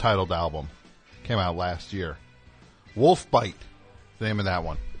 self-titled album. Came out last year. Wolf Bite, the name of that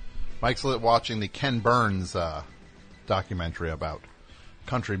one. Mike's watching the Ken Burns documentary about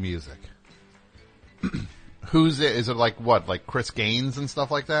country music. Who's it? Is it like what? Like Chris Gaines and stuff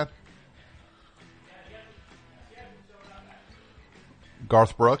like that?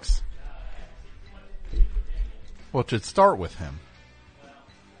 Garth Brooks? Well, it should start with him.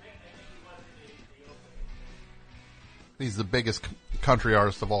 He's the biggest country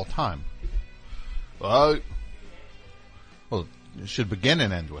artist of all time. Well, it should begin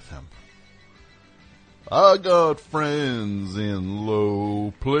and end with him. I got friends in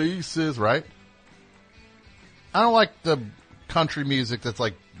low places, right? I don't like the country music that's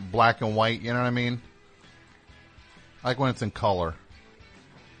like black and white, you know what I mean? I like when it's in color.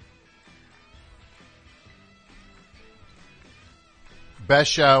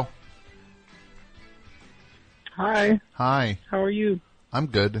 Best show. Hi. Hi. How are you? I'm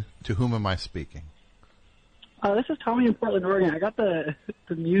good. To whom am I speaking? This is Tommy in Portland, Oregon. I got the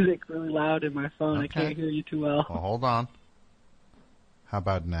music really loud in my phone. I can't hear you too well. Well, hold on. How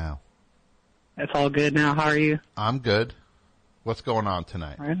about now? That's all good now. How are you? I'm good. What's going on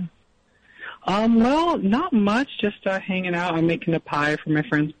tonight? All right. Well, not much. Just hanging out. I'm making a pie for my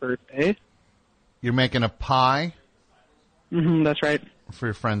friend's birthday. You're making a pie? Mm-hmm, that's right. For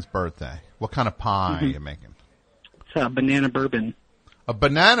your friend's birthday. What kind of pie are you making? It's a banana bourbon. A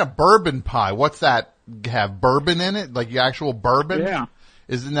banana bourbon pie. What's that? Have bourbon in it? Like the actual bourbon? Yeah.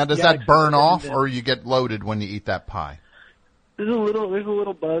 Does Yeah, that burn off, yeah. or you get loaded when you eat that pie? There's a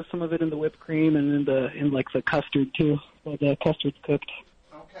little buzz. Some of it in the whipped cream and in like the custard too. Well, the custard's cooked.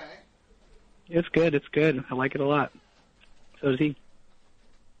 Okay. It's good. It's good. I like it a lot. So does he.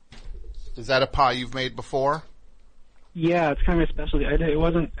 Is that a pie you've made before? Yeah, it's kind of a specialty. It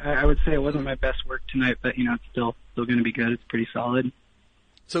wasn't. I would say it wasn't my best work tonight, but it's still going to be good. It's pretty solid.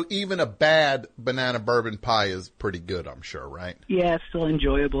 So even a bad banana bourbon pie is pretty good, I'm sure, right? Yeah, it's still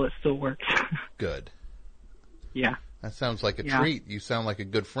enjoyable. It still works. Good. Yeah. That sounds like a treat. You sound like a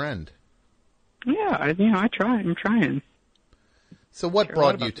good friend. Yeah, I try. I'm trying. So what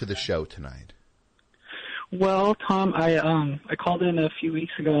brought you to the show tonight? Well, Tom, I called in a few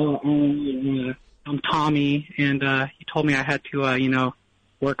weeks ago. I'm Tommy, and he told me I had to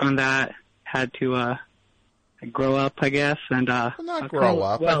work on that. Had to grow up, I guess, and not grow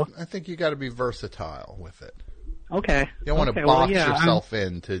up. Well, I think you got to be versatile with it. Okay. You don't want to box yourself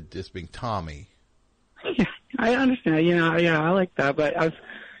into just being Tommy. Yeah, I understand. I like that, but I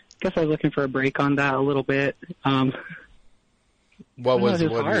guess I was looking for a break on that a little bit. What do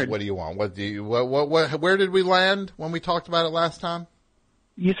you want? Where did we land when we talked about it last time?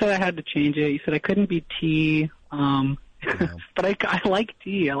 You said I had to change it. You said I couldn't be T. But I like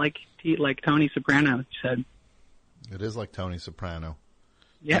T. I like T like Tony Soprano. You said. It is like Tony Soprano.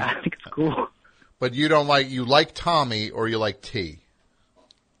 Yeah, I think it's cool. But you like Tommy or you like T?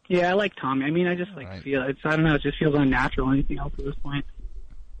 Yeah, I like Tommy. I mean, I just feel I don't know. It just feels unnatural. Anything else at this point?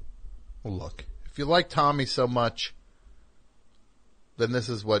 Well, look, if you like Tommy so much, then this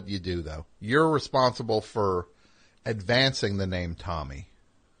is what you do, though. You're responsible for advancing the name Tommy.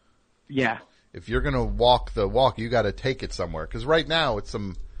 Yeah. If you're going to walk the walk, you got to take it somewhere. Because right now it's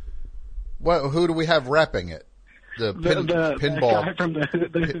some. Who do we have repping it? The pinball guy from the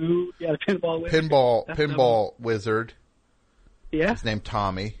Who, the pinball wizard. Pinball wizard. Yeah. His name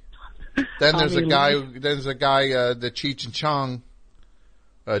Tommy. Then there's a guy. The Cheech and Chong,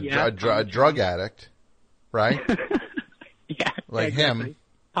 a drug addict, right? Yeah. Like exactly. him.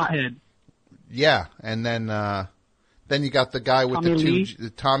 Pothead. Yeah, and then you got the guy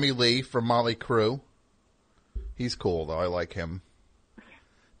with Tommy Lee from Motley Crue. He's cool though. I like him.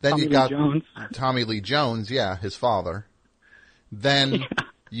 Then you got Tommy Lee Jones, yeah, his father. Then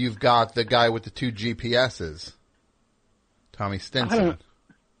you've got the guy with the 2 GPSs, Tommy Stinson.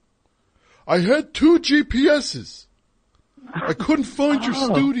 I had 2 GPSs. I couldn't find your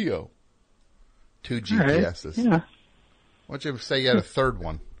studio. 2 GPSs. Right. Yeah. Why don't you say you had a third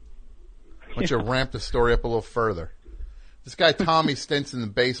one? Why don't you ramp the story up a little further? This guy, Tommy Stinson, the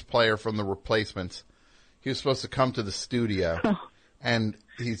bass player from The Replacements, he was supposed to come to the studio, and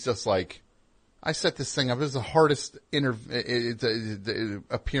he's just like, I set this thing up. This is the hardest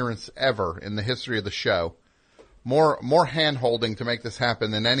appearance ever in the history of the show. More hand-holding to make this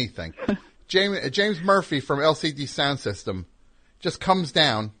happen than anything. James Murphy from LCD Sound System just comes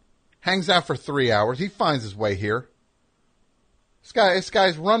down, hangs out for 3 hours. He finds his way here. This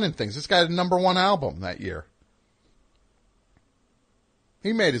guy's running things. This guy had a #1 album that year.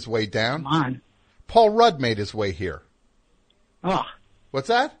 He made his way down. Come on. Paul Rudd made his way here. Oh. What's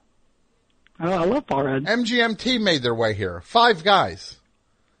that? Oh, I love Paul Rudd. MGMT made their way here. 5 guys.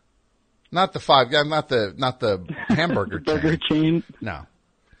 Not the 5 guys, not the hamburger chain. Burger chain. No.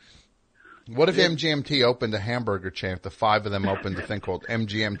 What if MGMT opened a hamburger chain if the 5 of them opened a thing called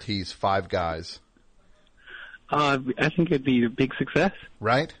MGMT's 5 Guys? I think it'd be a big success.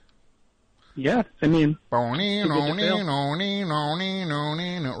 Right? Yeah, I mean. Right?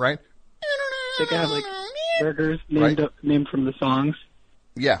 They could have like burgers named from the songs.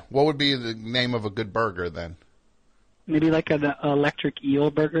 Yeah. What would be the name of a good burger then? Maybe like an electric eel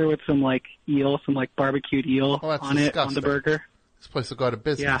burger with some like barbecued eel on it on the burger. This place will go out of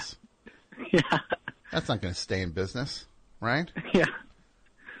business. Yeah. That's not going to stay in business, right? Yeah.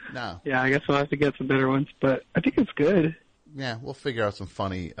 No. Yeah, I guess we'll have to get some better ones, but I think it's good. Yeah, we'll figure out some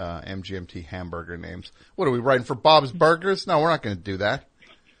funny MGMT hamburger names. What are we writing for Bob's Burgers? No, we're not going to do that.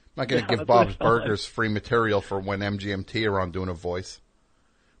 I'm not going to give Bob's Burgers free material for when MGMT are on doing a voice.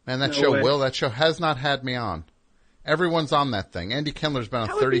 Man, that show has not had me on. Everyone's on that thing. Andy Kindler's been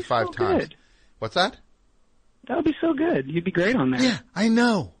on 35 times. Good. What's that? That would be so good. You'd be great on there. Yeah, I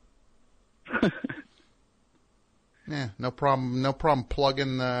know. Yeah, no problem. No problem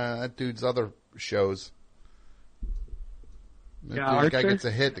plugging that dude's other shows. The guy gets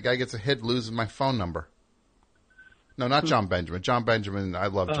a hit. The guy gets a hit, loses my phone number. No, not John Benjamin. John Benjamin, I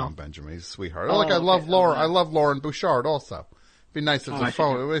love John Benjamin. He's a sweetheart. I love Laura. I love Lauren Bouchard also. It'd be nice if the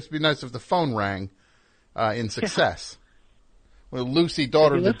phone. It'd be nice if the phone rang in Success. With Lucy,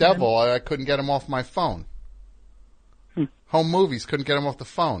 daughter of the devil, I couldn't get him off my phone. Home Movies couldn't get him off the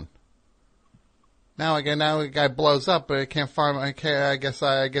phone. Now the guy blows up, but I can't find. I guess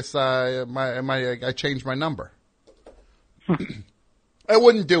I changed my number. I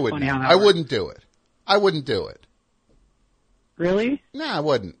wouldn't do it. I wouldn't do it. I wouldn't do it. Really? No, I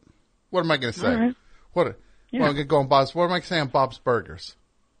wouldn't. What am I going to say? All right. What am I going to go on Bob's? What am I saying on Bob's Burgers?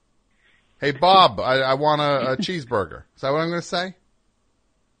 Hey, Bob, I want a cheeseburger. Is that what I'm going to say?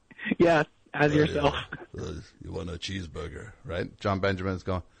 Yeah, as yourself. You want a cheeseburger, right? John Benjamin's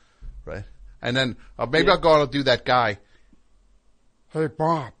going, right? And then maybe I'll go and I'll do that guy. Hey,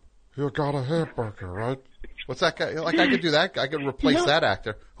 Bob, you got a hamburger, right? What's that guy? Like, I could do that. I could replace that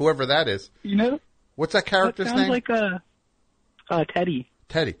actor, whoever that is. You know? What's that character's name? Sounds like Teddy.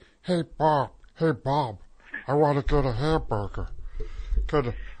 Teddy. Hey, Bob, I want to get a hamburger.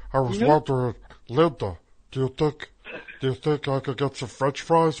 I was wondering, Linda, do you think I could get some French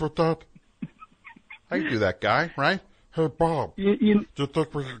fries with that? I can do that guy, right? Hey, Bob, do you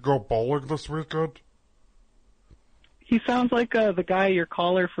think we could go bowling this weekend? He sounds like the guy, your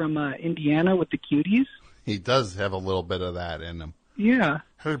caller from Indiana with the cuties. He does have a little bit of that in him. Yeah.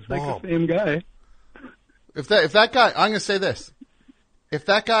 Hey, Bob. Like the same guy. If that guy, I'm going to say this. If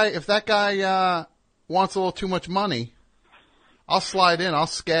that guy wants a little too much money, I'll slide in. I'll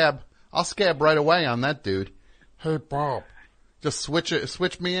scab right away on that dude. Hey, Bob, just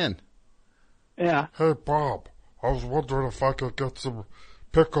switch me in. Yeah. Hey, Bob, I was wondering if I could get some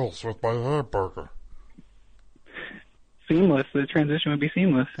pickles with my hamburger. Seamless. The transition would be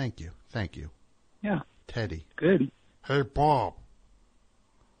seamless. Thank you. Yeah. Teddy. Good. Hey, Bob.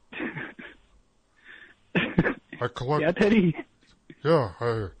 I collect. Yeah, Teddy.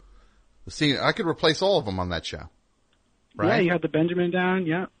 Yeah. See, I could replace all of them on that show. Right? Yeah, you have the Benjamin down.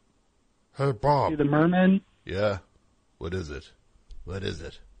 Yeah. Hey, Bob. The Merman. Yeah. What is it?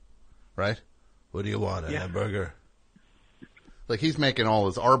 Right? What do you want? A hamburger? Like, he's making all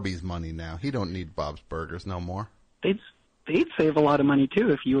his Arby's money now. He don't need Bob's Burgers no more. They'd save a lot of money,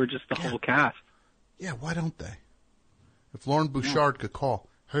 too, if you were just the whole cast. Yeah, why don't they? If Lauren Bouchard could call.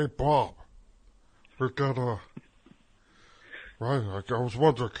 Hey, Bob, we got a... Right, I was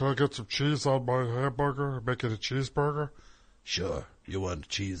wondering, can I get some cheese on my hamburger? Make it a cheeseburger? Sure. You want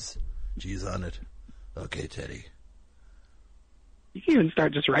cheese on it? Okay, Teddy. You can even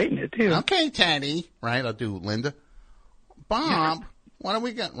start just writing it, too. Okay, Teddy. Right, I'll do Linda. Bob, what do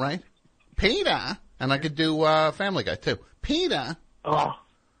we got, right? Peter. And I could do Family Guy, too. Peter. Oh.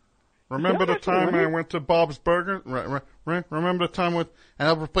 Remember the time I went to Bob's Burger? Right? Remember the time with... And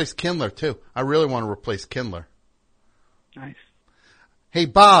I'll replace Kindler, too. I really want to replace Kindler. Nice. Hey,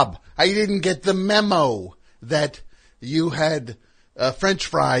 Bob, I didn't get the memo that you had French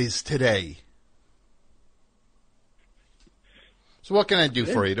fries today. So what can I do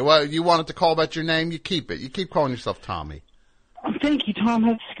for you? You wanted to call about your name? You keep it. You keep calling yourself Tommy. Thank you, Tom.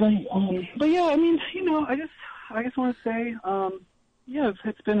 That's great. But yeah, I mean, I just want to say,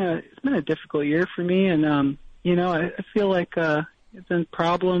 it's been a difficult year for me, and I feel like it's been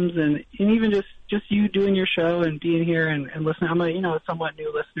problems, and even just you doing your show and being here and listening. I'm a somewhat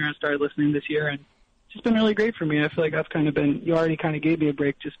new listener. I started listening this year, and it's just been really great for me. I feel like I've kind of been. You already kind of gave me a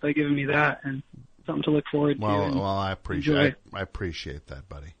break just by giving me that, and something to look forward to. Well, I appreciate that,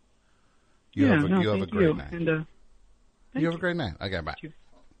 buddy. You have a great night. And, you have a great night. Okay, bye.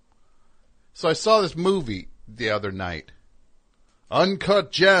 So I saw this movie the other night,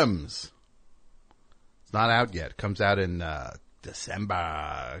 Uncut Gems. It's not out yet. It comes out in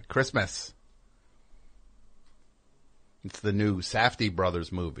December, Christmas. It's the new Safdie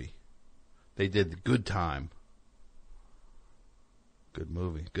Brothers movie. They did Good Time. Good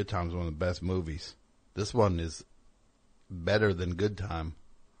movie. Good Time is one of the best movies. This one is better than Good Time.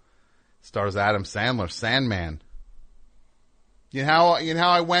 Stars Adam Sandler, Sandman. You know how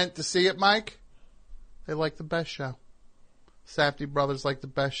I went to see it, Mike? They like the best show. Safdie brothers like the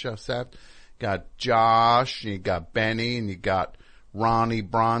best show. Got Josh, you got Benny, and you got Ronnie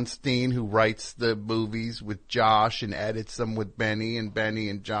Bronstein, who writes the movies with Josh and edits them with Benny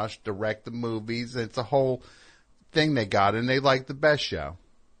and Josh direct the movies. It's a whole thing they got, and they like the best show.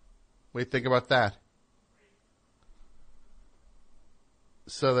 What do you think about that?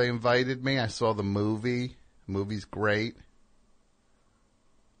 So they invited me. I saw the movie. The movie's great.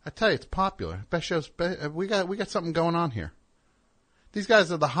 I tell you, it's popular. Best shows. We got something going on here. These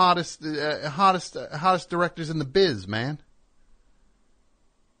guys are the hottest directors in the biz, man.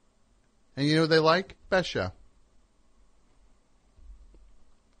 And you know what they like? Best show.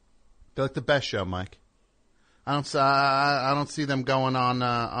 They like the best show, Mike. I don't see them going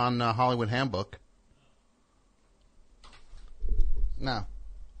on Hollywood Handbook. No.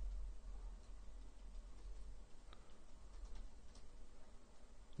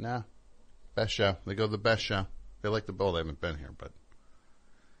 No. Best show. They go to the best show. They like the bowl. They haven't been here, but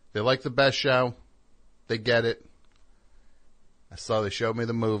they like the best show. They get it. They showed me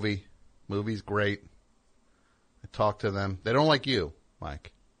the movie. Movie's great. I talked to them. They don't like you,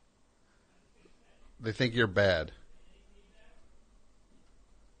 Mike. They think you're bad.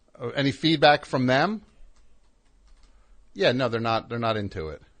 Any feedback from them? Yeah, no, they're not into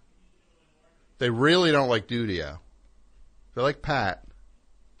it. They really don't like Dudio. They like Pat.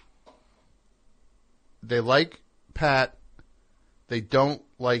 They like Pat. They don't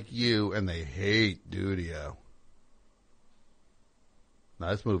like you, and they hate Dudio.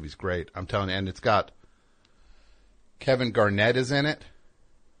 Now, this movie's great. I'm telling you, and it's got Kevin Garnett is in it.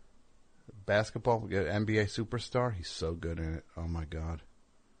 Basketball, NBA superstar. He's so good in it. Oh, my God.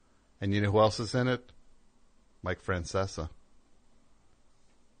 And you know who else is in it? Mike Francesa.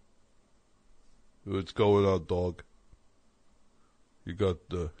 What's going on, dog? You got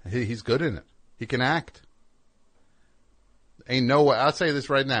he's good in it. He can act. Ain't no way. I'll say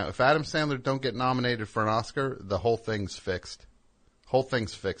this right now. If Adam Sandler don't get nominated for an Oscar, the whole thing's fixed. Whole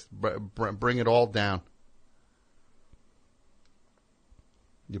thing's fixed. Bring it all down.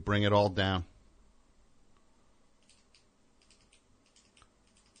 You bring it all down.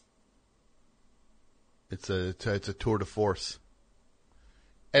 It's a tour de force.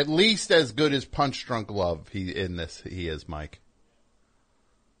 At least as good as Punch Drunk Love. He is, Mike.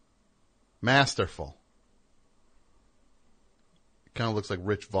 Masterful. Kind of looks like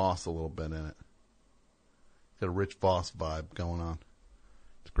Rich Voss a little bit in it. Got a Rich Voss vibe going on.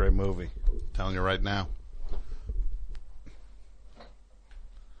 It's a great movie. I'm telling you right now.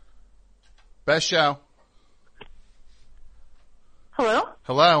 Best show. Hello?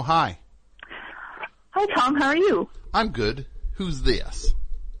 Hello, hi. Hi, Tom. How are you? I'm good. Who's this?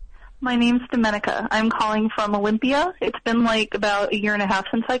 My name's Domenica. I'm calling from Olympia. It's been like about a year and a half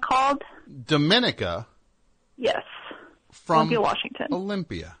since I called. Dominica? Yes. From Olympia, Washington.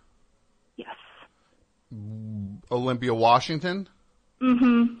 Olympia? Yes. Olympia, Washington?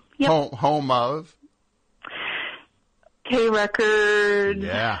 Mm-hmm. Yep. Home of? K Records.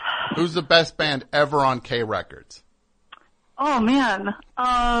 Yeah. Who's the best band ever on K Records? Oh, man.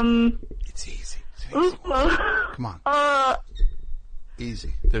 It's easy. Come on.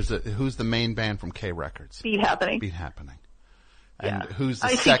 Easy. Who's the main band from K Records? Beat Happening. Beat Happening. And who's the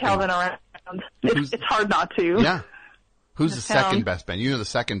I second? see Calvin around. It's hard not to. Yeah. Who's the town. second best band? You know the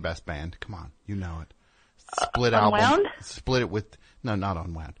second best band. Come on. You know it. Split Unwound? album. Split it with, no, not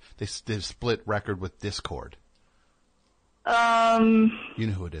Unwound. They split record with Discord. You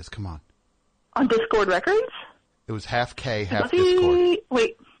know who it is. Come on. On Discord Records? It was half K, half Discord.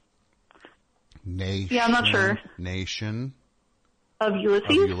 Wait. Nation. Yeah, I'm not sure. Nation. Of Ulysses?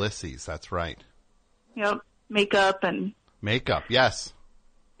 Of Ulysses, that's right. Yep. Makeup and... Makeup, yes.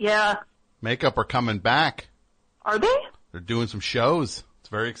 Yeah. Makeup are coming back. Are they? They're doing some shows. It's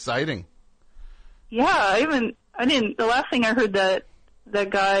very exciting. Yeah, the last thing I heard that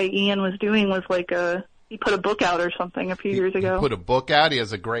guy Ian was doing was like he put a book out or something a few years ago. He put a book out. He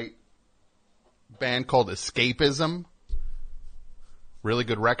has a great band called Escapism. Really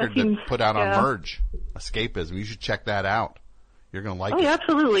good record that put out on Merge. Escapism. You should check that out. You're going to like it. Oh, yeah,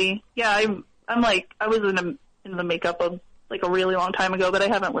 absolutely. Yeah, I'm like, I was in the makeup of like a really long time ago, but I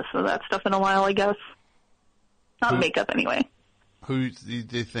haven't listened to that stuff in a while, I guess. Not makeup anyway. Who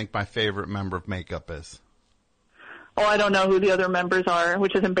do you think my favorite member of Makeup is? Oh, I don't know who the other members are,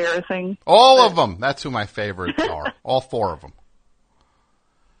 which is embarrassing. All of them. That's who my favorites are. All four of them.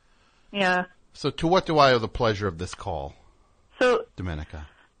 Yeah. So to what do I owe the pleasure of this call? So, Dominica.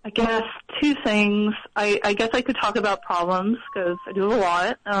 I guess two things. I guess I could talk about problems because I do a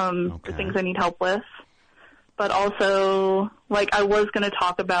lot, the things I need help with. But also, like, I was going to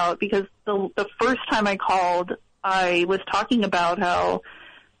talk about, because the first time I called, I was talking about how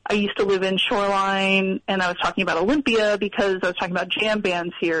I used to live in Shoreline, and I was talking about Olympia because I was talking about jam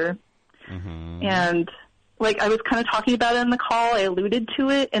bands here. Mm-hmm. And, like, I was kind of talking about it in the call. I alluded to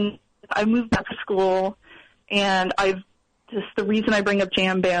it, and I moved back to school, and the reason I bring up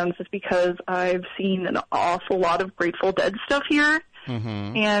jam bands is because I've seen an awful lot of Grateful Dead stuff here.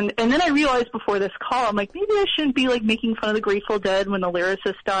 Mm-hmm. And then I realized before this call, I'm like, maybe I shouldn't be, like, making fun of the Grateful Dead when the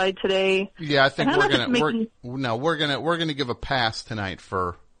lyricist died today. Yeah, I think we're gonna give a pass tonight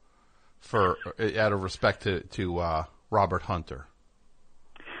for out of respect to Robert Hunter.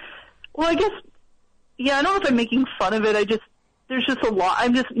 Well, I guess, yeah, I don't know if I'm making fun of it. There's just a lot.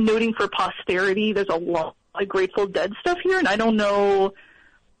 I'm just noting for posterity, there's a lot of Grateful Dead stuff here, and I don't know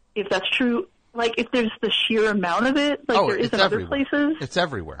if that's true. Like, if there's the sheer amount of it, like there is in other places. It's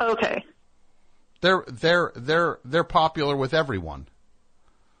everywhere. Okay. They're popular with everyone.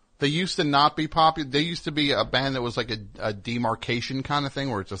 They used to not be popular. They used to be a band that was like a demarcation kind of thing,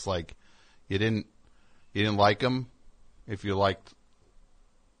 where it's just like you didn't like them if you liked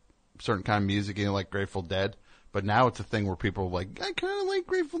certain kind of music, you didn't like Grateful Dead. But now it's a thing where people are like, I kind of like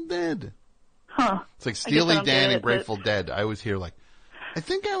Grateful Dead. Huh. It's like Steely Dan and Grateful Dead. I always hear like, I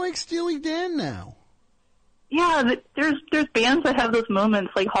think I like Steely Dan now. Yeah, there's bands that have those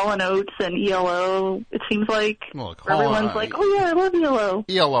moments, like Hall & Oates and ELO. It seems like everyone's like, oh yeah, I love ELO.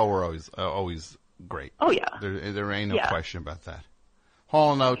 ELO were always great. Oh yeah. There ain't no question about that.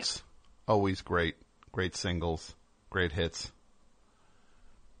 Hall & Oates, always great. Great singles, great hits.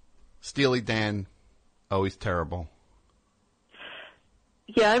 Steely Dan, always terrible.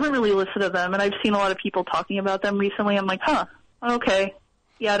 Yeah, I haven't really listened to them, and I've seen a lot of people talking about them recently. I'm like, huh, okay.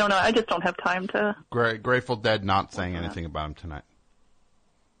 Yeah, I don't know. I just don't have time to... Grateful Dead not saying anything about them tonight.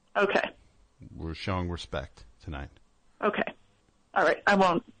 Okay. We're showing respect tonight. Okay. All right. I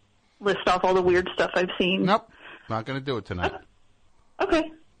won't list off all the weird stuff I've seen. Nope. Not going to do it tonight.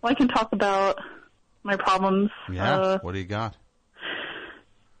 Okay. Well, I can talk about my problems. Yeah. What do you got?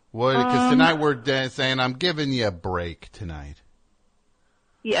 Because tonight we're saying I'm giving you a break tonight.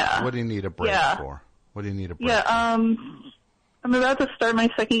 Yeah. What do you need a break for? What do you need a break for? I'm about to start my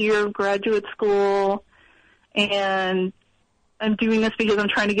second year of graduate school, and I'm doing this because I'm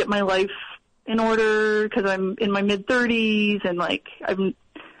trying to get my life in order because I'm in my mid-30s, and I'm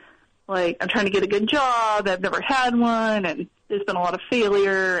trying to get a good job. I've never had one, and there's been a lot of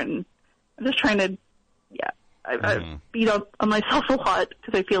failure, and I'm just trying to, I beat up on myself a lot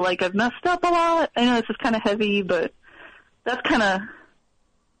because I feel like I've messed up a lot. I know this is kind of heavy, but that's kind of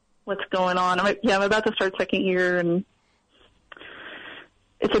what's going on. I'm about to start second year, and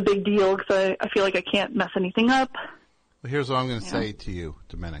it's a big deal because I feel like I can't mess anything up. Well, here's what I'm going to say to you,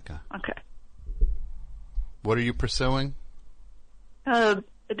 Domenica. Okay. What are you pursuing? A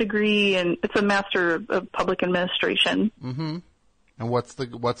degree, and it's a Master of Public Administration. Mm-hmm. And what's the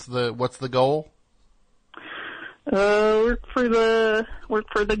goal? Work for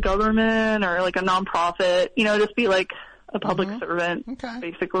the government or like a nonprofit. Just be like a public servant. Okay.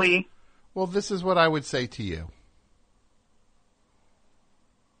 Basically. Well, this is what I would say to you.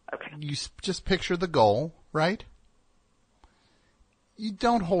 Okay. You just picture the goal, right? You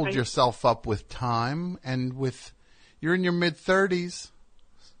don't hold yourself up with time and you're in your mid-30s.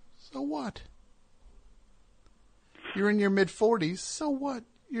 So what? You're in your mid-40s. So what?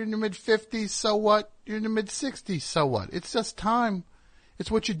 You're in your mid-50s. So what? You're in your mid-60s. So what? It's just time.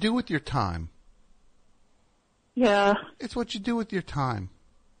 It's what you do with your time. Yeah. It's what you do with your time.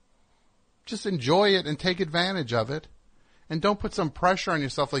 Just enjoy it and take advantage of it. And don't put some pressure on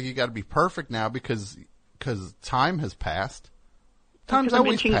yourself like you got to be perfect now because time has passed. Time's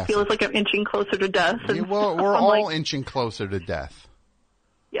always passing. It feels like I'm inching closer to death. Yeah, well, we're all inching closer to death.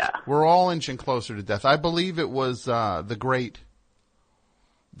 Yeah. We're all inching closer to death. I believe it was the great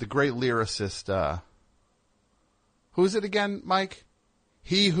lyricist. Who is it again, Mike?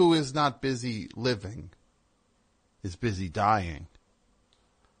 He who is not busy living is busy dying.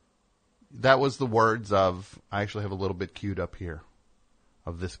 That was the words of, I actually have a little bit queued up here,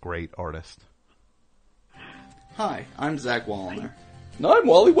 of this great artist. Hi, I'm Zach Wallner. And I'm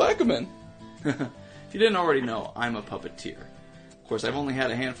Wally Wackerman. If you didn't already know, I'm a puppeteer. Of course, I've only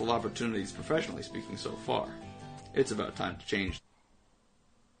had a handful of opportunities professionally speaking so far. It's about time to change.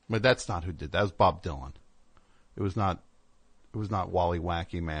 But that's not who did that. That was Bob Dylan. It was not Wally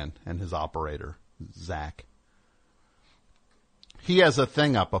Wacky Man and his operator, Zach. He has a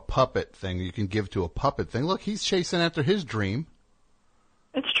thing up, a puppet thing you can give to a puppet thing. Look, he's chasing after his dream.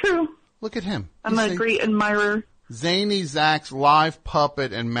 It's true. Look at him. I'm a great admirer. Zany Zach's live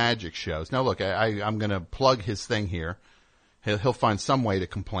puppet and magic shows. Now, look, I'm going to plug his thing here. He'll find some way to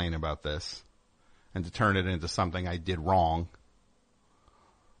complain about this. and to turn it into something I did wrong.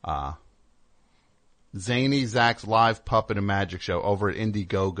 Zany Zach's live puppet and magic show over at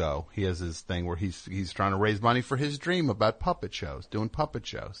Indiegogo. He has his thing where he's trying to raise money for his dream about puppet shows, doing puppet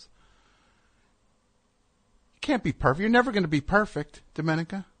shows. You can't be perfect. You're never going to be perfect,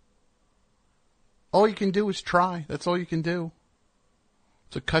 Domenica. All you can do is try. That's all you can do.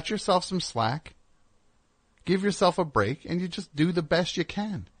 So cut yourself some slack. Give yourself a break, and you just do the best you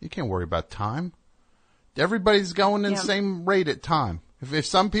can. You can't worry about time. Everybody's going in the same rate at time. If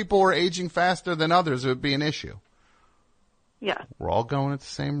some people were aging faster than others, it would be an issue. Yeah. We're all going at the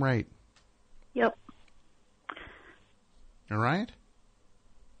same rate. Yep. All right?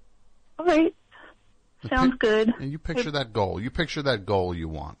 All right. Sounds good. And you picture that goal. You picture that goal you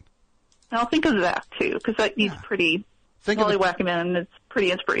want. I'll think of that, too, because he's pretty... Wally Wackerman, it's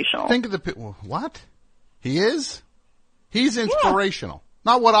pretty inspirational. Think of the... What? He is? He's inspirational.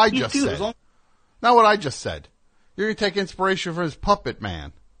 Not what I just said. Not what I just said. You're going to take inspiration from his puppet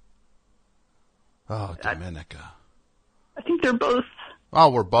man. Oh, Domenica. I think they're both... Oh,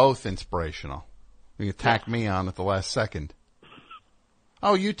 we're both inspirational. You attack me on at the last second.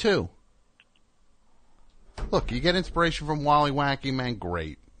 Oh, you too. Look, you get inspiration from Wally Wacky Man,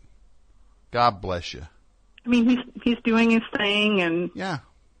 great. God bless you. I mean, he's doing his thing, and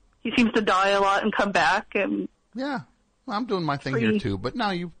he seems to die a lot and come back. And yeah, well, I'm doing my thing here too. But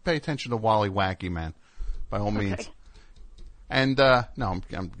no, you pay attention to Wally Wacky Man, by all means. And no,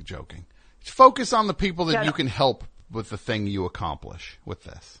 I'm joking. Focus on the people that you can help with the thing you accomplish with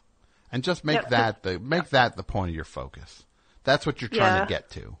this, and just make that the point of your focus. That's what you're trying to get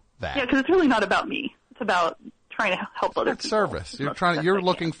to. That because it's really not about me. It's about trying to help other people. Service. You're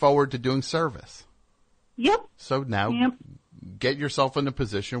looking forward to doing service. Yep. So now get yourself in a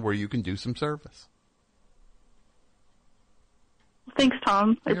position where you can do some service. Thanks,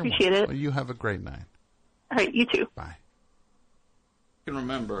 Tom. I appreciate it. Well, you have a great night. All right, you too. Bye. You can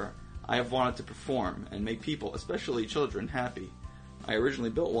remember, I have wanted to perform and make people, especially children, happy. I originally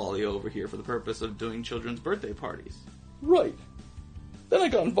built Wally over here for the purpose of doing children's birthday parties. Right. Then I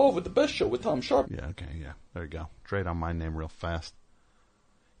got involved with the best show with Tom Sharp. Yeah, okay, yeah. There you go. Trade on my name real fast.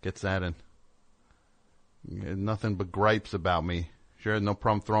 Gets that in. Nothing but gripes about me. Sure had no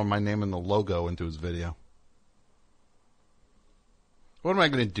problem throwing my name and the logo into his video. What am I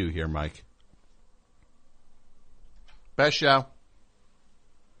going to do here, Mike? Best show.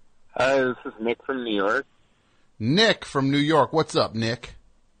 Hi, this is Nick from New York. Nick from New York. What's up, Nick?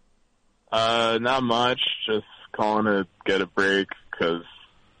 Not much. Just calling to get a break because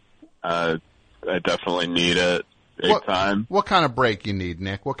I definitely need it big time. What kind of break you need,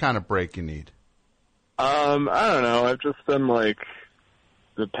 Nick? What kind of break you need? I don't know. I've just been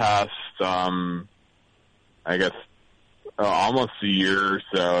the past, I guess, almost a year or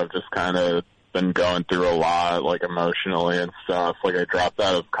so. I've just kind of been going through a lot, emotionally and stuff. I dropped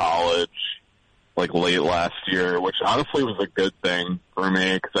out of college, late last year, which honestly was a good thing for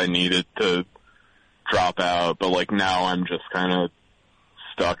me because I needed to drop out. But now I'm just kind of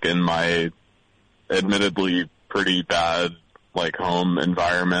stuck in my admittedly pretty bad home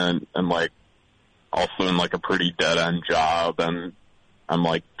environment and also in a pretty dead end job, and I'm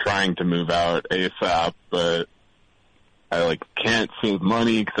trying to move out ASAP, but I can't save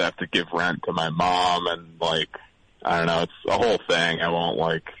money because I have to give rent to my mom, and I don't know, it's a whole thing. I won't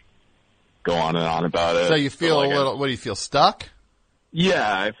go on and on about it. So you feel a little, what do you feel, stuck? Yeah,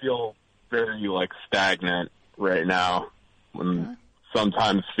 I feel very stagnant right now, and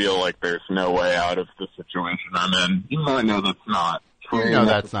sometimes feel there's no way out of the situation I'm in, even though I know that's not true. You know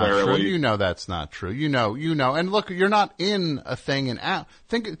that's not true. You know that's not true. You know. And look, you're not in a thing and out.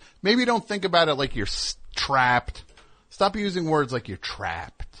 Maybe don't think about it like you're trapped. Stop using words like you're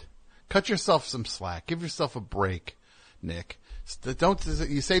trapped. Cut yourself some slack. Give yourself a break, Nick. Don't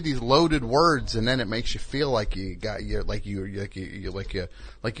you say these loaded words and then it makes you feel like you're like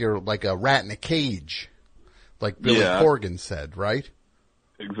a rat in a cage, like Billy Corgan said, right?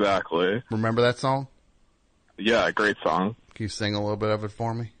 Exactly. Remember that song? Yeah, great song. Can you sing a little bit of it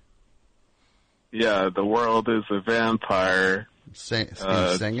for me? Yeah, the world is a vampire. Sing it.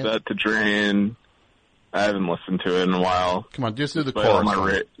 Set to drain. I haven't listened to it in a while. Come on, just do the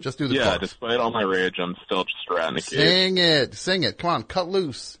chorus. Just do the chorus. Yeah, despite all my rage, I'm still just a rat in a cage. Sing it. Come on, cut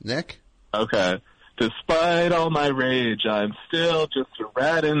loose, Nick. Okay. Despite all my rage, I'm still just a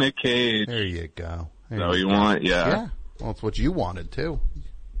rat in a cage. There you go. Is that what you want? Yeah. Well, it's what you wanted, too.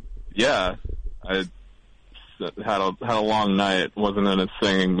 Yeah. I had a long night. Wasn't in a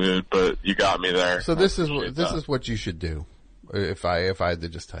singing mood, but you got me there. So this is what you should do. If I had to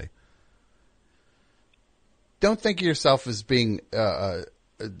just tell you, don't think of yourself as being a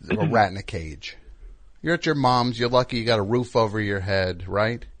rat in a cage. You're at your mom's. You're lucky you got a roof over your head,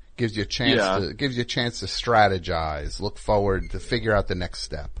 right? Gives you a chance gives you a chance to strategize, look forward, to figure out the next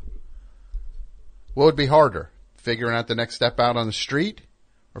step. What would be harder? Figuring out the next step out on the street,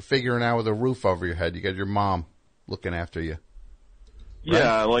 or figuring out with a roof over your head? You got your mom looking after you. Right?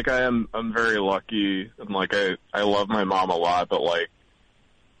 Yeah, like I'm very lucky, and like I love my mom a lot, but like,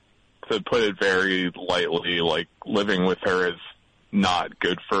 to put it very lightly, like living with her is not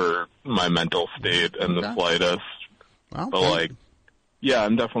good for my mental state in the slightest. Well, but like, yeah,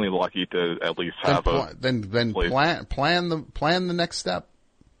 I'm definitely lucky to at least have then plan the next step.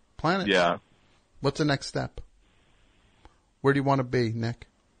 Plan it. Yeah. What's the next step? Where do you want to be, Nick?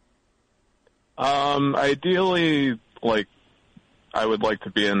 Ideally, like, I would like to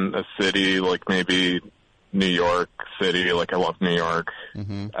be in a city, like maybe New York City. Like, I love New York,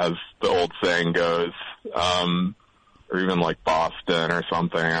 as the old saying goes. Or even like Boston or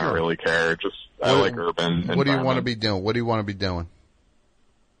something. Sure. I don't really care. Just, I like urban. What do you want to be doing? What do you want to be doing?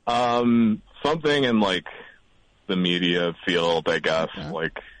 Something in like the media field, I guess. Okay.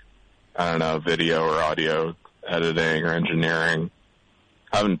 Like, I don't know, video or audio editing or engineering.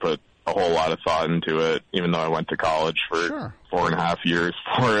 I haven't put a whole lot of thought into it, even though I went to college for 4.5 years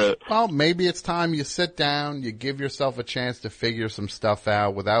for it. Well, maybe it's time you sit down, you give yourself a chance to figure some stuff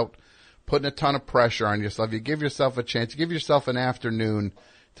out without putting a ton of pressure on yourself. You give yourself a chance, you give yourself an afternoon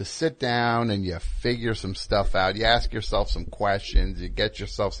to sit down and you figure some stuff out. You ask yourself some questions, you get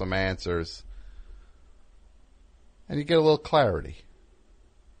yourself some answers, and you get a little clarity.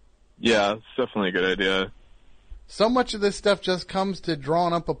 Yeah, it's definitely a good idea. So much of this stuff just comes to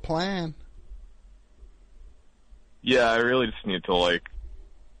drawing up a plan. Yeah, I really just need to, like,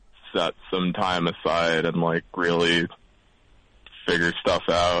 set some time aside and, like, really figure stuff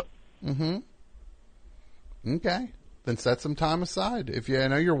out. Mm-hmm. Okay. Then set some time aside. If you I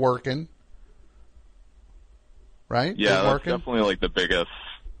know you're working, right? Yeah, that's definitely, like, the biggest,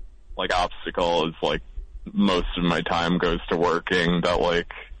 like, obstacle is, like, most of my time goes to working that,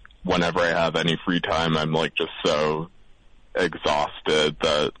 like, whenever I have any free time, I'm, like, just so exhausted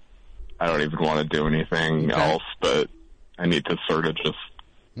that I don't even want to do anything else, but I need to sort of just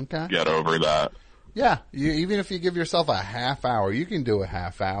get over that. Yeah, even if you give yourself a half hour, you can do a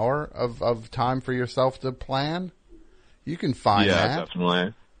half hour of time for yourself to plan. You can find that. Yeah, definitely.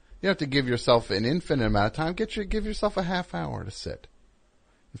 You don't have to give yourself an infinite amount of time. Give yourself a half hour to sit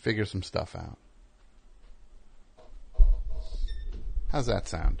and figure some stuff out. How's that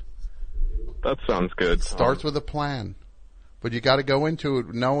sound? That sounds good. It starts with a plan, but you got to go into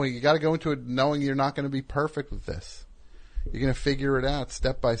it knowing you're not going to be perfect with this. You're going to figure it out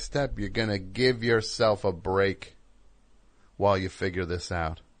step by step. You're going to give yourself a break while you figure this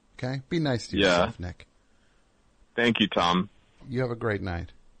out. Okay? Be nice to yourself, Nick. Thank you, Tom. You have a great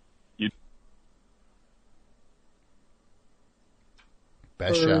night.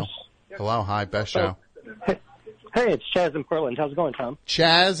 Best show. Hello, hi, best show. Hey, it's Chaz in Portland. How's it going, Tom?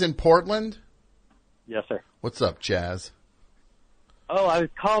 Chaz in Portland? Yes, sir. What's up, Chaz? Oh, I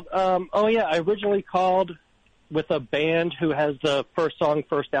called. I originally called with a band who has the first song,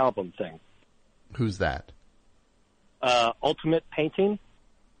 first album thing. Who's that? Ultimate Painting.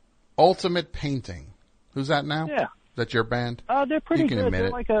 Ultimate Painting. Who's that now? Yeah. That's your band? They're pretty good. Admit They're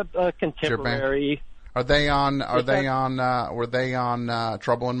it. like a contemporary. Were they on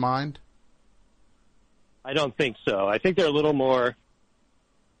Trouble in Mind? I don't think so. I think they're a little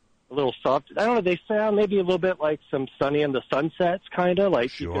soft. I don't know. They sound maybe a little bit like some Sunny and the Sunsets, kind of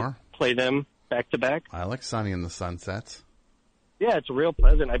like you could play them back to back. I like Sunny and the Sunsets. Yeah, it's real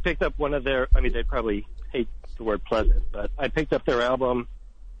pleasant. I picked up one of their. I mean, they probably hate the word pleasant, but I picked up their album.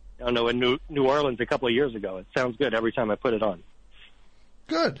 I don't know, in New Orleans a couple of years ago. It sounds good every time I put it on.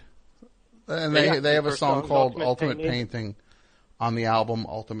 Good. And they have a song called Ultimate Painting on the album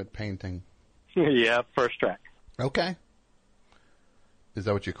Ultimate Painting. Yeah, first track. Okay. Is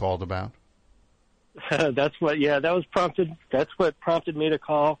that what you called about? That's what prompted me to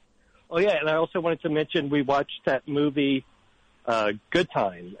call. Oh, yeah, and I also wanted to mention we watched that movie Good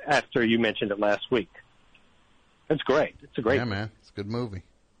Time after you mentioned it last week. It's great. It's a great movie. Man. It's a good movie.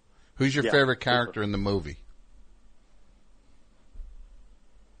 Who's your favorite character in the movie?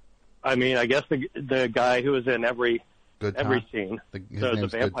 I mean, I guess the guy who was in every scene. The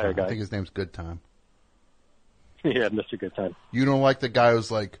vampire guy. I think his name's Good Time. Yeah, Mr. Good Time. You don't like the guy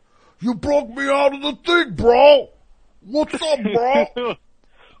who's like, "You broke me out of the thing, bro. What's up, bro?"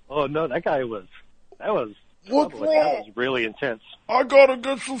 Oh no, that was what's wrong? That was really intense. I gotta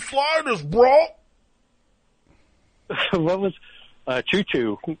get some sliders, bro. What was Choo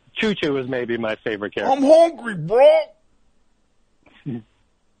Choo? Choo Choo is maybe my favorite character. I'm hungry, bro.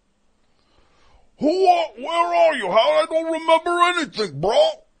 Where are you, Howard? I don't remember anything,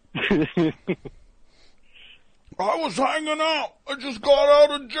 bro. I was hanging out. I just got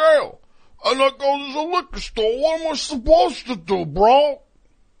out of jail. And I go, there's a liquor store. What am I supposed to do, bro?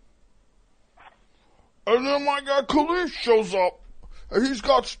 And then my guy Khalif shows up. And he's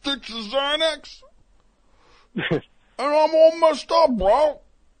got sticks of Xanax. And I'm all messed up, bro.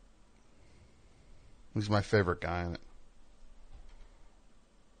 He's my favorite guy in it.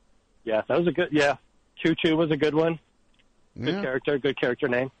 Yeah, that was a good, Choo Choo was a good one. Good character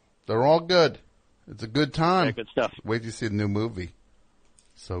name. They're all good. It's a good time. Yeah, good stuff. Wait till you see the new movie.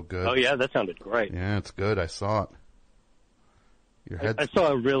 So good. Oh, yeah, that sounded great. Yeah, it's good. I saw it. I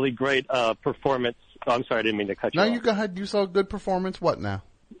saw a really great performance. Oh, I'm sorry, I didn't mean to cut you off. No, you go ahead. You saw a good performance. What now?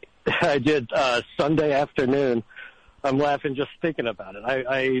 I did Sunday afternoon. I'm laughing just thinking about it.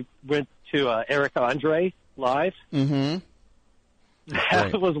 I went to Eric Andre live. Mm-hmm.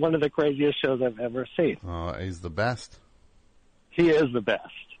 That was one of the craziest shows I've ever seen. Oh, he's the best. He is the best.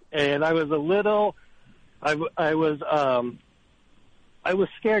 And I was a little, I was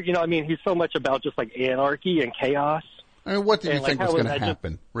scared. You know, I mean, he's so much about just like anarchy and chaos. I mean, what did you think was going to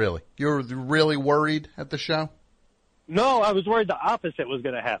happen? Really? You were really worried at the show? No, I was worried the opposite was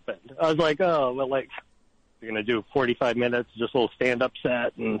going to happen. I was like, oh, well, like, you're going to do 45 minutes, just a little stand-up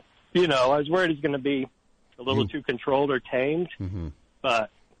set. And, you know, I was worried he's going to be a little too controlled or tamed. Mm-hmm. But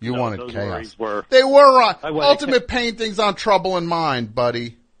you wanted chaos. Were, they were on Ultimate Paintings on Trouble in Mind,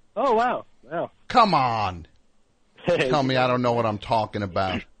 buddy. Oh, wow. Come on. Tell me I don't know what I'm talking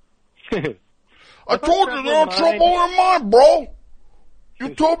about. I told you they're on Trouble in Mind, bro.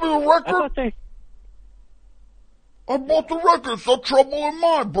 You told me the record. I bought the record. It's on Trouble in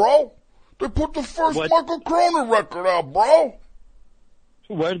Mind, bro. They put the first Michael Cronin record out, bro.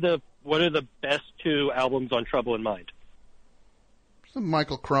 What are the best two albums on Trouble in Mind? It's the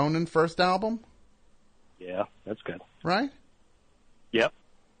Michael Cronin first album. Yeah, that's good. Right? Yep.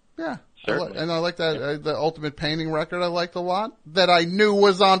 Yeah. Certainly. And I like that, the Ultimate Painting record I liked a lot. That I knew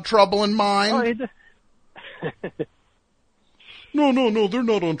was on Trouble in Mind. No, they're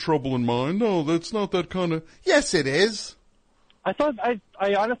not on Trouble in Mind. No, that's not that kind of... Yes, it is. I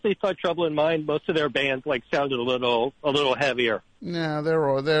honestly thought Trouble in Mind, most of their bands, like, sounded a little heavier. No,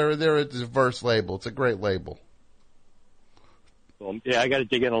 they're a diverse label. It's a great label. Well, yeah, I got to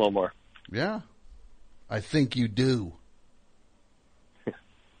dig in a little more. Yeah. I think you do.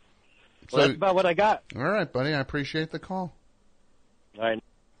 Well, that's about what I got. All right, buddy. I appreciate the call. All right.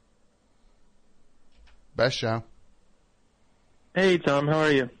 Best show. Hey, Tom. How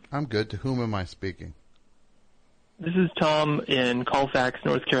are you? I'm good. To whom am I speaking? This is Tom in Colfax,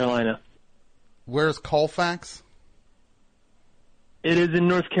 North Carolina. Where's Colfax? It is in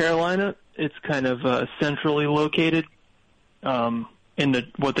North Carolina. It's kind of centrally located in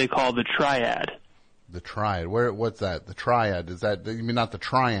what they call the Triad. The Triad. What's that? The Triad. Is that, you mean not the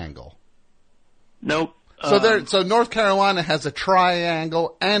triangle? Nope. So North Carolina has a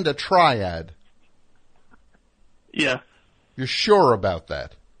triangle and a triad. Yeah. You're sure about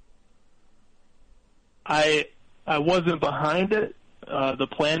that? I wasn't behind it, the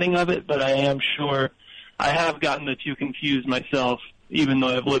planning of it, but I am sure. I have gotten the two confused myself, even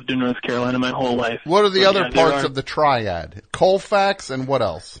though I've lived in North Carolina my whole life. What are the other parts of the triad? Colfax and what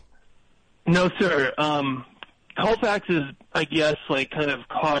else? No, sir. Colfax is, I guess, like kind of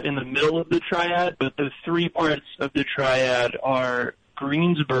caught in the middle of the triad, but the three parts of the triad are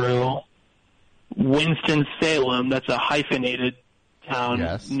Greensboro, Winston-Salem, that's a hyphenated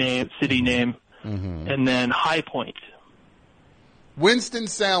town name, city name, and then High Point.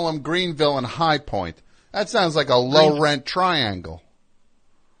 Winston-Salem, Greenville, and High Point. That sounds like a low-rent triangle.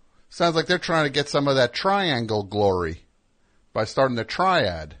 Sounds like they're trying to get some of that triangle glory by starting the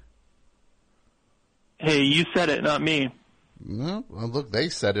triad. Hey, you said it, not me. No, well, look, they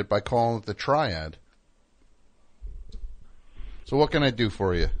said it by calling it the triad. So what can I do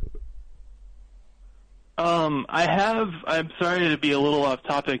for you? I'm sorry to be a little off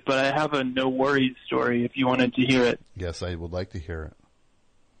topic, but I have a no worries story if you wanted to hear it. Yes, I would like to hear it.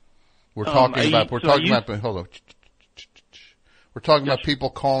 We're talking about people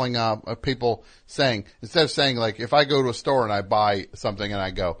calling up, people saying, instead of saying like, if I go to a store and I buy something and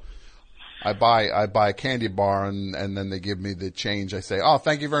I go, I buy a candy bar and then they give me the change. I say, oh,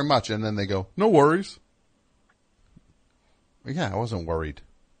 thank you very much. And then they go, no worries. Yeah, I wasn't worried.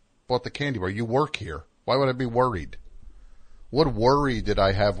 Bought the candy bar. You work here. Why would I be worried? What worry did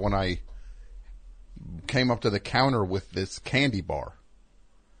I have when I came up to the counter with this candy bar?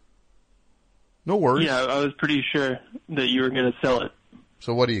 No worries. Yeah, I was pretty sure that you were going to sell it.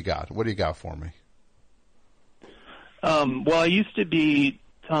 So what do you got? What do you got for me? Well, I used to be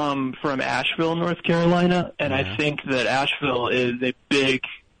Tom from Asheville, North Carolina, and I think that Asheville is a big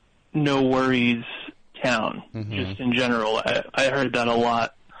no worries town, just in general. I heard that a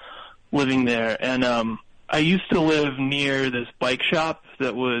lot living there. And I used to live near this bike shop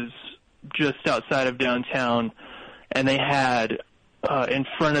that was just outside of downtown, and they had in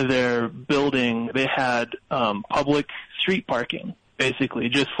front of their building, they had public street parking, basically.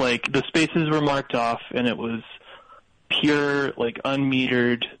 Just like the spaces were marked off, and it was pure, like,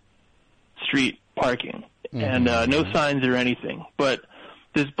 unmetered street parking. And no signs or anything. But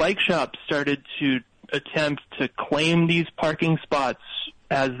this bike shop started to attempt to claim these parking spots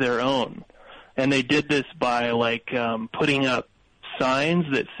as their own. And they did this by, like, putting up signs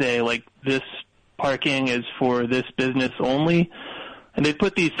that say, like, this parking is for this business only. And they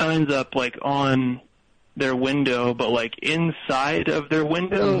put these signs up, like, on their window, but, like, inside of their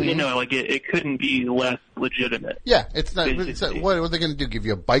window, you know, like, it couldn't be less legitimate. Yeah, it's not. What are they going to do? Give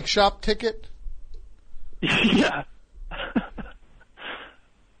you a bike shop ticket? Yeah.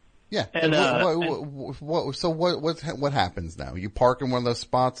 Yeah. And, what happens now? You park in one of those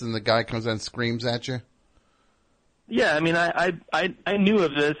spots and the guy comes in and screams at you? Yeah, I mean, I knew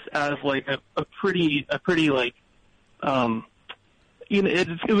of this as, like, a pretty like, you know,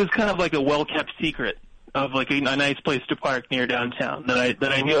 it was kind of like a well-kept secret of, like, a nice place to park near downtown that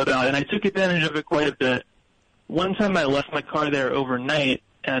I knew about, and I took advantage of it quite a bit. One time I left my car there overnight,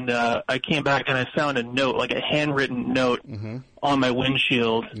 and I came back and I found a note, like a handwritten note on my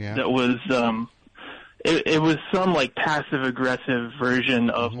windshield that was, it was some, like, passive-aggressive version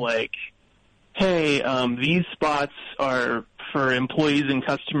of, like, hey, these spots are for employees and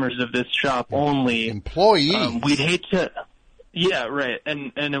customers of this shop only. Employees? We'd hate to... Yeah, right.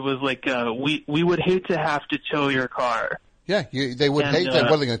 And it was like, we would hate to have to tow your car. Yeah, they would hate that.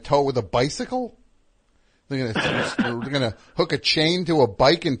 What, are they going to tow it with a bicycle? They're going to hook a chain to a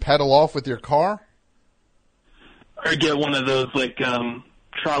bike and pedal off with your car? Or get one of those, like,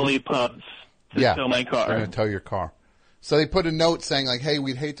 trolley pubs to tow my car. They're going to tow your car. So they put a note saying, like, hey,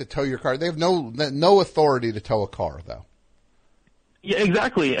 we'd hate to tow your car. They have no authority to tow a car, though. Yeah,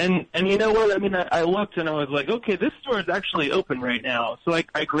 exactly. And you know what? I mean, I looked and I was like, okay, this store is actually open right now. So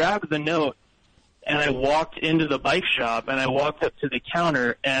I grabbed the note and I walked into the bike shop and I walked up to the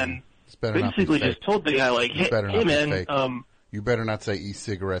counter and basically just told the guy, like, hey man, you better not say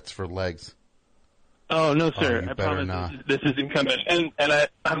e-cigarettes for legs. Oh, no, sir. I better promise not. this isn't coming. And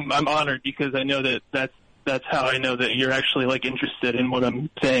I'm honored because I know that's how I know that you're actually, like, interested in what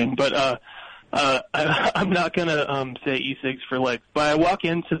I'm saying. But I'm not gonna say e-cigs for legs. But I walk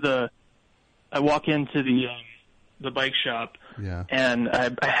into the bike shop, and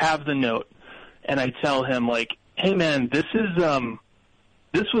I have the note, and I tell him, like, hey man, this was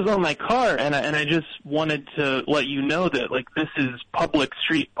on my car, and I just wanted to let you know that, like, this is public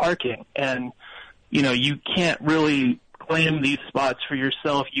street parking, and you know you can't really claim these spots for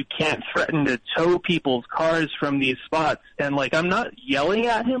yourself. You can't threaten to tow people's cars from these spots. And, like, I'm not yelling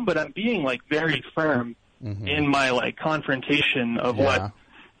at him, but I'm being, like, very firm in my, like, confrontation of what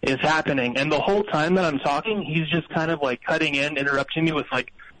is happening. And the whole time that I'm talking, he's just kind of, like, cutting in, interrupting me with,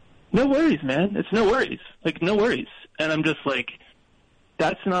 like, no worries, man. It's no worries. Like, no worries. And I'm just like,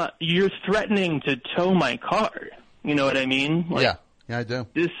 that's not, you're threatening to tow my car. You know what I mean? Like, yeah, I do.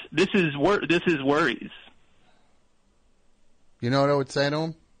 This is worries. You know what I would say to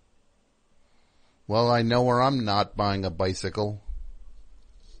him? Well, I know where I'm not buying a bicycle.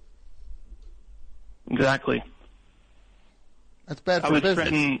 Exactly. That's bad for business.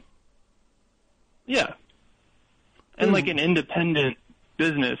 Threaten, yeah. And like an independent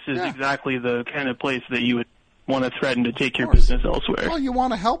business is exactly the kind of place that you would want to threaten to take your business elsewhere. Well, you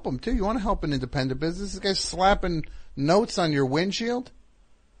want to help them, too. You want to help an independent business. This guy's slapping notes on your windshield?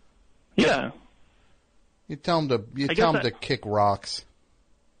 Yeah. You tell him to kick rocks.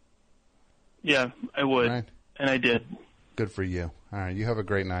 Yeah, I would. Right. And I did. Good for you. All right, you have a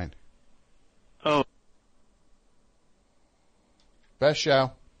great night. Oh. Best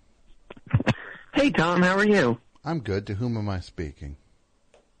show. Hey, Tom, how are you? I'm good. To whom am I speaking?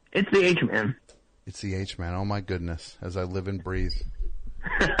 It's the H-Man. It's the H-Man. Oh, my goodness. As I live and breathe.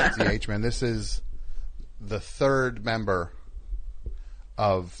 It's the H-Man. This is the third member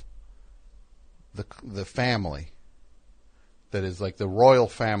of the family that is like the royal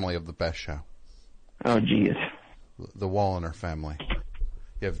family of the best show. Oh, geez. The Walliner family.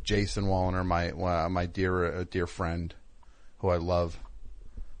 You have Jason Walliner, my dear friend, who I love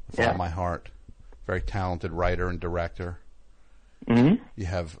with all my heart. Very talented writer and director. Mm-hmm. You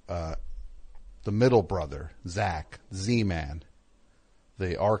have the middle brother, Zach, Z-Man,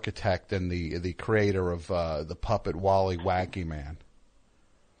 the architect and the creator of the puppet Wally Wacky Man.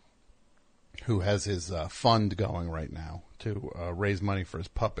 who has his fund going right now to raise money for his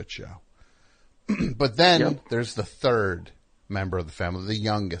puppet show. But then there's the third member of the family, the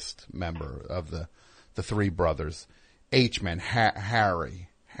youngest member of the three brothers, H-Man, Harry,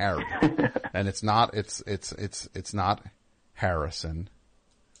 and it's not Harrison.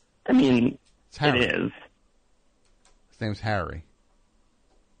 I mean, it's Harry. It is. His name's Harry.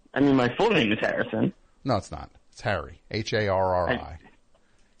 I mean, my full name is Harrison. No, it's not. It's Harry. Harri.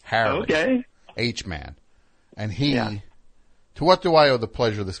 Harry. Okay. H-Man. And he, to what do I owe the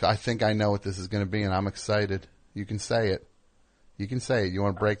pleasure of this guy? I think I know what this is going to be, and I'm excited. You can say it. You can say it. You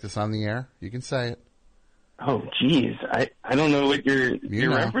want to break this on the air? You can say it. Oh, geez. I don't know what you're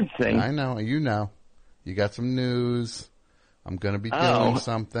referencing. I know. You know. You got some news. I'm going to be doing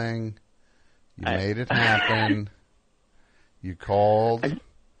something. You made it happen. You called.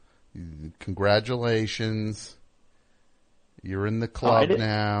 Congratulations. You're in the club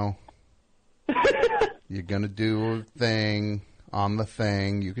now. You're going to do a thing on the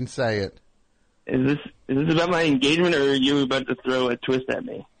thing. You can say it. Is this about my engagement, or are you about to throw a twist at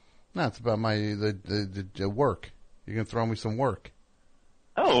me? No, it's about the work. You're going to throw me some work.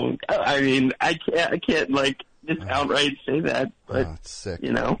 Oh, I mean, I can't like just outright say that. But it's sick.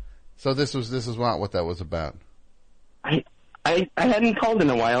 You know. So this is not what that was about. I hadn't called in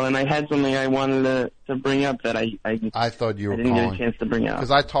a while, and I had something I wanted to bring up that I thought you were didn't calling. get a chance to bring up.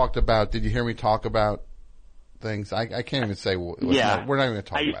 Because I talked about, did you hear me talk about things? I can't even say we're not even going to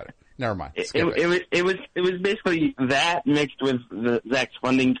talk about it. Never mind. It was basically that mixed with the Zach's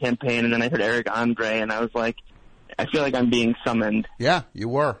funding campaign, and then I heard Eric Andre, and I was like, I feel like I'm being summoned. Yeah, you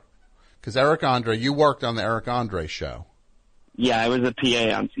were. Because Eric Andre, you worked on the Eric Andre show. Yeah, I was a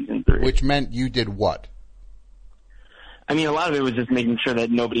PA on season 3. Which meant you did what? I mean, a lot of it was just making sure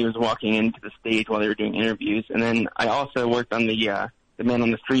that nobody was walking into the stage while they were doing interviews. And then I also worked on the Man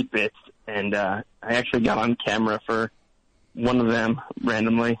on the Street bits, and I actually got on camera for one of them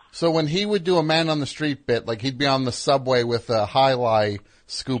randomly. So when he would do a Man on the Street bit, like he'd be on the subway with a Hi-Li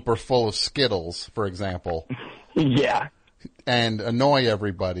scooper full of Skittles, for example. Yeah. And annoy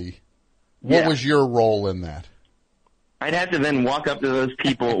everybody. What was your role in that? I'd have to then walk up to those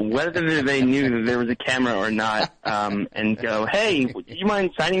people, whether they knew that there was a camera or not, and go, hey, do you mind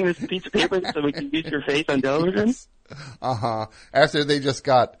signing this piece of paper so we can use your face on television? Uh-huh. After they just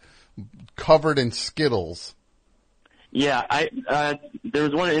got covered in Skittles. Yeah, there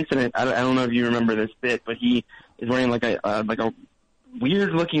was one incident, I don't know if you remember this bit, but he is wearing like a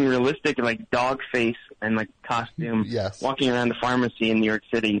weird-looking, realistic, like, dog face and, like, costume. Yes. Walking around the pharmacy in New York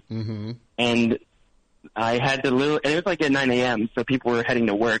City. Mm-hmm. And I had to and it was like at 9 a.m., so people were heading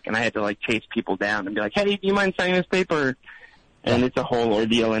to work, and I had to, like, chase people down and be like, hey, do you mind signing this paper? And it's a whole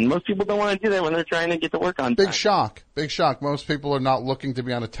ordeal, and most people don't want to do that when they're trying to get to work on time. Big shock. Most people are not looking to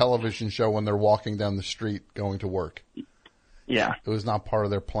be on a television show when they're walking down the street going to work. Yeah. It was not part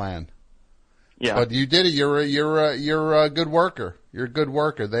of their plan. Yeah. But you did it. You're a good worker. You're a good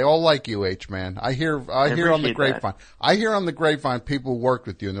worker. They all like you, H-Man. I hear on the grapevine. I hear on the grapevine people who worked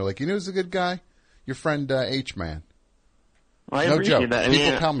with you, and they're like, you know who's a good guy? Your friend H-Man. Well, I no appreciate joke. that.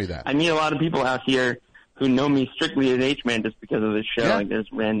 People tell me that. I meet a lot of people out here who know me strictly as H-Man just because of this show. Yeah. Like there's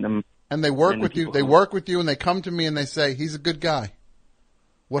random. And they work with you. They work with you, and they come to me and they say, he's a good guy.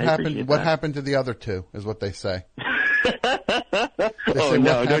 What happened? What happened to the other two? Is what they say. Oh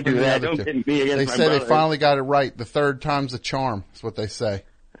no! Don't do that. Don't pit me against my They say brother. they finally got it right. The third time's the charm. Is what they say.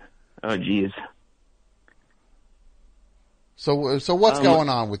 Oh jeez. So what's going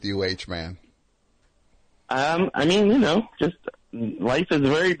on with you, H-Man? I mean, just life is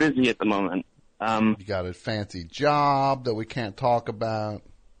very busy at the moment. You got a fancy job that we can't talk about.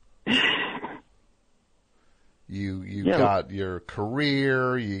 You got your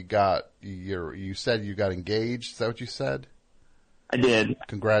career. You said you got engaged. Is that what you said? I did.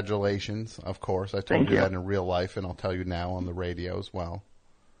 Congratulations, of course. I told Thank you you. that in real life, and I'll tell you now on the radio as well.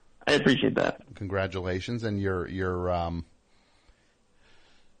 I appreciate that. Congratulations, and you're a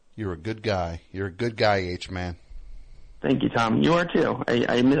good guy. You're a good guy, H-Man. Thank you, Tom. You are too.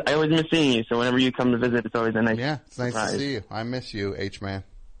 I always miss seeing you. So whenever you come to visit, it's always a nice. Yeah, it's nice surprise. to see you. I miss you, H-Man.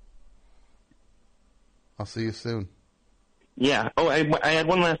 I'll see you soon. Yeah. Oh, I had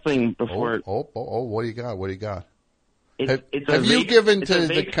one last thing before. Oh! What do you got? What do you got? Have you given to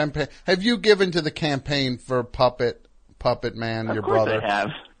the campaign? Have you given to the campaign for Puppet Man, your brother? Of course I have.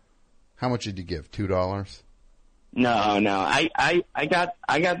 How much did you give? $2? No. I got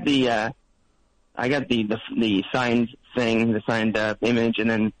the signed thing, the signed image, and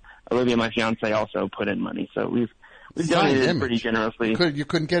then Olivia, my fiance, also put in money. So we've donated pretty generously. You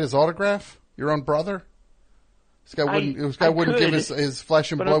couldn't get his autograph? Your own brother? This guy wouldn't give his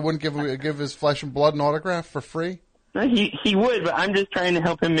flesh and blood. Wouldn't give his flesh and blood an autograph for free. No, he would, but I'm just trying to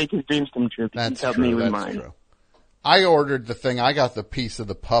help him make his dreams come true. That's helped true. me with That's mine. true. I ordered the thing. I got the piece of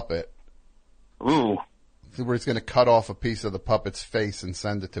the puppet. Ooh. Where he's going to cut off a piece of the puppet's face and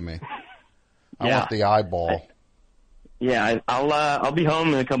send it to me. I Yeah. want the eyeball. I'll be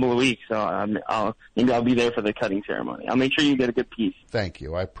home in a couple of weeks, so maybe I'll be there for the cutting ceremony. I'll make sure you get a good piece. Thank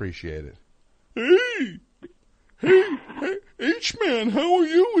you. I appreciate it. Hey, H-Man, how are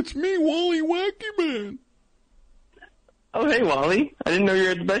you? It's me, Wally Wacky Man. Oh, hey, Wally. I didn't know you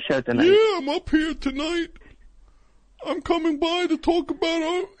were at the Best Show tonight. Yeah, I'm up here tonight. I'm coming by to talk about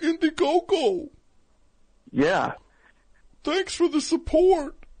our Indiegogo. Yeah. Thanks for the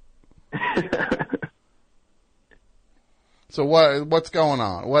support. So what's going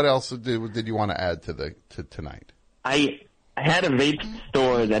on? What else did you want to add to tonight? I had a vape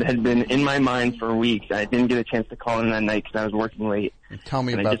store that had been in my mind for weeks. I didn't get a chance to call in that night because I was working late. Tell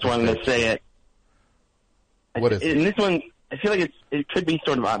me and about I just wanted to say it. What is it? And this one, I feel like it could be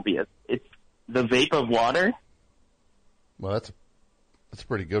sort of obvious. It's the vape of water. Well, that's a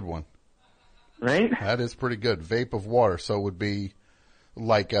pretty good one. Right? That is pretty good. Vape of water. So it would be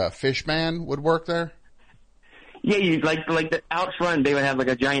like Fishman would work there? Yeah, you like the out front they would have like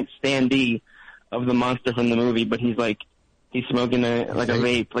a giant standee of the monster from the movie, but he's smoking a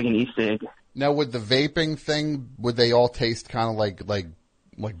vape, like an e-cig. Now, with the vaping thing, would they all taste kind of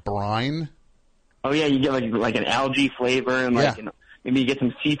like brine? Oh yeah, you get like an algae flavor and maybe you get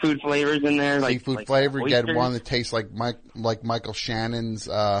some seafood flavors in there. Seafood flavor. You oysters. get one that tastes like Michael Shannon's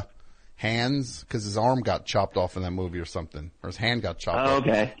hands because his arm got chopped off in that movie or something, or his hand got chopped off.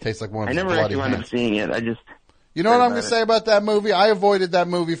 Okay. Tastes like one of I his never bloody actually wound up hands. seeing it. You know what I'm going to say about that movie? I avoided that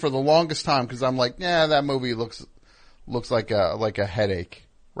movie for the longest time because I'm like, yeah, that movie looks like a headache,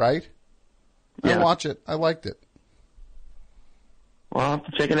 right? Yeah. I watch it. I liked it. Well, I'll have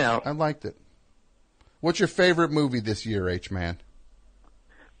to check it out. I liked it. What's your favorite movie this year, H-Man?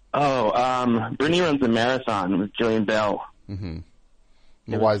 Oh, Brittany Runs the Marathon with Jillian Bell. Mm-hmm.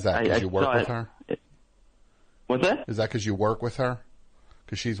 Why is that? Because you work with her? What's that? Is that because you work with her?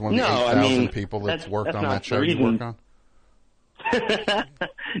 Because she's one of the No, 8,000 people that's worked on that show you work on?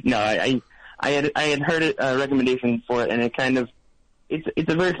 No, I had heard a recommendation for it, and it kind of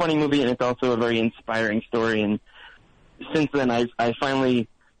it's a very funny movie, and it's also a very inspiring story. And since then, I finally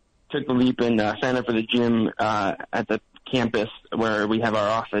took the leap and signed up for the gym at the campus where we have our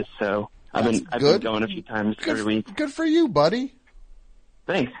office. So I've been going a few times every week. Good for you, buddy.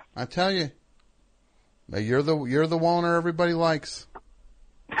 Thanks. I tell you, you're the Wallner everybody likes.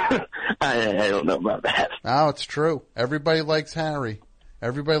 I don't know about that. No, it's true. Everybody likes Harry.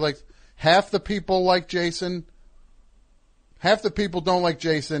 Everybody likes. Half the people like Jason. Half the people don't like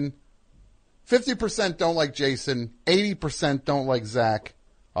Jason. 50% don't like Jason. 80% don't like Zach.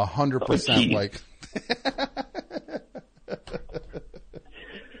 100% like.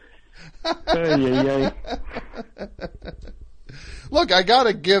 Look, I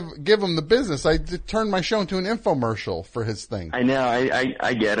gotta give him the business. I turned my show into an infomercial for his thing. I know,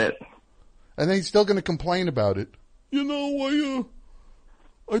 I get it. And then he's still gonna complain about it. You know,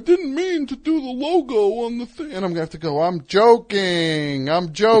 I didn't mean to do the logo on the thing. And I'm gonna have to go, I'm joking.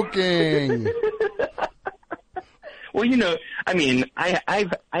 Well, you know, I mean, I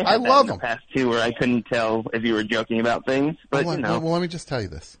love in the past too where I couldn't tell if you were joking about things, but well, you know. Well, let me just tell you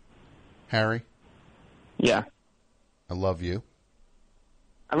this. Harry. Yeah. I love you.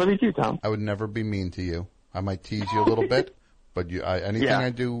 I love you too, Tom. I would never be mean to you. I might tease you a little bit, but anything I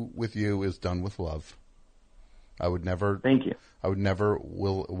do with you is done with love. I would never. Thank you. I would never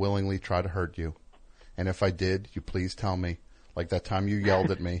willingly try to hurt you. And if I did, you please tell me. Like that time you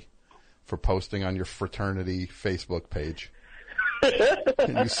yelled at me for posting on your fraternity Facebook page.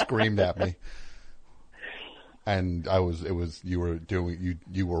 And you screamed at me. And you were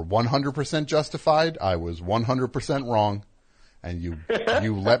 100% justified. I was 100% wrong. And you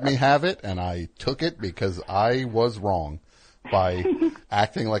let me have it, and I took it because I was wrong by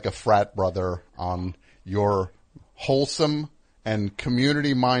acting like a frat brother on your wholesome and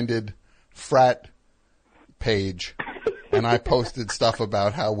community-minded frat page. And I posted stuff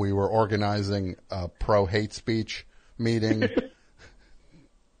about how we were organizing a pro-hate speech meeting.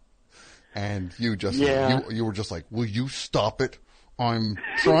 And you just you were just like, will you stop it? I'm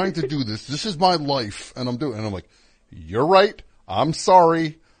trying to do this. This is my life, and I'm doing it. And I'm like, you're right. I'm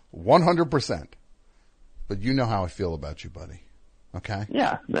sorry, 100%. But you know how I feel about you, buddy. Okay?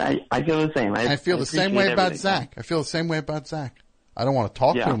 Yeah, I feel the same. I feel the same way about Zach. I feel the same way about Zach. I don't want to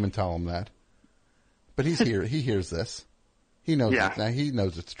talk to him and tell him that. But he's here. He hears this. He knows it. He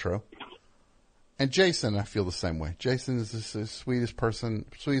knows it's true. And Jason, I feel the same way. Jason is the sweetest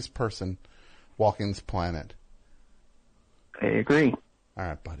person walking this planet. I agree. All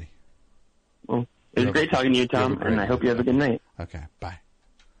right, buddy. Well, it was great talking to you, Tom, and I hope you have a good night. Okay, bye.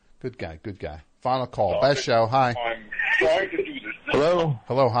 Good guy. Final call. Best show. Hi. I'm sorry to do this. Hello.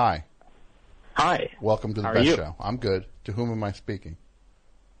 Hello, hi. Hi. Welcome to the How are Best you? Show. I'm good. To whom am I speaking?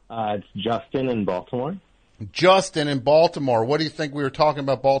 It's Justin in Baltimore. Justin in Baltimore. What do you think? We were talking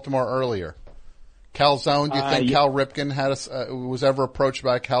about Baltimore earlier. Calzone, do you think Cal Ripken was ever approached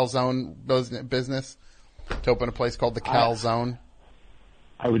by a Calzone business to open a place called the Calzone?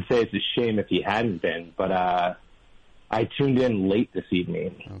 I would say it's a shame if he hadn't been, but I tuned in late this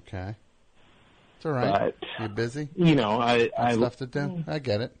evening. Okay. It's all right. You busy? You know, I stuff to do. I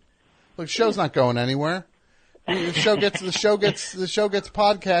get it. Look, the show's not going anywhere. The show gets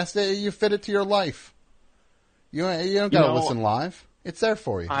podcast. You fit it to your life. You don't got to listen live. It's there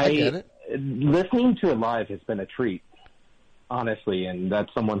for you. I get it. Listening to it live has been a treat, honestly, and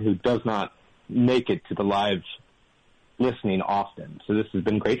that's someone who does not make it to the live listening often. So this has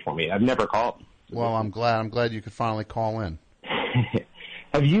been great for me. I've never called. Well, I'm glad you could finally call in.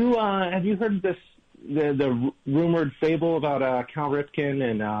 Have you heard this the rumored fable about Cal Ripken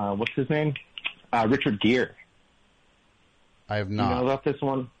and what's his name? Richard Gere. I have not. You know about this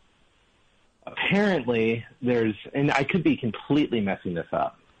one? Apparently, and I could be completely messing this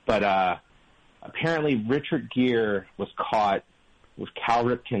up, but apparently Richard Gere was caught with Cal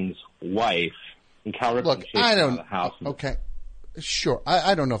Ripken's wife, and Cal Ripken chased him out of the house. Okay, sure.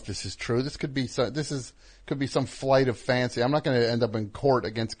 I don't know if this is true. This could be could be some flight of fancy. I'm not going to end up in court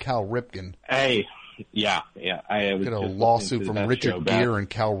against Cal Ripken. Hey, yeah. I was get a lawsuit from Richard Gere and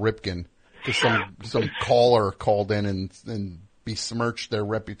Cal Ripken because some caller called in and besmirched their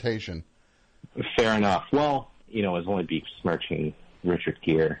reputation. Fair enough. Well, it was only besmirching Richard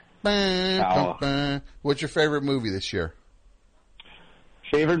Gere. What's your favorite movie this year?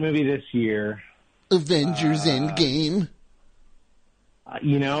 Favorite movie this year? Avengers Endgame.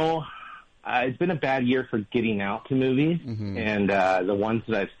 It's been a bad year for getting out to movies, and the ones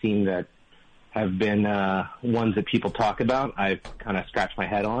that I've seen that have been ones that people talk about, I've kind of scratched my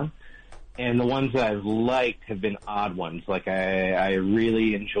head on. And the ones that I've liked have been odd ones. Like I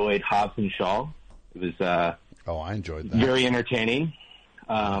really enjoyed Hobbs and Shaw. It was I enjoyed that. Very entertaining.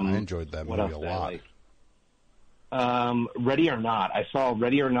 I enjoyed that movie a lot. Ready or Not. I saw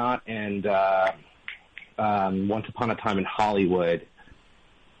Ready or Not and Once Upon a Time in Hollywood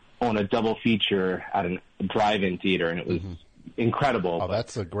on a double feature at a drive-in theater, and it was incredible. Oh,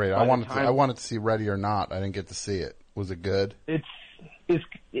 that's a great. I wanted to see Ready or Not. I didn't get to see it. Was it good?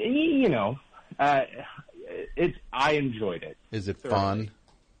 I enjoyed it. Is it fun?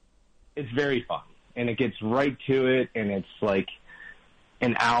 It's very fun, and it gets right to it, and it's like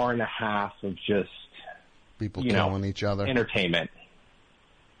an hour and a half of just people killing each other, entertainment.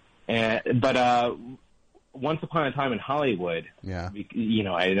 But Once Upon a Time in Hollywood, I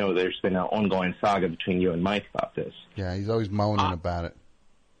know there's been an ongoing saga between you and Mike about this. Yeah, he's always moaning about it.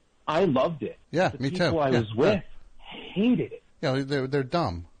 I loved it. Yeah, me too. The people I was with hated it. Yeah, they're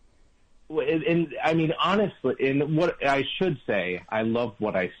dumb. And I mean, honestly, and what I should say, I loved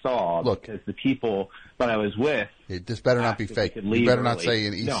what I saw because the people that I was with. This better not be fake. You better not say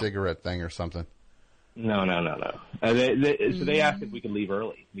an e-cigarette thing or something. No. So they asked if we could leave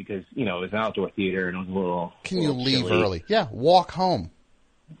early because it was an outdoor theater and it was a little. Can you leave early? Yeah, walk home.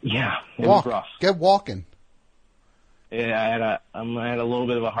 Yeah, it was rough. Get walking. Yeah, I had a little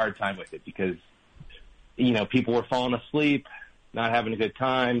bit of a hard time with it because people were falling asleep, not having a good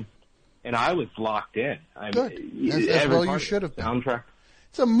time, and I was locked in. Good. As well you should have been. Soundtrack.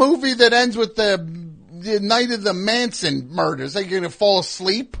 It's a movie that ends with the night of the Manson murders. Are you going to fall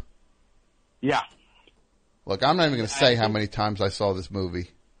asleep? Yeah. Look, I'm not even going to say how many times I saw this movie.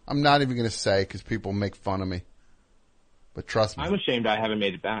 I'm not even going to say because people make fun of me. But trust me. I'm ashamed I haven't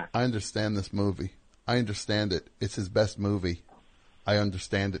made it back. I understand this movie. I understand it. It's his best movie. I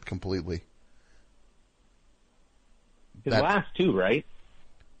understand it completely. His last two, right?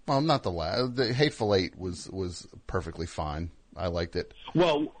 Well, not the last. The Hateful Eight was perfectly fine. I liked it.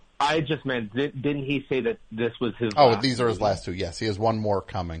 Well, I just meant, didn't he say that this was his last these are his last two. Yes, he has one more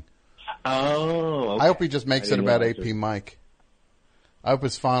coming. Oh, okay. I hope he just makes it about AP Mike. I hope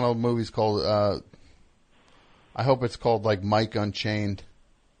his final movie's called, I hope it's called like Mike Unchained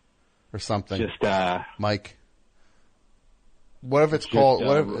or something. Just, Mike. What if it's called,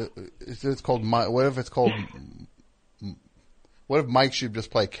 what if Mike should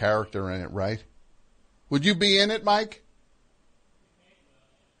just play a character in it, right? Would you be in it, Mike?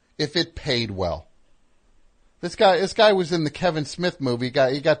 If it paid well. This guy was in the Kevin Smith movie.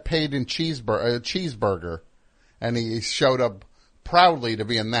 He got paid in cheeseburger, and he showed up proudly to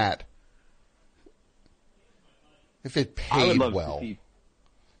be in that. If it paid well,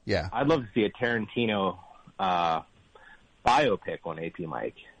 yeah, I'd love to see a Tarantino biopic on AP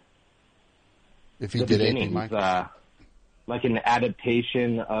Mike. If he did AP Mike, like an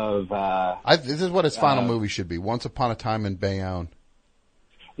adaptation of. This is what his final movie should be: Once Upon a Time in Bayonne.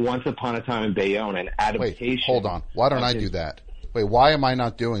 Once Upon a Time in Bayonne, an adaptation. Wait, hold on. Why don't I do that? Wait, why am I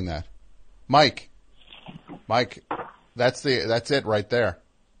not doing that? Mike, that's it right there.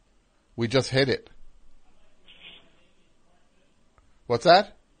 We just hit it. What's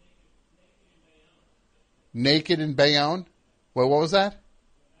that? Naked in Bayonne? Wait, what was that?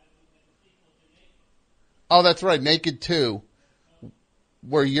 Oh, that's right, Naked 2,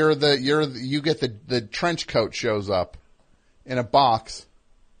 where you get the trench coat shows up in a box,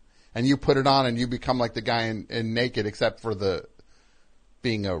 and you put it on and you become like the guy in Naked, except for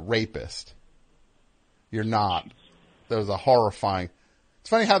being a rapist. You're not. That was a horrifying. It's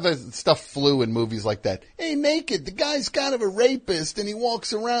funny how the stuff flew in movies like that. Hey, Naked, the guy's kind of a rapist, and he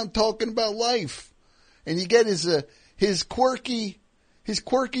walks around talking about life, and you get his quirky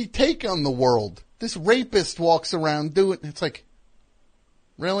take on the world. This rapist walks around doing. It's like,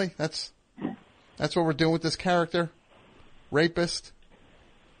 really? That's what we're doing with this character, rapist.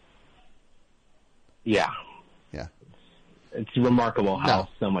 Yeah. Yeah. It's remarkable how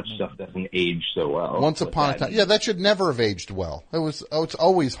so much stuff doesn't age so well. Once Upon a Time. Yeah, that should never have aged well. It's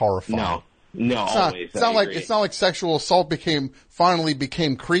always horrifying. No, always. It's not like sexual assault finally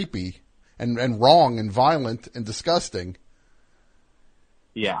became creepy and wrong and violent and disgusting.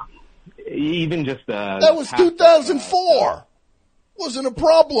 Yeah. Even just that was 2004. Wasn't a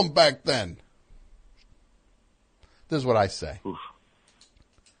problem back then. This is what I say. Oof.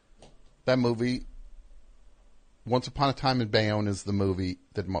 That movie, Once Upon a Time in Bayonne, is the movie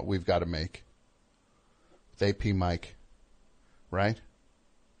that we've got to make. With AP Mike. Right?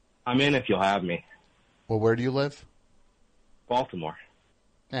 I'm in if you'll have me. Well, where do you live? Baltimore.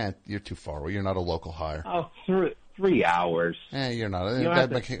 You're too far away. You're not a local hire. Oh, 3 hours. You're not.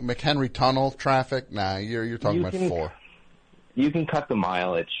 McHenry Tunnel traffic? Nah, you're talking about 4. You can cut the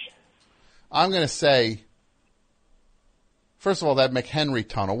mileage. I'm going to say, first of all, that McHenry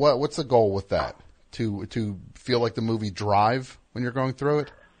Tunnel, what's the goal with that? To feel like the movie Drive when you're going through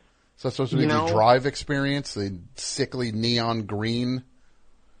it? So it's supposed to be the Drive experience, the sickly neon green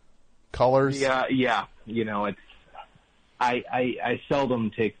colors? Yeah. It's I seldom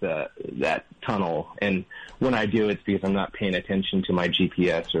take that tunnel, and when I do, it's because I'm not paying attention to my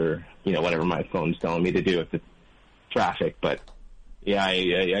GPS or whatever my phone's telling me to do if it's traffic. But yeah, I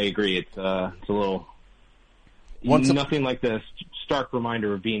agree. It's a little nothing like the stark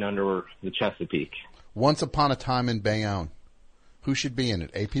reminder of being under the Chesapeake. Once Upon a Time in Bayonne. Who should be in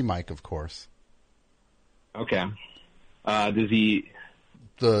it? AP Mike, of course. Okay. Does he?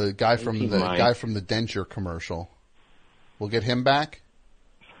 The guy from the denture commercial. We'll get him back.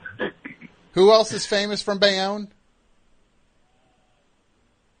 Who else is famous from Bayonne?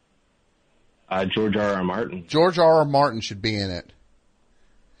 George R.R. Martin. George R.R. Martin should be in it.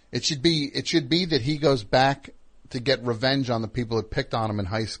 It should be that he goes back to get revenge on the people that picked on him in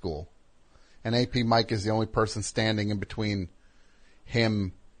high school. And AP Mike is the only person standing in between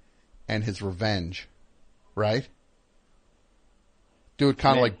him and his revenge. Right? Do it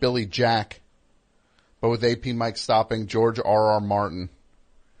kind of like Billy Jack. But with AP Mike stopping George R.R. Martin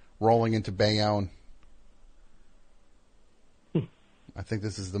rolling into Bayonne. I think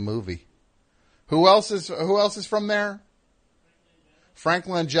this is the movie. Who else is from there? Frank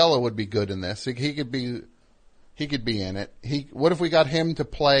Langella would be good in this. He could be in it. What if we got him to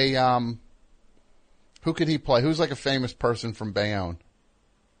play who could he play? Who's like a famous person from Bayonne?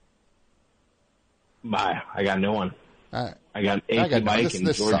 I got no one. I got AP Mike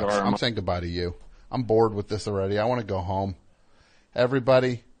and George R.R. Martin. I'm saying goodbye to you. I'm bored with this already. I want to go home.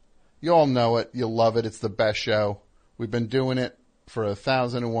 Everybody, you all know it. You love it. It's the best show. We've been doing it for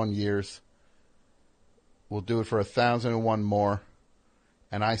 1,001 years. We'll do it for 1,001 more.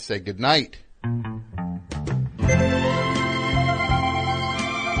 And I say good night.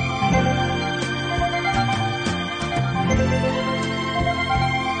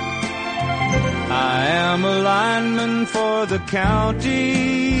 I am a lineman for the county,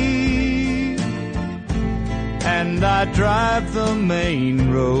 and I drive the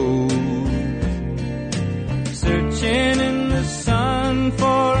main road, searching in the sun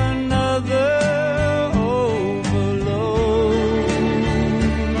for another overload.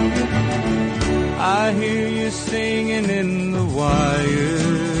 I hear you singing in the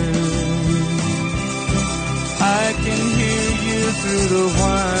wire, the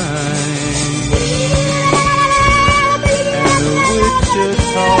wine and the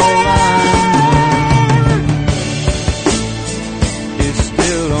Wichita lineman is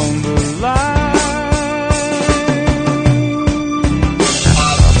still on the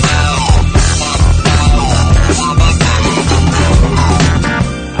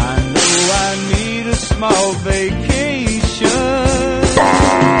small vacation,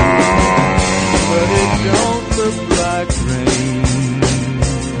 but it don't look like rain.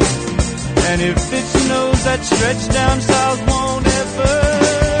 And if it snows, that stretch down south won't ever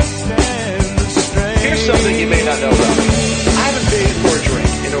stand the strain. Here's something you may not know about me. I haven't paid for a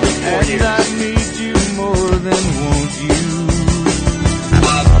drink in over 4 years. And I need you more than want you.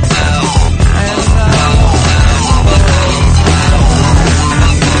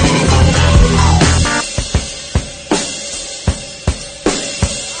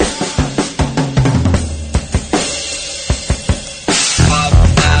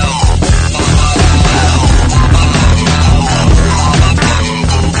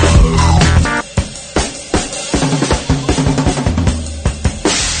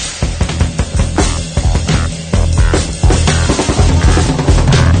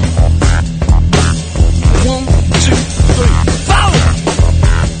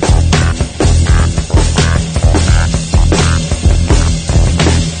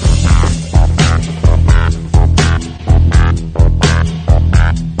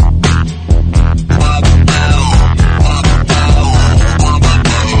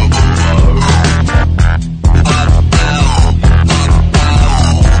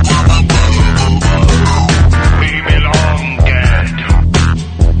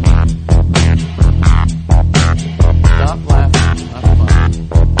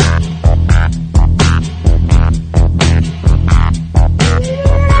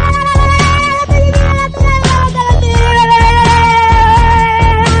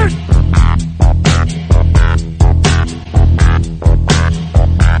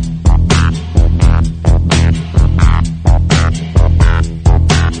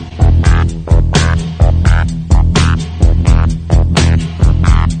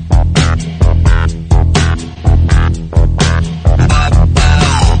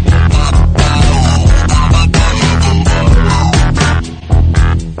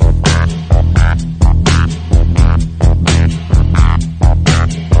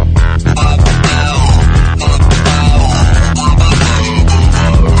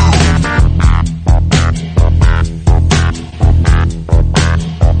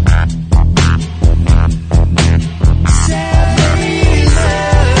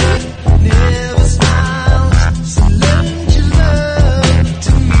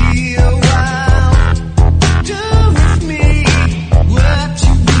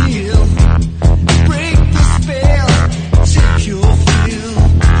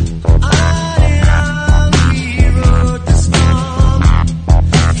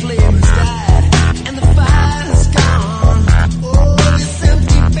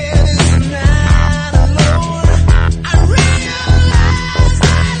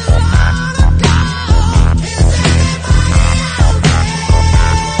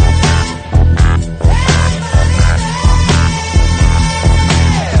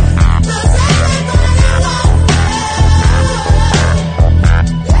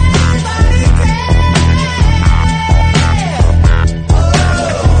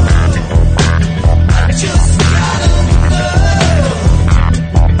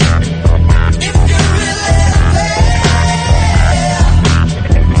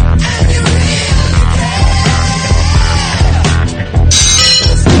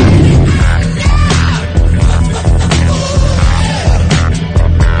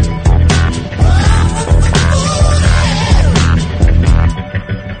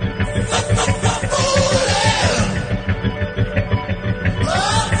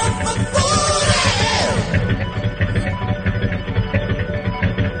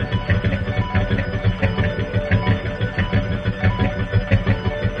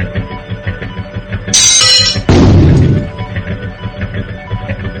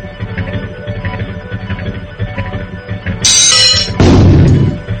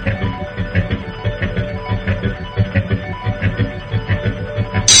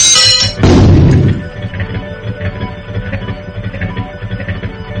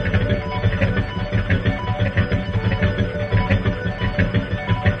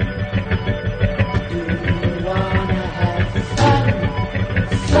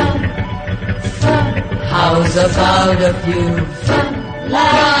 How's about a few fun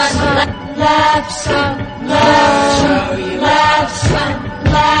laughs, laughs, laughs,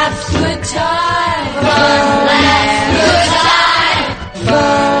 laughs, good time, fun laughs, good time.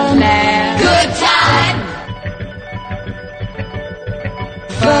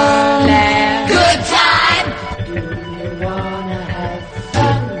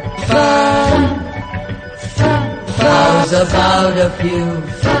 about a few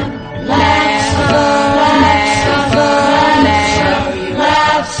fun laughs,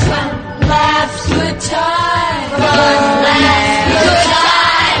 good time, fun laughs, good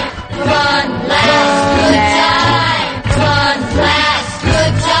time, fun laughs, good time, fun laughs,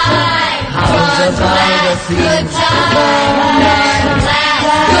 good time. How's about a few good time, fun laughs,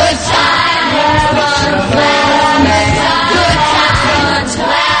 good time, fun laughs, good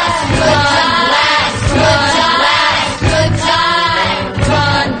time, fun laughs, good time, fun laughs, good time,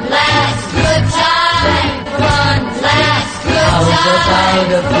 fun laughs, good time. How's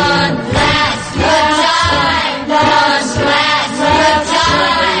about a fun laughs, good time, fun laughs, good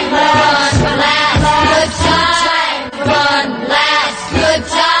time, fun laughs, good time, fun laughs, good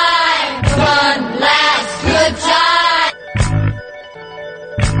time, fun laughs, good time.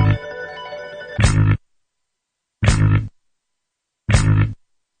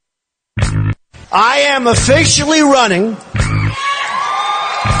 I am officially running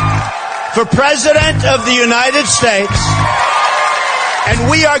for President of the United States, and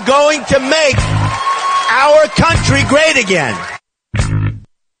we are going to make our country great again.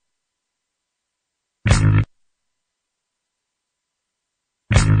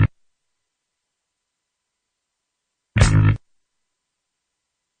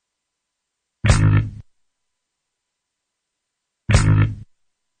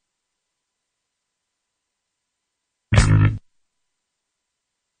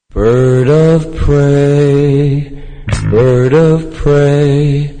 Bird of prey,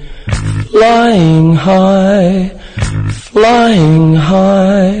 flying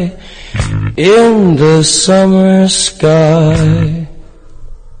high in the summer sky.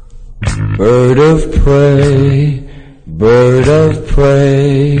 Bird of prey,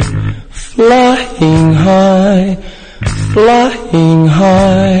 flying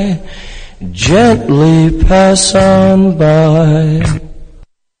high, gently pass on by.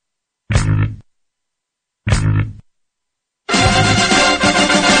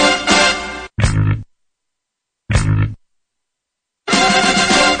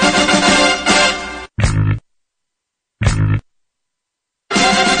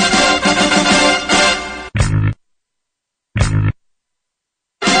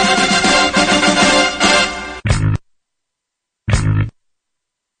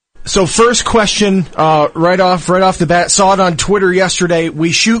 So first question, right off the bat, saw it on Twitter yesterday.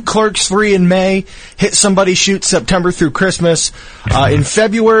 We shoot Clerks 3 in May, Hit Somebody Shoot September through Christmas. In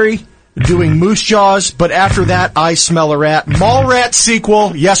February, doing Moose Jaws, but after that, I Smell a Rat. Mallrats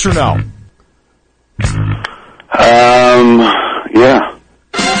sequel, yes or no? Yeah.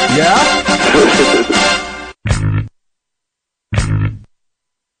 Yeah?